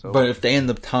 7-7. So, But if they end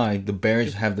up tied, the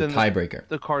Bears have the Then tiebreaker.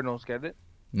 the Cardinals get it.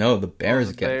 No, the Bears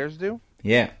the get it. Bears do.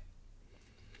 Yeah.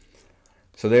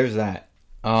 So there's that.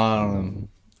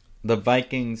 The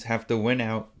Vikings have to win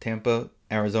out. Tampa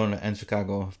Arizona and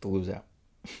Chicago have to lose out.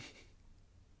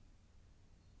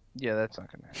 Yeah, that's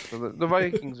not going to happen. So the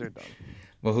Vikings are done.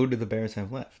 Well, who do the Bears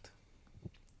have left?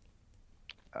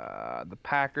 The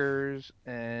Packers,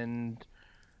 and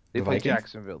they The play Vikings?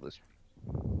 Jacksonville this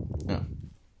week. Oh.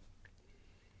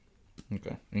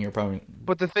 Okay. And you're probably...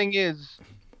 But the thing is,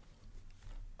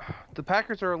 the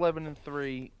Packers are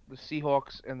 11-3. The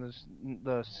Seahawks and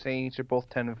the Saints are both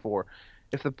 10-4.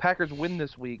 If the Packers win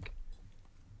this week,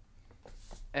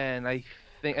 and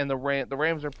the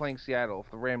Rams are playing Seattle.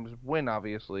 If the Rams win,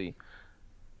 obviously,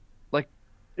 like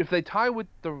if they tie with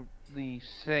the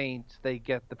Saints,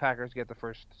 the Packers get the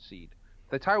first seed.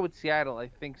 If they tie with Seattle, I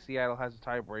think Seattle has a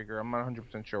tiebreaker. I'm not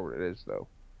 100% sure what it is though.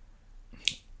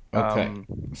 Okay.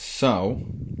 So,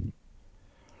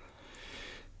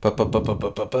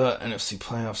 NFC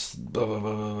playoffs.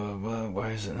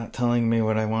 Why is it not telling me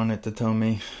what I want it to tell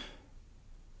me?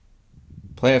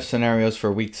 Playoff scenarios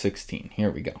for Week 16.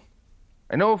 Here we go.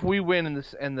 I know if we win in the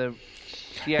Seattle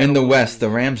In the West, the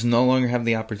Rams no longer have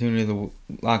the opportunity to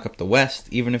lock up the West.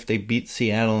 Even if they beat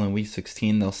Seattle in Week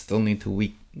 16, they'll still need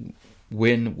to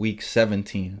win Week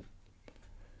 17.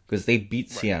 Because they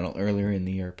beat Seattle earlier in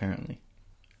the year, apparently.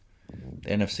 The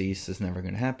NFC East is never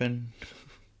going to happen.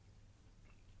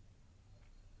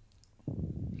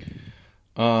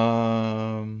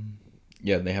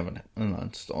 Yeah, they haven't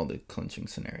announced all the clinching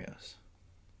scenarios.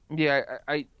 Yeah,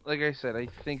 I like I said, I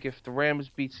think if the Rams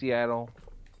beat Seattle,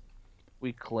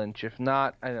 we clinch. If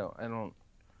not, I don't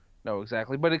know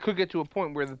exactly, but it could get to a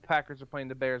point where the Packers are playing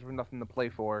the Bears with nothing to play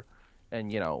for,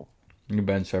 and you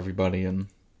bench everybody and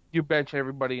you bench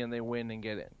everybody and they win and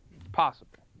get in. It's possible.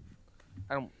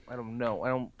 I don't know. I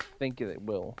don't think it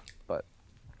will, but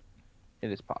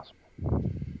it is possible.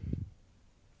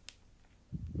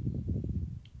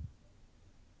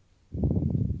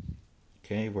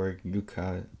 Okay, we're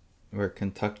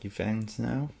Kentucky fans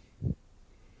now.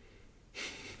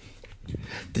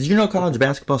 Did you know college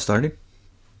basketball started?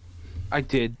 I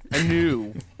did. I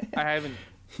knew. I haven't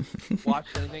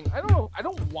watched anything. I don't know. I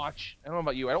don't know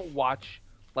about you. I don't watch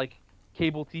like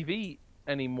cable TV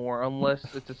anymore unless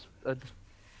it's a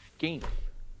game.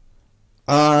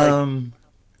 Like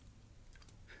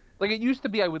it used to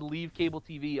be, I would leave cable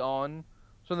TV on,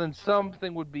 so then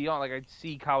something would be on. Like I'd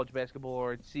see college basketball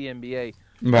or I'd see NBA.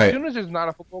 Right. As soon as there's not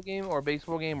a football game or a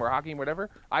baseball game or a hockey game or whatever,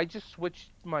 I just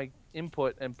switch my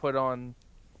input and put on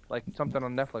like something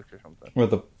on Netflix or something. Or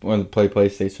the play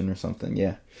PlayStation or something,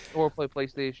 yeah. Or play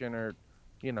PlayStation or,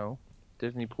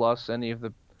 Disney Plus, any of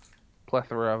the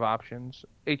plethora of options.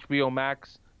 HBO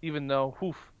Max, even though,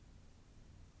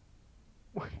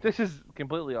 this is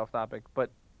completely off topic,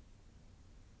 but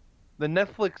the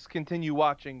Netflix continue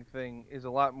watching thing is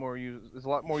a lot more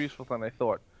useful than I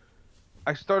thought.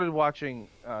 I started watching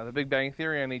The Big Bang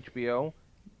Theory on HBO,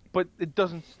 but it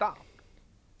doesn't stop.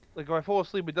 Like if I fall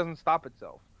asleep, it doesn't stop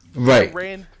itself. Right. I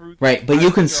ran through. Right, but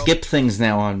you can skip things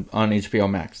now on HBO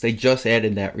Max. They just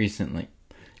added that recently.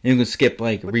 You can skip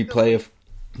replay of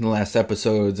the last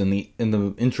episodes and in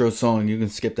the intro song. You can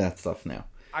skip that stuff now.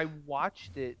 I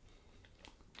watched it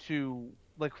to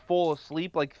fall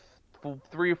asleep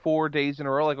 3 or 4 days in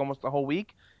a row, almost the whole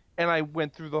week, and I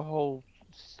went through the whole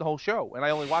show, and I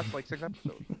only watched 6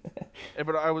 episodes.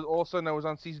 But all of a sudden I was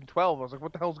on season 12. I was like,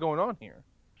 what the hell's going on here?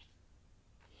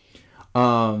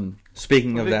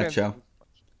 Speaking of that show,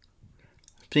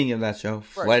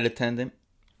 Flight Attendant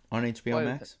on HBO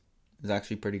Max is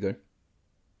actually pretty good.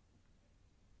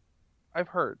 I've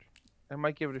heard. I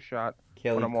might give it a shot.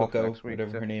 Kaylee Cuoco,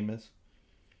 whatever her name is.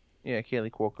 Yeah,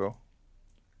 Kaylee Cuoco.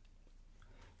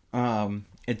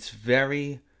 It's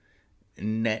very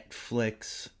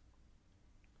Netflix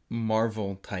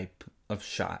Marvel type of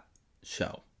show.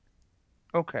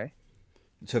 Okay.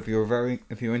 So if you're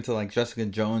into Jessica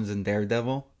Jones and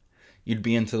Daredevil, you'd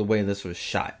be into the way this was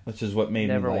shot, which is what made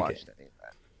me like it. Never watched any of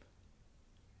that.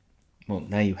 Well,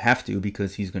 now you have to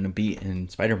because he's going to be in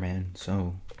Spider-Man,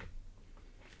 so...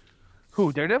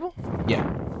 Who, Daredevil?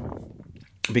 Yeah.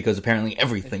 Because apparently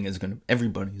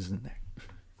everybody's in there.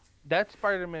 That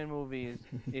Spider-Man movie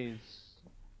is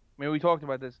we talked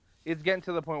about this. It's getting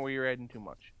to the point where you're adding too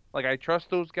much. I trust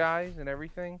those guys and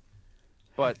everything,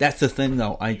 but... That's the thing,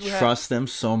 though. I trust them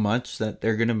so much that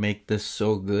they're going to make this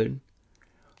so good.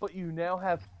 But you now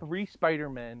have 3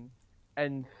 Spider-Men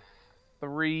and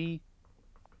 3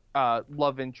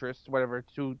 love interests, whatever,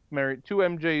 2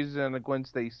 MJs and a Gwen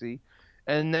Stacy,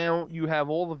 and now you have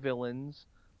all the villains.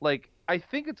 I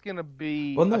think it's going to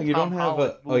be... Well, no, you don't have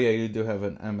a... Oh, yeah, you do have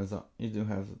an Amazon. You do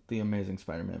have the Amazing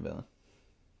Spider-Man villain.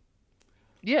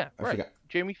 Yeah, I forgot.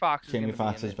 Jamie Foxx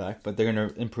is back, but they're going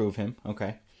to improve him.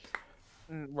 Okay.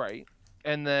 Right.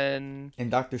 And then,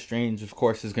 And Doctor Strange, of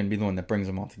course, is going to be the one that brings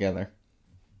them all together.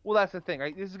 well, that's the thing.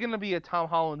 Right? This is going to be a Tom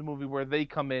Holland movie where they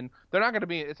come in. They're not going to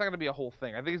be. It's not going to be a whole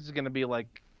thing. I think this is going to be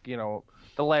like,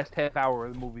 the last half hour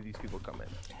of the movie. These people come in.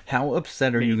 How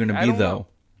upset are you going to I be don't know. though,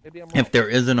 Maybe I'm if wrong. there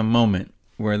isn't a moment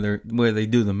where they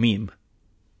do the meme,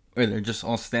 where they're just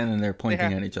all standing there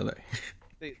pointing at each other?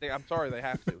 I'm sorry, they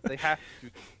have to. They have to.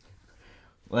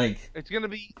 Like,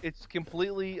 It's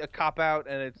completely a cop out,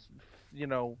 and it's,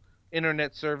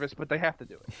 internet service, but they have to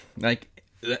do it. like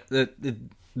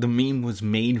the meme was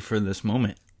made for this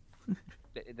moment.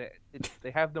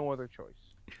 They have no other choice.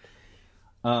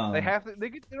 Um, They have to. They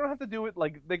don't have to do it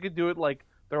like they could do it like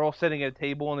they're all sitting at a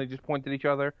table and they just point at each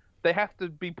other. They have to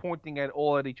be pointing at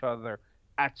each other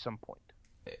at some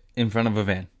point. in front of a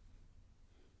van.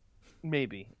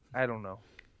 Maybe, I don't know.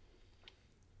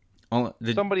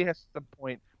 Did, Somebody has to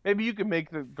point. Maybe you can make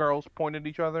the girls point at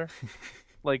each other.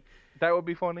 Like that would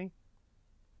be funny.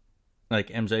 like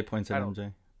MJ points I at don't-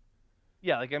 MJ.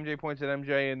 Yeah, like MJ points at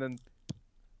MJ and then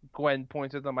Gwen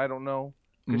points at them. I don't know.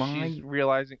 'Cause she's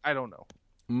realizing. I don't know.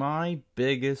 My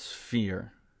biggest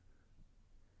fear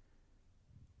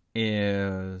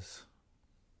is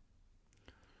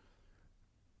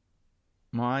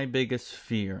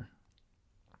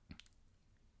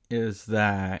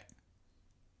that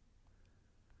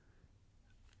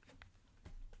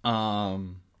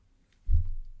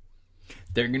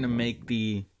they're gonna make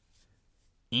the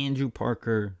Andrew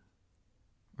Parker,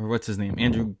 or what's his name,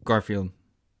 Andrew Garfield,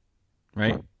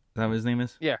 right? Is that what his name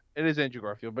is? Yeah, it is Andrew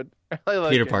Garfield, but I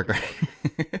like Peter Andrew Parker.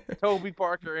 Toby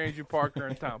Parker, Andrew Parker,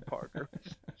 and Tom Parker.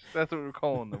 That's what we're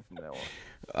calling them from now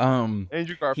on.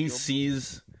 Andrew He Garfield.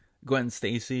 sees Gwen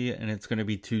Stacy, and it's gonna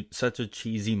be such a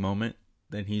cheesy moment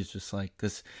that he's just like,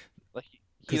 because Like,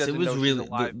 he it doesn't was know she's really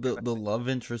alive. the love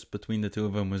interest between the two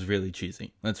of them was really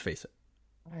cheesy. Let's face it.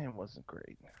 It wasn't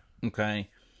great. Okay,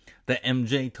 the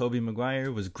MJ Tobey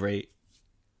Maguire was great,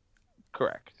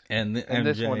 Correct. and the And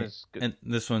MJ, this one is good. and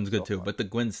this one's good So too. far. But the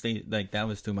Gwen Stacy, like, that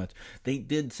was too much. They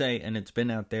did say, and it's been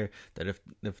out there, that if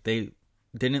they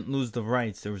didn't lose the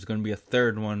rights, there was going to be a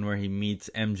third one where he meets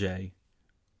MJ.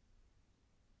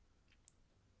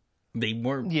 They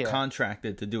were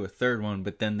contracted to do a third one,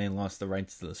 but then they lost the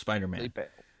rights to the Spider-Man.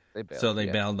 They bailed. So they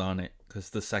yeah. bailed on it because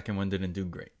the second one didn't do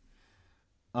great.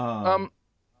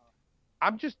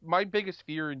 My biggest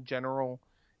fear in general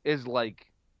is like,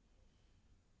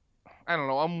 I don't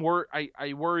know.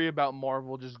 I worry about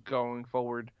Marvel just going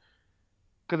forward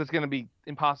because it's going to be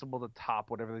impossible to top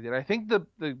whatever they did. I think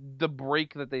the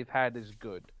break that they've had is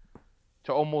good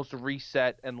to almost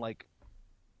reset and like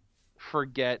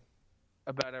forget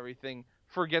about everything.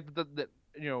 Forget that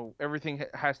everything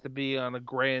has to be on a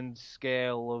grand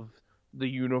scale of the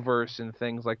universe and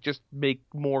things. Like, just make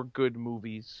more good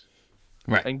movies,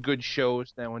 Right. and good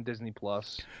shows now on Disney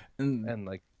Plus, And and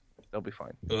like they'll be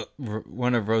fine.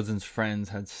 one of Rosen's friends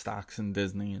had stocks in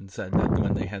Disney and said that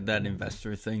when they had that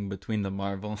investor thing between the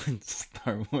Marvel and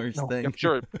Star Wars thing, I'm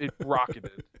sure it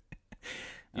rocketed.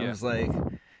 I was like,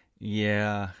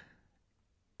 yeah.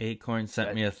 Acorn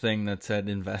sent me a thing that said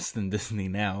invest in Disney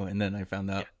now, and then I found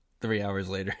out 3 hours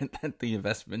later that the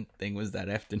investment thing was that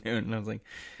afternoon, and I was like,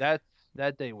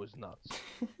 that day was nuts.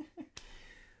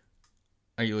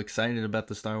 are you excited about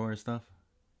the Star Wars stuff?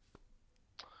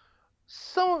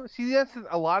 So, see, that's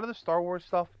a lot of the Star Wars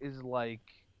stuff is like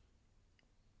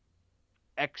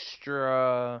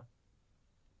extra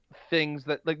things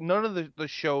that, like, none of the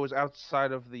shows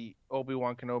outside of the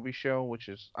Obi-Wan Kenobi show, which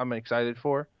is I'm excited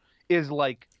for, is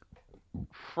like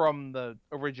from the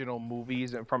original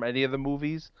movies and from any of the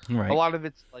movies. Right. A lot of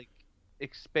it's like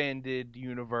expanded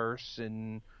universe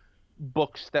and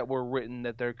books that were written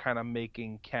that they're kind of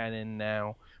making canon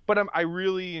now. But I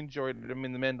really enjoyed it. I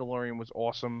mean, The Mandalorian was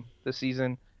awesome this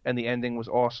season, and the ending was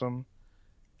awesome.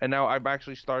 And now I'm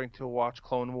actually starting to watch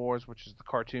Clone Wars, which is the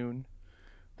cartoon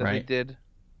that they Right. did.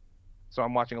 So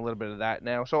I'm watching a little bit of that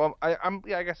now. So I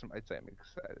guess I'd say I'm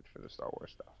excited for the Star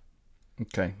Wars stuff.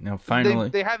 Okay, now finally,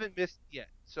 They haven't missed yet.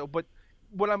 So, but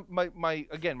what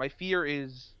my fear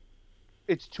is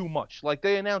it's too much. Like,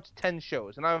 they announced 10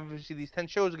 shows, and obviously these 10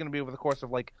 shows are going to be over the course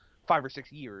of like 5 or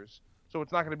 6 years. So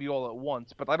it's not going to be all at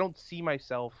once, but I don't see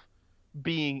myself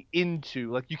being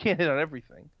into, like, you can't hit on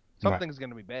everything. Something's going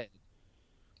to be bad.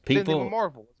 They didn't even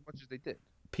Marvel as much as they did.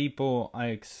 People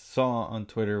I saw on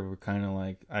Twitter were kind of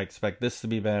like, I expect this to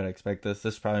be bad, I expect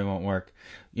this probably won't work.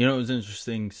 You know, it was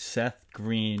interesting, Seth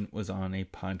Green was on a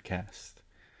podcast.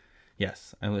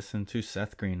 Yes, I listened to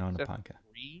Seth Green on a podcast.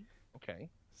 Green? Okay.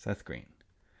 Seth Green.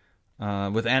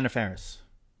 With Anna Faris.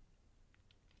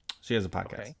 She has a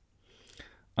podcast.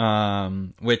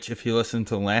 Okay. Which, if you listen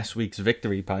to last week's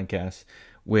Victory podcast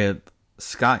with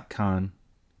Scott Conn.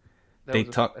 I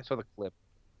saw the clip.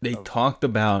 They talked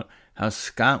about how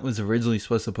Scott was originally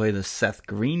supposed to play the Seth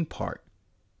Green part.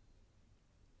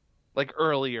 Like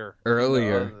earlier.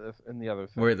 In the other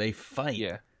thing. Where they fight.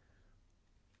 Yeah.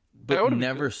 But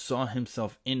never saw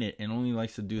himself in it and only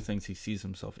likes to do things he sees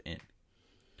himself in.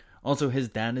 Also, his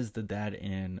dad is the dad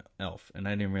in Elf, and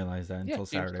I didn't realize that until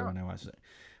Saturday when I watched it.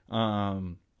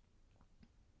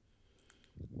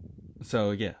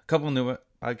 So, yeah. A couple new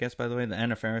podcasts, by the way. The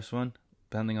Anna Faris one,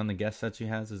 depending on the guests that she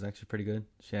has, is actually pretty good.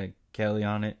 She had Kelly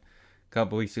on it a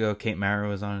couple weeks ago. Kate Mara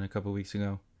was on it a couple weeks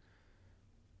ago.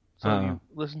 So you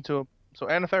listen to him. So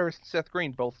Anna Faris and Seth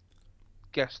Green both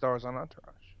guest stars on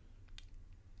Entourage.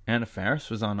 Anna Faris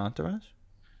was on Entourage?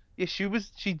 Yeah,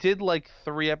 she did like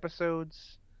 3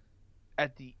 episodes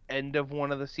at the end of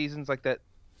one of the seasons, like that.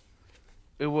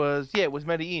 It was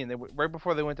Medellin. Right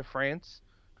before they went to France.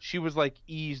 She was like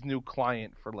E's new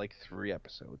client for like 3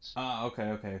 episodes. Oh, okay.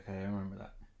 I remember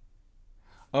that.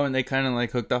 Oh, and they kind of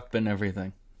like hooked up and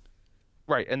everything.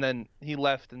 Right, and then he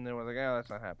left, and then we're like, "Oh, that's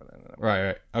not happening."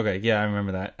 Right. Okay, yeah, I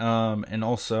remember that. And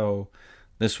also,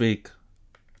 this week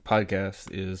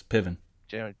podcast is Piven.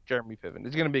 Jeremy Piven.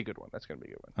 It's gonna be a good one. That's gonna be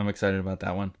a good one. I'm excited about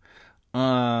that one.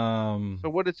 So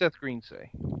what did Seth Green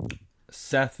say?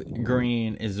 Seth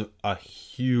Green is a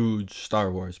huge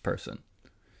Star Wars person.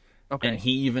 Okay. And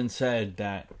he even said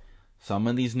that some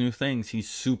of these new things he's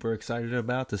super excited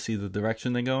about to see the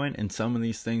direction they go in, and some of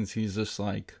these things he's just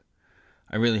like,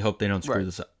 I really hope they don't screw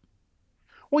this up.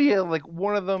 Well, yeah, like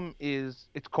one of them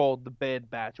it's called The Bad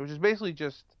Batch, which is basically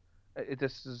just,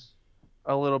 this is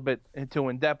a little bit too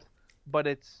in depth, but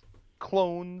it's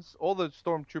clones. All the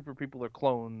Stormtrooper people are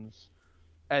clones,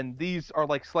 and these are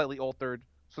like slightly altered,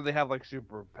 so they have like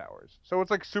superpowers. So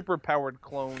it's like super powered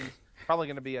clones. Probably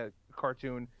going to be a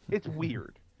cartoon. It's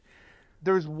weird.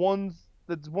 There's one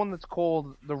that's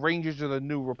called The Rangers of the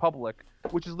New Republic,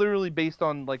 which is literally based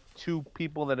on like 2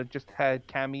 people that have just had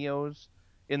cameos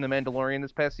in The Mandalorian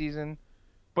this past season,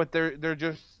 but they're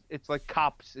just, it's like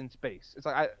cops in space. It's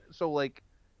like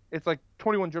it's like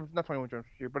 21 Jump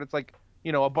Street, but it's like,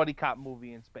 you know, a buddy cop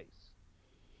movie in space.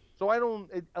 So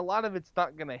a lot of it's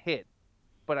not gonna hit,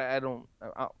 but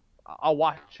I'll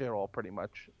watch it all pretty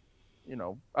much. You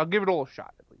know, I'll give it all a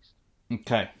shot at least.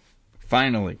 Okay,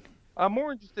 finally. I'm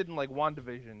more interested in like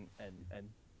WandaVision and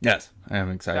yes, I am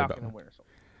excited Falcon about and Winter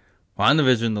Soldier.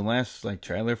 WandaVision. The last like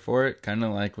trailer for it kind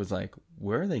of like was like,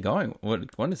 where are they going?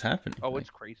 What is happening? Oh, like,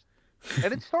 it's crazy.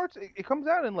 And it comes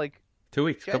out in like 2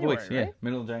 weeks, January, couple weeks, right? yeah,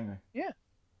 middle of January. Yeah.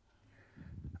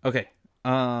 Okay.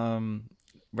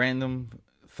 Random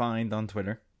find on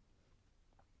Twitter.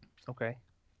 Okay.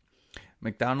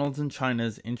 McDonald's in China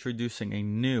is introducing a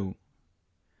new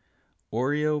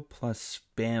Oreo plus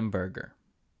Spam burger.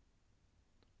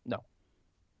 No.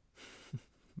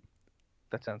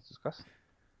 That sounds disgusting.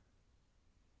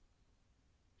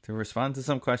 To respond to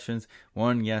some questions,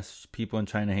 1, yes, people in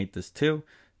China hate this too.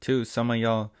 2, some of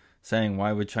y'all saying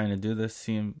why would China do this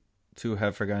seem to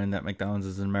have forgotten that McDonald's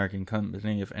is an American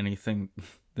company. If anything,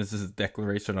 this is a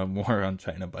declaration of war on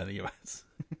China by the U.S.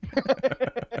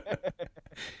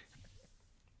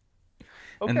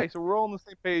 Okay, so we're all on the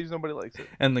same page. Nobody likes it.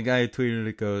 And the guy who tweeted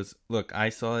it goes, look, I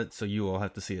saw it, so you all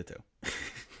have to see it too.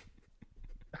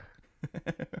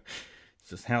 It's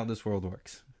just how this world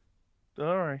works.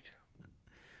 All right.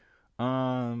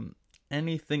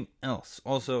 Anything else?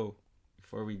 Also,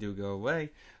 before we do go away,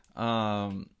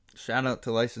 shout out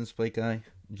to License Plate Guy,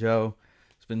 Joe.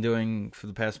 He's been doing, for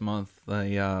the past month,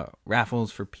 the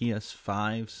raffles for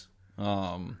PS5s.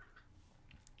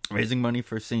 Raising money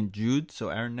for St. Jude.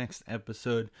 So our next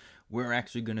episode, we're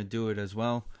actually going to do it as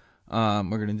well. We're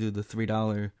going to do the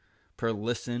 $3 per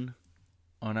listen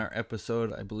on our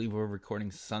episode. I believe we're recording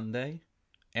Sunday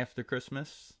after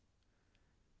Christmas.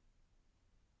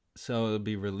 So it'll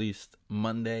be released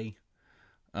Monday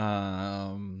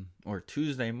or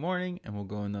Tuesday morning, and we'll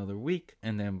go another week.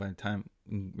 And then by the time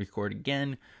we record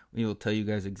again, we will tell you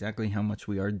guys exactly how much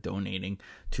we are donating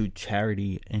to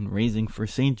charity and raising for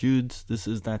St. Jude's. This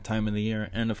is that time of the year.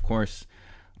 And of course,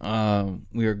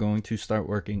 we are going to start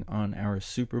working on our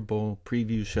Super Bowl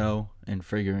preview show and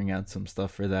figuring out some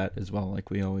stuff for that as well, like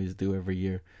we always do every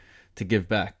year, to give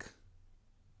back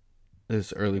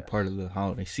this early part of the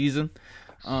holiday season.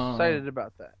 Excited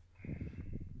about that.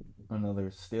 Another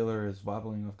Steeler is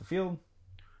wobbling off the field.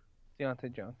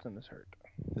 Deontay Johnson is hurt.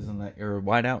 Isn't that your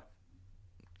wideout?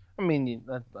 I mean,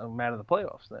 I'm out of the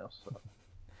playoffs now, so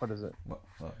what is it? Well,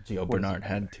 Gio Bernard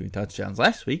had 2 touchdowns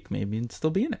last week. Maybe he'd still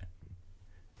be in it.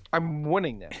 I'm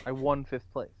winning now. I won 5th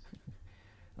place.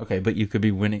 Okay, but you could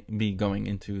be going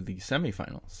into the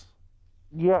semifinals.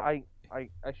 Yeah, I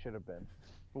should have been.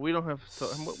 We don't have. So,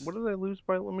 what did I lose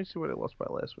by? Let me see what I lost by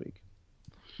last week.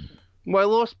 Well, I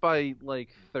lost by like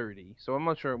 30, so I'm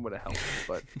not sure it would have helped,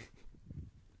 but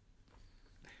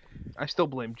I still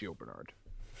blame Gio Bernard.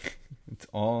 It's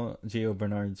all Gio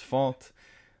Bernard's fault.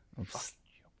 I'm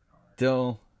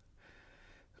still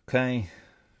okay.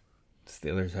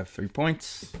 Steelers have 3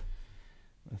 points.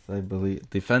 I believe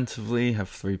defensively have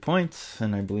 3 points,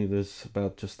 and I believe there's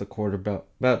about just a quarter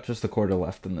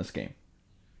left in this game.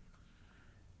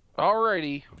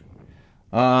 Alrighty.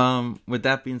 With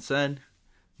that being said,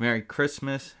 Merry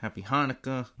Christmas, Happy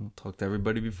Hanukkah. We'll talk to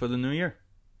everybody before the new year.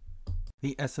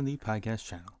 The S&D Podcast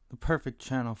Channel, the perfect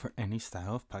channel for any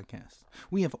style of podcast.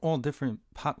 We have all different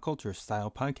pop culture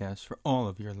style podcasts for all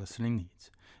of your listening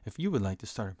needs. If you would like to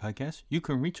start a podcast, you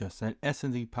can reach us at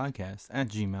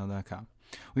sndpodcast@gmail.com.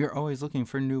 We are always looking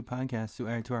for new podcasts to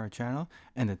add to our channel,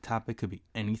 and the topic could be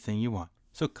anything you want.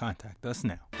 So contact us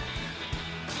now. Put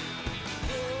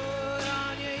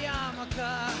on your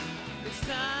yarmulke, it's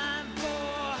time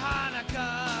for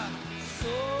Hanukkah.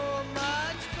 So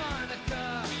much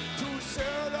Hanukkah to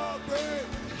celebrate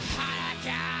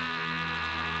Hanukkah.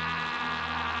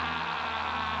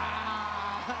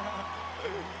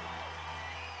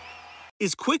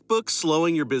 Is QuickBooks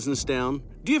slowing your business down?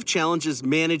 Do you have challenges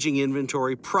managing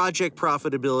inventory, project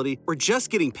profitability, or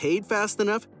just getting paid fast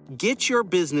enough? Get your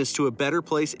business to a better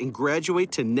place and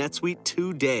graduate to NetSuite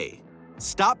today.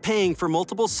 Stop paying for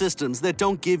multiple systems that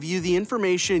don't give you the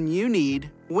information you need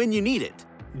when you need it.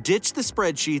 Ditch the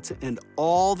spreadsheets and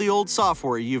all the old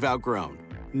software you've outgrown.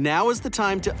 Now is the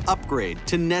time to upgrade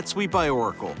to NetSuite by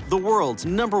Oracle, the world's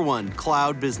 #1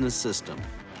 cloud business system.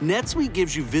 NetSuite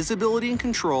gives you visibility and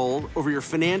control over your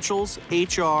financials,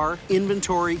 HR,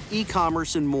 inventory,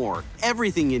 e-commerce, and more.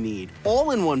 Everything you need, all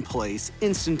in one place,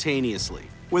 instantaneously.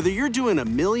 Whether you're doing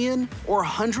 $1 million or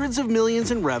hundreds of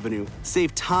millions in revenue,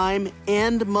 save time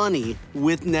and money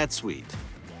with NetSuite.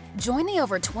 Join the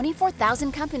over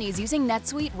 24,000 companies using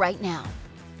NetSuite right now.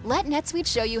 Let NetSuite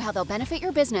show you how they'll benefit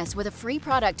your business with a free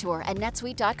product tour at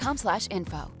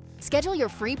netsuite.com/info. Schedule your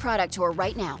free product tour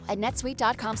right now at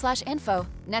netsuite.com/info,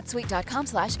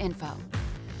 netsuite.com/info.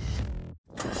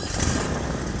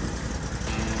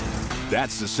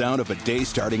 That's the sound of a day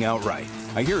starting out right.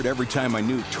 I hear it every time my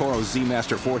new Toro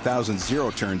Z-Master 4000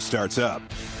 zero-turn starts up.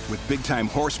 With big-time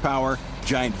horsepower,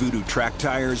 giant Voodoo track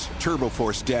tires, Turbo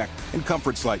Force deck, and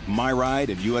comforts like MyRide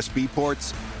and USB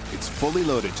ports, it's fully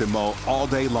loaded to mow all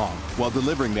day long while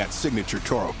delivering that signature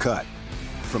Toro cut.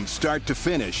 From start to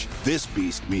finish, this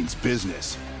beast means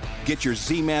business. Get your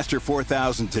Z-Master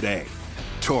 4000 today.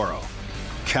 Toro.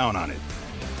 Count on it.